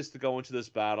decided just to go into this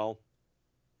battle.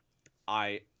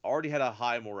 I already had a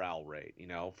high morale rate,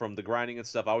 from the grinding and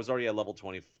stuff. I was already at level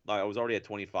 20. I was already at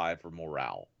 25 for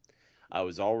morale. I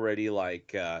was already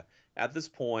like at this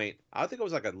point, I think I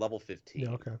was like at level Yeah.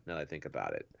 15 Okay. now that I think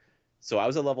about it. So I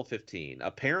was at level 15.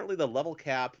 Apparently the level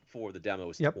cap for the demo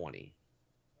is Yep. 20.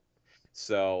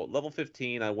 So level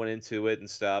 15, I went into it and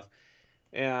stuff.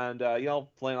 And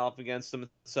playing off against him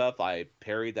and stuff, I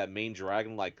parried that main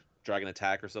dragon, like dragon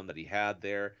attack or something that he had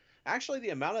there. Actually, the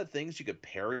amount of things you could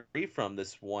parry from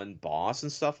this one boss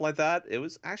and stuff like that, it was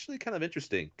actually kind of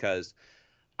interesting because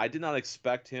I did not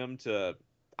expect him to.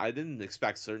 I didn't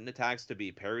expect certain attacks to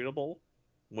be parryable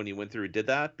when he went through and did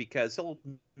that because he'll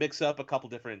mix up a couple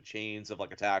different chains of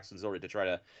like attacks and Zori to try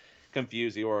to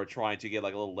confuse you or trying to get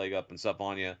like a little leg up and stuff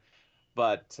on you.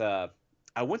 But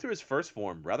I went through his first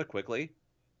form rather quickly,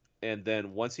 and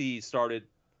then once he started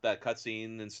that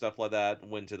cutscene and stuff like that,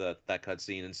 went to that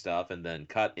cutscene and stuff, and then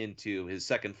cut into his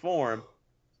second form.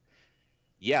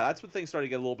 Yeah, that's when things started to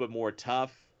get a little bit more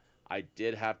tough. I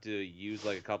did have to use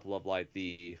like a couple of like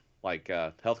the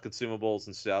health consumables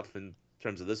and stuff in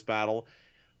terms of this battle,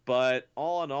 but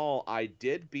all in all, I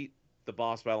did beat the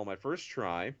boss battle my first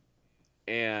try,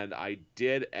 and I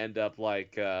did end up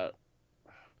like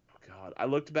God, I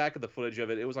looked back at the footage of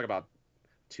it. It was like about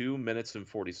 2 minutes and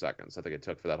 40 seconds. I think it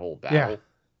took for that whole Yeah. battle.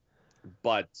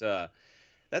 But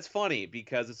that's funny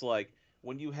because it's like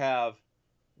when you have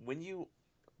when you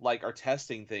like are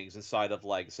testing things inside of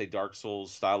like say Dark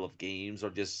Souls style of games or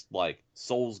just like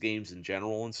Souls games in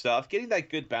general and stuff, getting that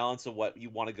good balance of what you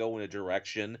want to go in a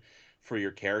direction for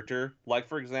your character. Like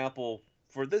for example,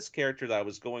 for this character that I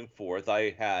was going for,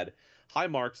 I had high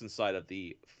marks inside of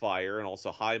the fire and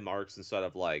also high marks inside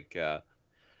of like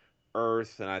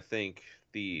earth, and I think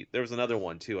there was another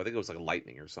one too. I think it was like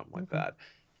lightning or something like Okay. that.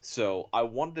 So I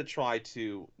wanted to try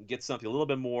to get something a little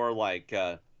bit more like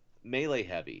melee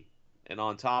heavy, and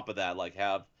on top of that, like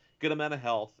have good amount of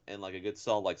health and like a good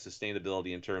solid like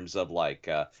sustainability in terms of like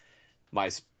my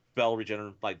spell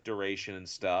regen like duration and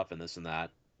stuff and this and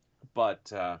that.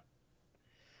 But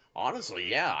honestly,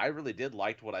 yeah, I really did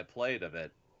like what I played of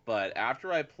it. But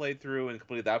after I played through and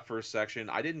completed that first section,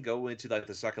 I didn't go into like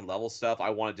the second level stuff. I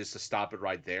wanted just to stop it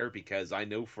right there because I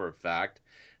know for a fact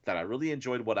that I really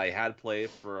enjoyed what I had played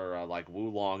for like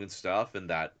Wulong and stuff, and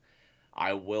that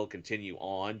I will continue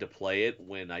on to play it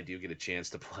when I do get a chance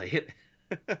to play it.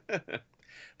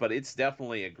 But it's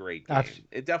definitely a great After. game.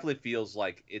 It definitely feels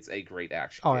like it's a great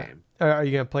action Oh yeah. game. Are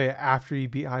you gonna play it after you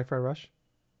beat Hi-Fi Rush?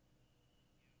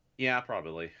 Yeah,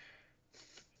 probably.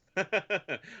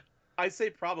 I say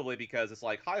probably because it's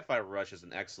like Hi-Fi Rush is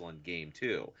an excellent game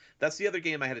too. That's the other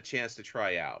game I had a chance to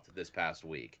try out this past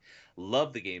week.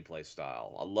 Love the gameplay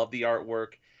style. I love the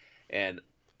artwork, and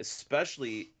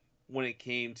especially when it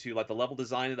came to like the level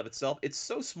design in of itself, it's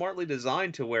so smartly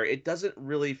designed to where it doesn't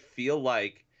really feel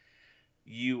like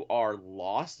you are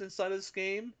lost inside of this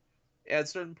game at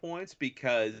certain points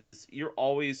because you're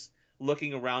always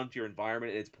looking around your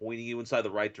environment and it's pointing you inside the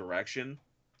right direction.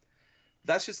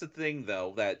 That's just the thing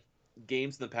though that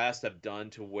games in the past have done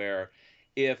to where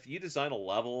if you design a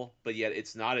level but yet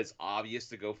it's not as obvious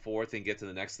to go forth and get to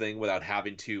the next thing without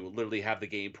having to literally have the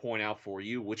game point out for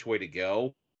you which way to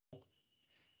go,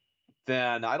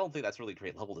 then I don't think that's really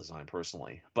great level design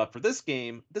personally. But for this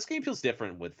game feels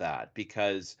different with that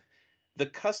because the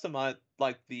customize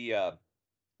like the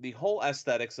whole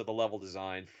aesthetics of the level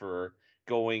design for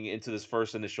going into this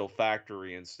first initial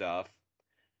factory and stuff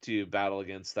to battle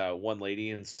against that one lady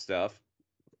and stuff.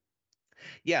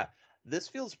 Yeah, this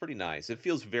feels pretty nice. It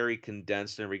feels very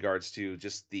condensed in regards to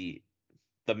just the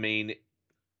main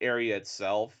area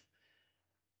itself.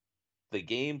 The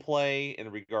gameplay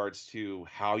in regards to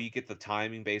how you get the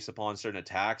timing based upon certain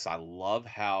attacks. I love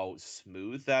how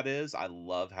smooth that is. I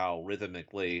love how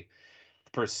rhythmically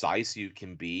precise you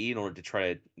can be in order to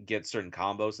try to get certain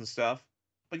combos and stuff.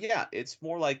 But yeah, it's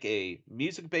more like a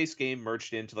music-based game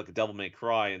merged into like a Devil May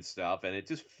Cry and stuff, and it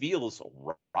just feels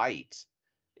right.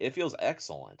 It feels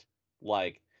excellent.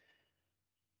 Like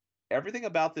everything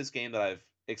about this game that I've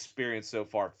experienced so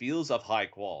far feels of high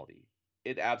quality.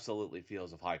 It absolutely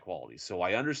feels of high quality. So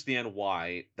I understand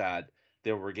why that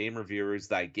there were game reviewers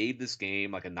that gave this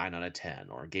game like a 9 out of 10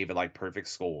 or gave it like perfect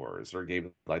scores or gave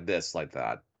it like this, like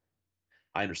that.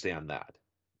 I understand that.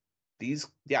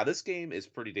 This game is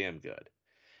pretty damn good.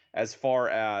 As far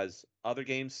as other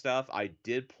game stuff, I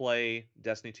did play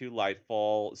Destiny 2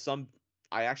 Lightfall.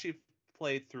 I actually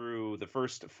played through the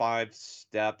first 5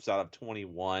 steps out of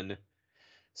 21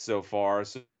 so far.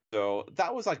 So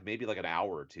that was like maybe like an hour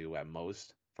or two at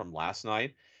most from last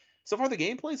night. So far, the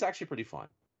gameplay is actually pretty fun.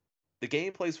 The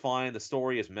gameplay's fine. The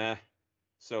story is meh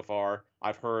so far.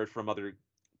 I've heard from other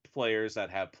players that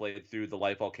have played through the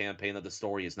Lightfall campaign that the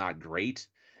story is not great,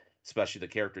 especially the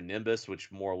character Nimbus,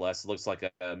 which more or less looks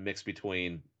like a mix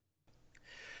between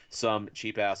some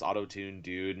cheap ass auto tune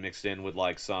dude mixed in with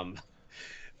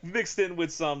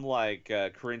some like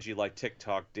cringy like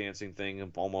TikTok dancing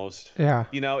thing almost. Yeah.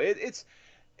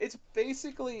 It's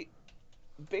basically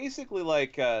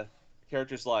like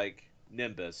characters like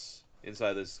Nimbus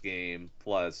inside this game,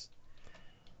 plus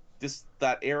this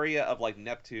that area of like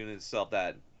Neptune itself,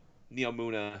 that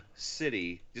Neomuna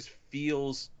city, just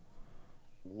feels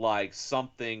like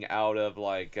something out of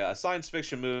like a science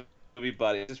fiction movie,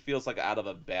 but it just feels like out of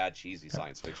a bad cheesy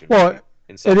science fiction Well, movie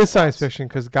in it some is science plots. fiction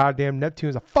because goddamn Neptune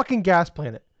is a fucking gas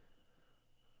planet.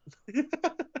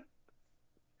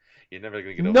 You're never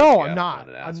gonna get over the No, I'm gas not.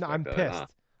 planet I'm aspect of it, huh?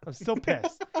 pissed. I'm still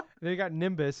pissed. Then you got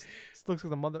Nimbus. Looks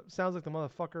like sounds like the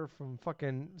motherfucker from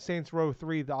fucking Saints Row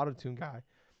 3, the autotune guy.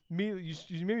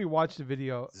 You made me watch the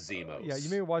video. Yeah, you made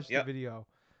Zemos. me watch the Yep. video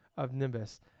of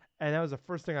Nimbus, and that was the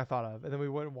first thing I thought of. And then we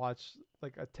went and watched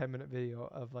like a 10-minute video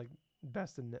of like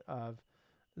best of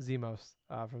Zemos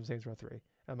from Saints Row 3. And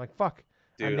I'm like, fuck,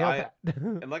 I Dude, nailed I that.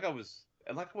 and like I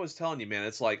was telling you, man,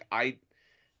 it's like I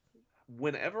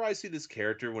whenever I see this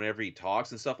character, whenever he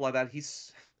talks and stuff like that,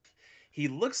 he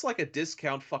looks like a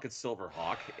discount fucking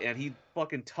Silverhawk, and he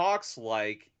fucking talks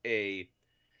like a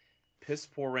piss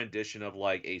poor rendition of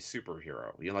like a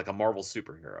superhero, like a Marvel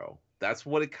superhero. That's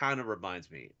what it kind of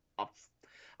reminds me.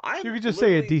 So you I'm could just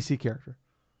say a literally, DC character.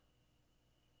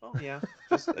 oh yeah,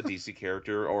 just a DC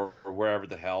character or wherever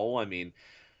the hell. I mean,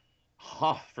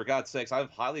 for God's sakes, I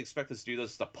highly expect this dude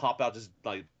just to pop out just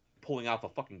like pulling off a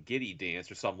fucking giddy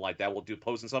dance or something like that. We'll do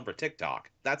posting something for TikTok.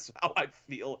 That's how I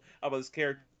feel about this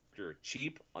character.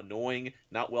 Cheap, annoying,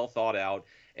 not well thought out,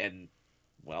 and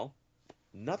well,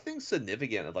 nothing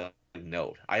significant of like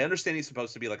note. I understand he's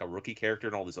supposed to be like a rookie character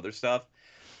and all this other stuff,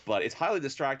 but it's highly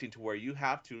distracting to where you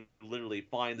have to literally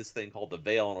find this thing called the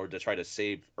Veil in order to try to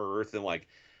save Earth and like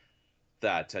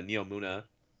that Neomuna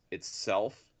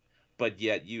itself. But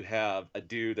yet you have a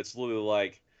dude that's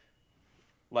literally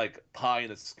like pie in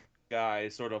the sky,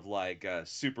 sort of like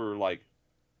super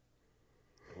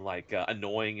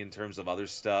annoying in terms of other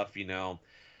stuff.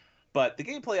 But the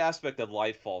gameplay aspect of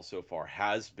Lightfall so far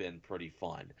has been pretty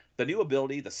fun. The new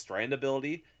ability, the Strand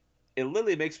ability, it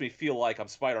literally makes me feel like I'm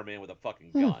Spider-Man with a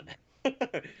fucking Hmm. gun.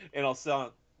 and I'll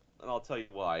sound and I'll tell you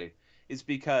why. It's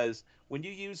because when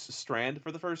you use Strand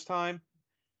for the first time,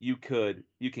 you can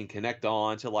connect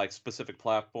on to like specific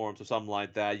platforms or something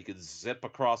like that. You can zip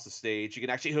across the stage. You can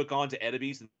actually hook on to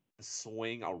enemies and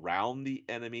swing around the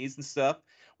enemies and stuff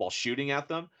while shooting at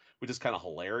them, which is kind of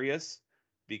hilarious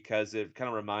because it kind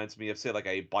of reminds me of say like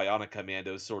a Bionic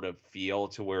Commando sort of feel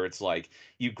to where it's like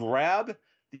you grab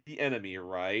the enemy,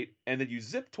 right? And then you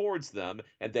zip towards them,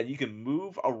 and then you can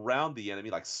move around the enemy,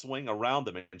 like swing around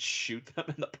them and shoot them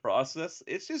in the process.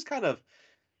 It's kind of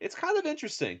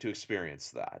interesting to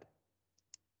experience that.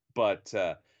 But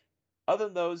other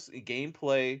than those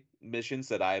gameplay missions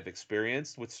that I've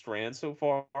experienced with Strand so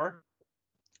far,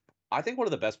 I think one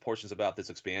of the best portions about this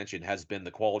expansion has been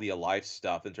the quality of life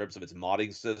stuff in terms of its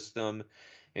modding system,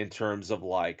 in terms of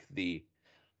like the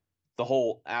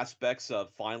whole aspects of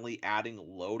finally adding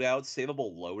loadouts,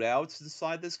 savable loadouts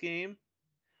inside this game.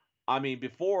 I mean,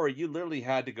 before you literally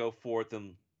had to go forth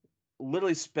and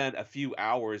literally spend a few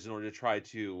hours in order to try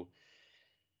to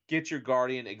get your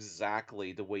guardian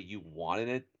exactly the way you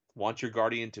want your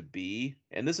guardian to be.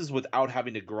 And this is without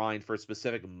having to grind for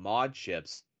specific mod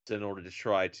chips in order to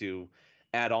try to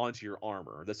add on to your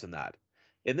armor, this and that.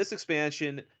 In this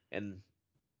expansion and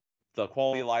the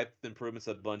quality of life improvements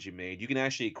that Bungie made, you can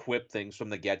actually equip things from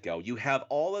the get go. You have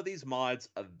all of these mods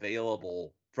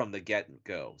available from the get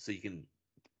go. So you can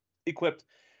equip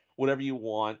whatever you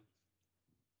want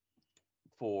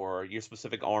for your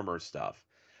specific armor stuff.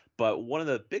 But one of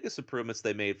the biggest improvements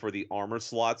they made for the armor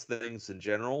slots things in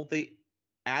general, they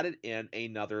added in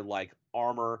another like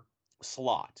armor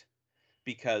slot,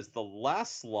 because the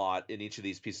last slot in each of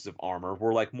these pieces of armor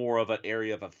were like more of an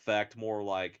area of effect, more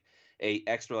like a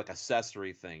extra like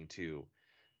accessory thing to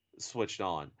switched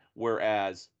on.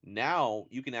 Whereas now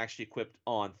you can actually equip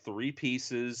on 3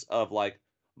 pieces of like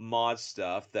mod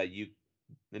stuff that you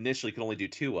initially could only do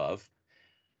 2 of.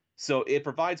 So it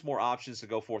provides more options to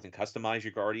go forth and customize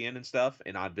your guardian and stuff,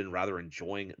 and I've been rather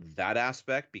enjoying that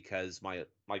aspect because my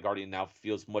guardian now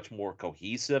feels much more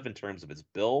cohesive in terms of its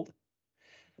build.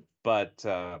 But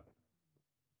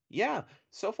yeah,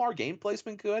 so far gameplay's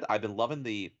been good. I've been loving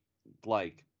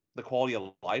like the quality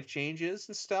of life changes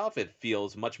and stuff. It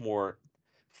feels much more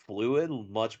fluid,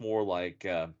 much more like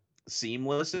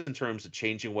seamless in terms of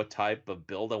changing what type of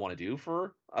build I want to do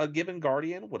for a given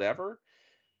guardian, whatever.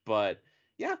 But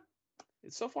yeah,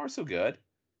 it's so far so good.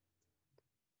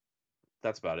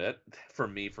 That's about it for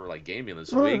me for like gaming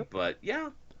this All right. week. But yeah,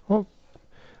 Well,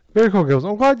 very cool, Gills.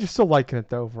 I'm glad you're still liking it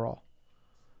though overall.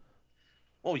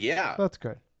 oh yeah, So that's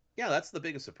good. yeah, that's the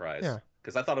biggest surprise Yeah.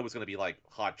 because I thought it was going to be like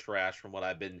hot trash from what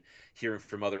I've been hearing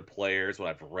from other players, what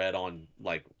I've read on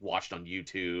like watched on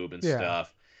YouTube and Yeah.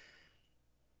 stuff.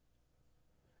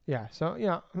 Yeah. So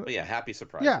yeah. But yeah, happy Yeah.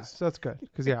 surprises. So that's good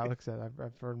because yeah, like I said,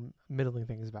 I've heard middling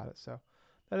things about it. So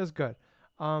that is good.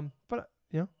 But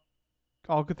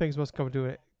all good things must come to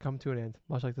an end,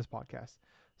 much like this podcast.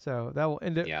 So that will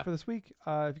end it Yeah, for this week.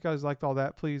 If you guys liked all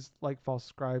that, please like, follow,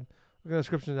 subscribe. Look at the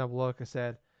description down below, like I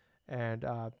said, and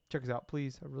check us out,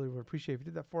 please. I really would appreciate if you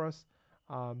did that for us.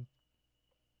 Um,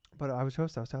 but I was your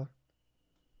host, I was Tyler,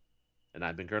 and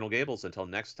I've been Colonel Gables. Until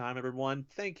next time, everyone,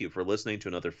 thank you for listening to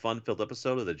another fun-filled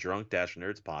episode of the Drunk Dash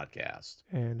Nerds podcast.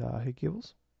 and hey,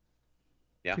 Gables,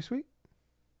 Yeah, too sweet.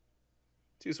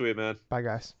 too sweet, man. Bye,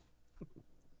 guys.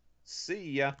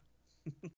 See ya.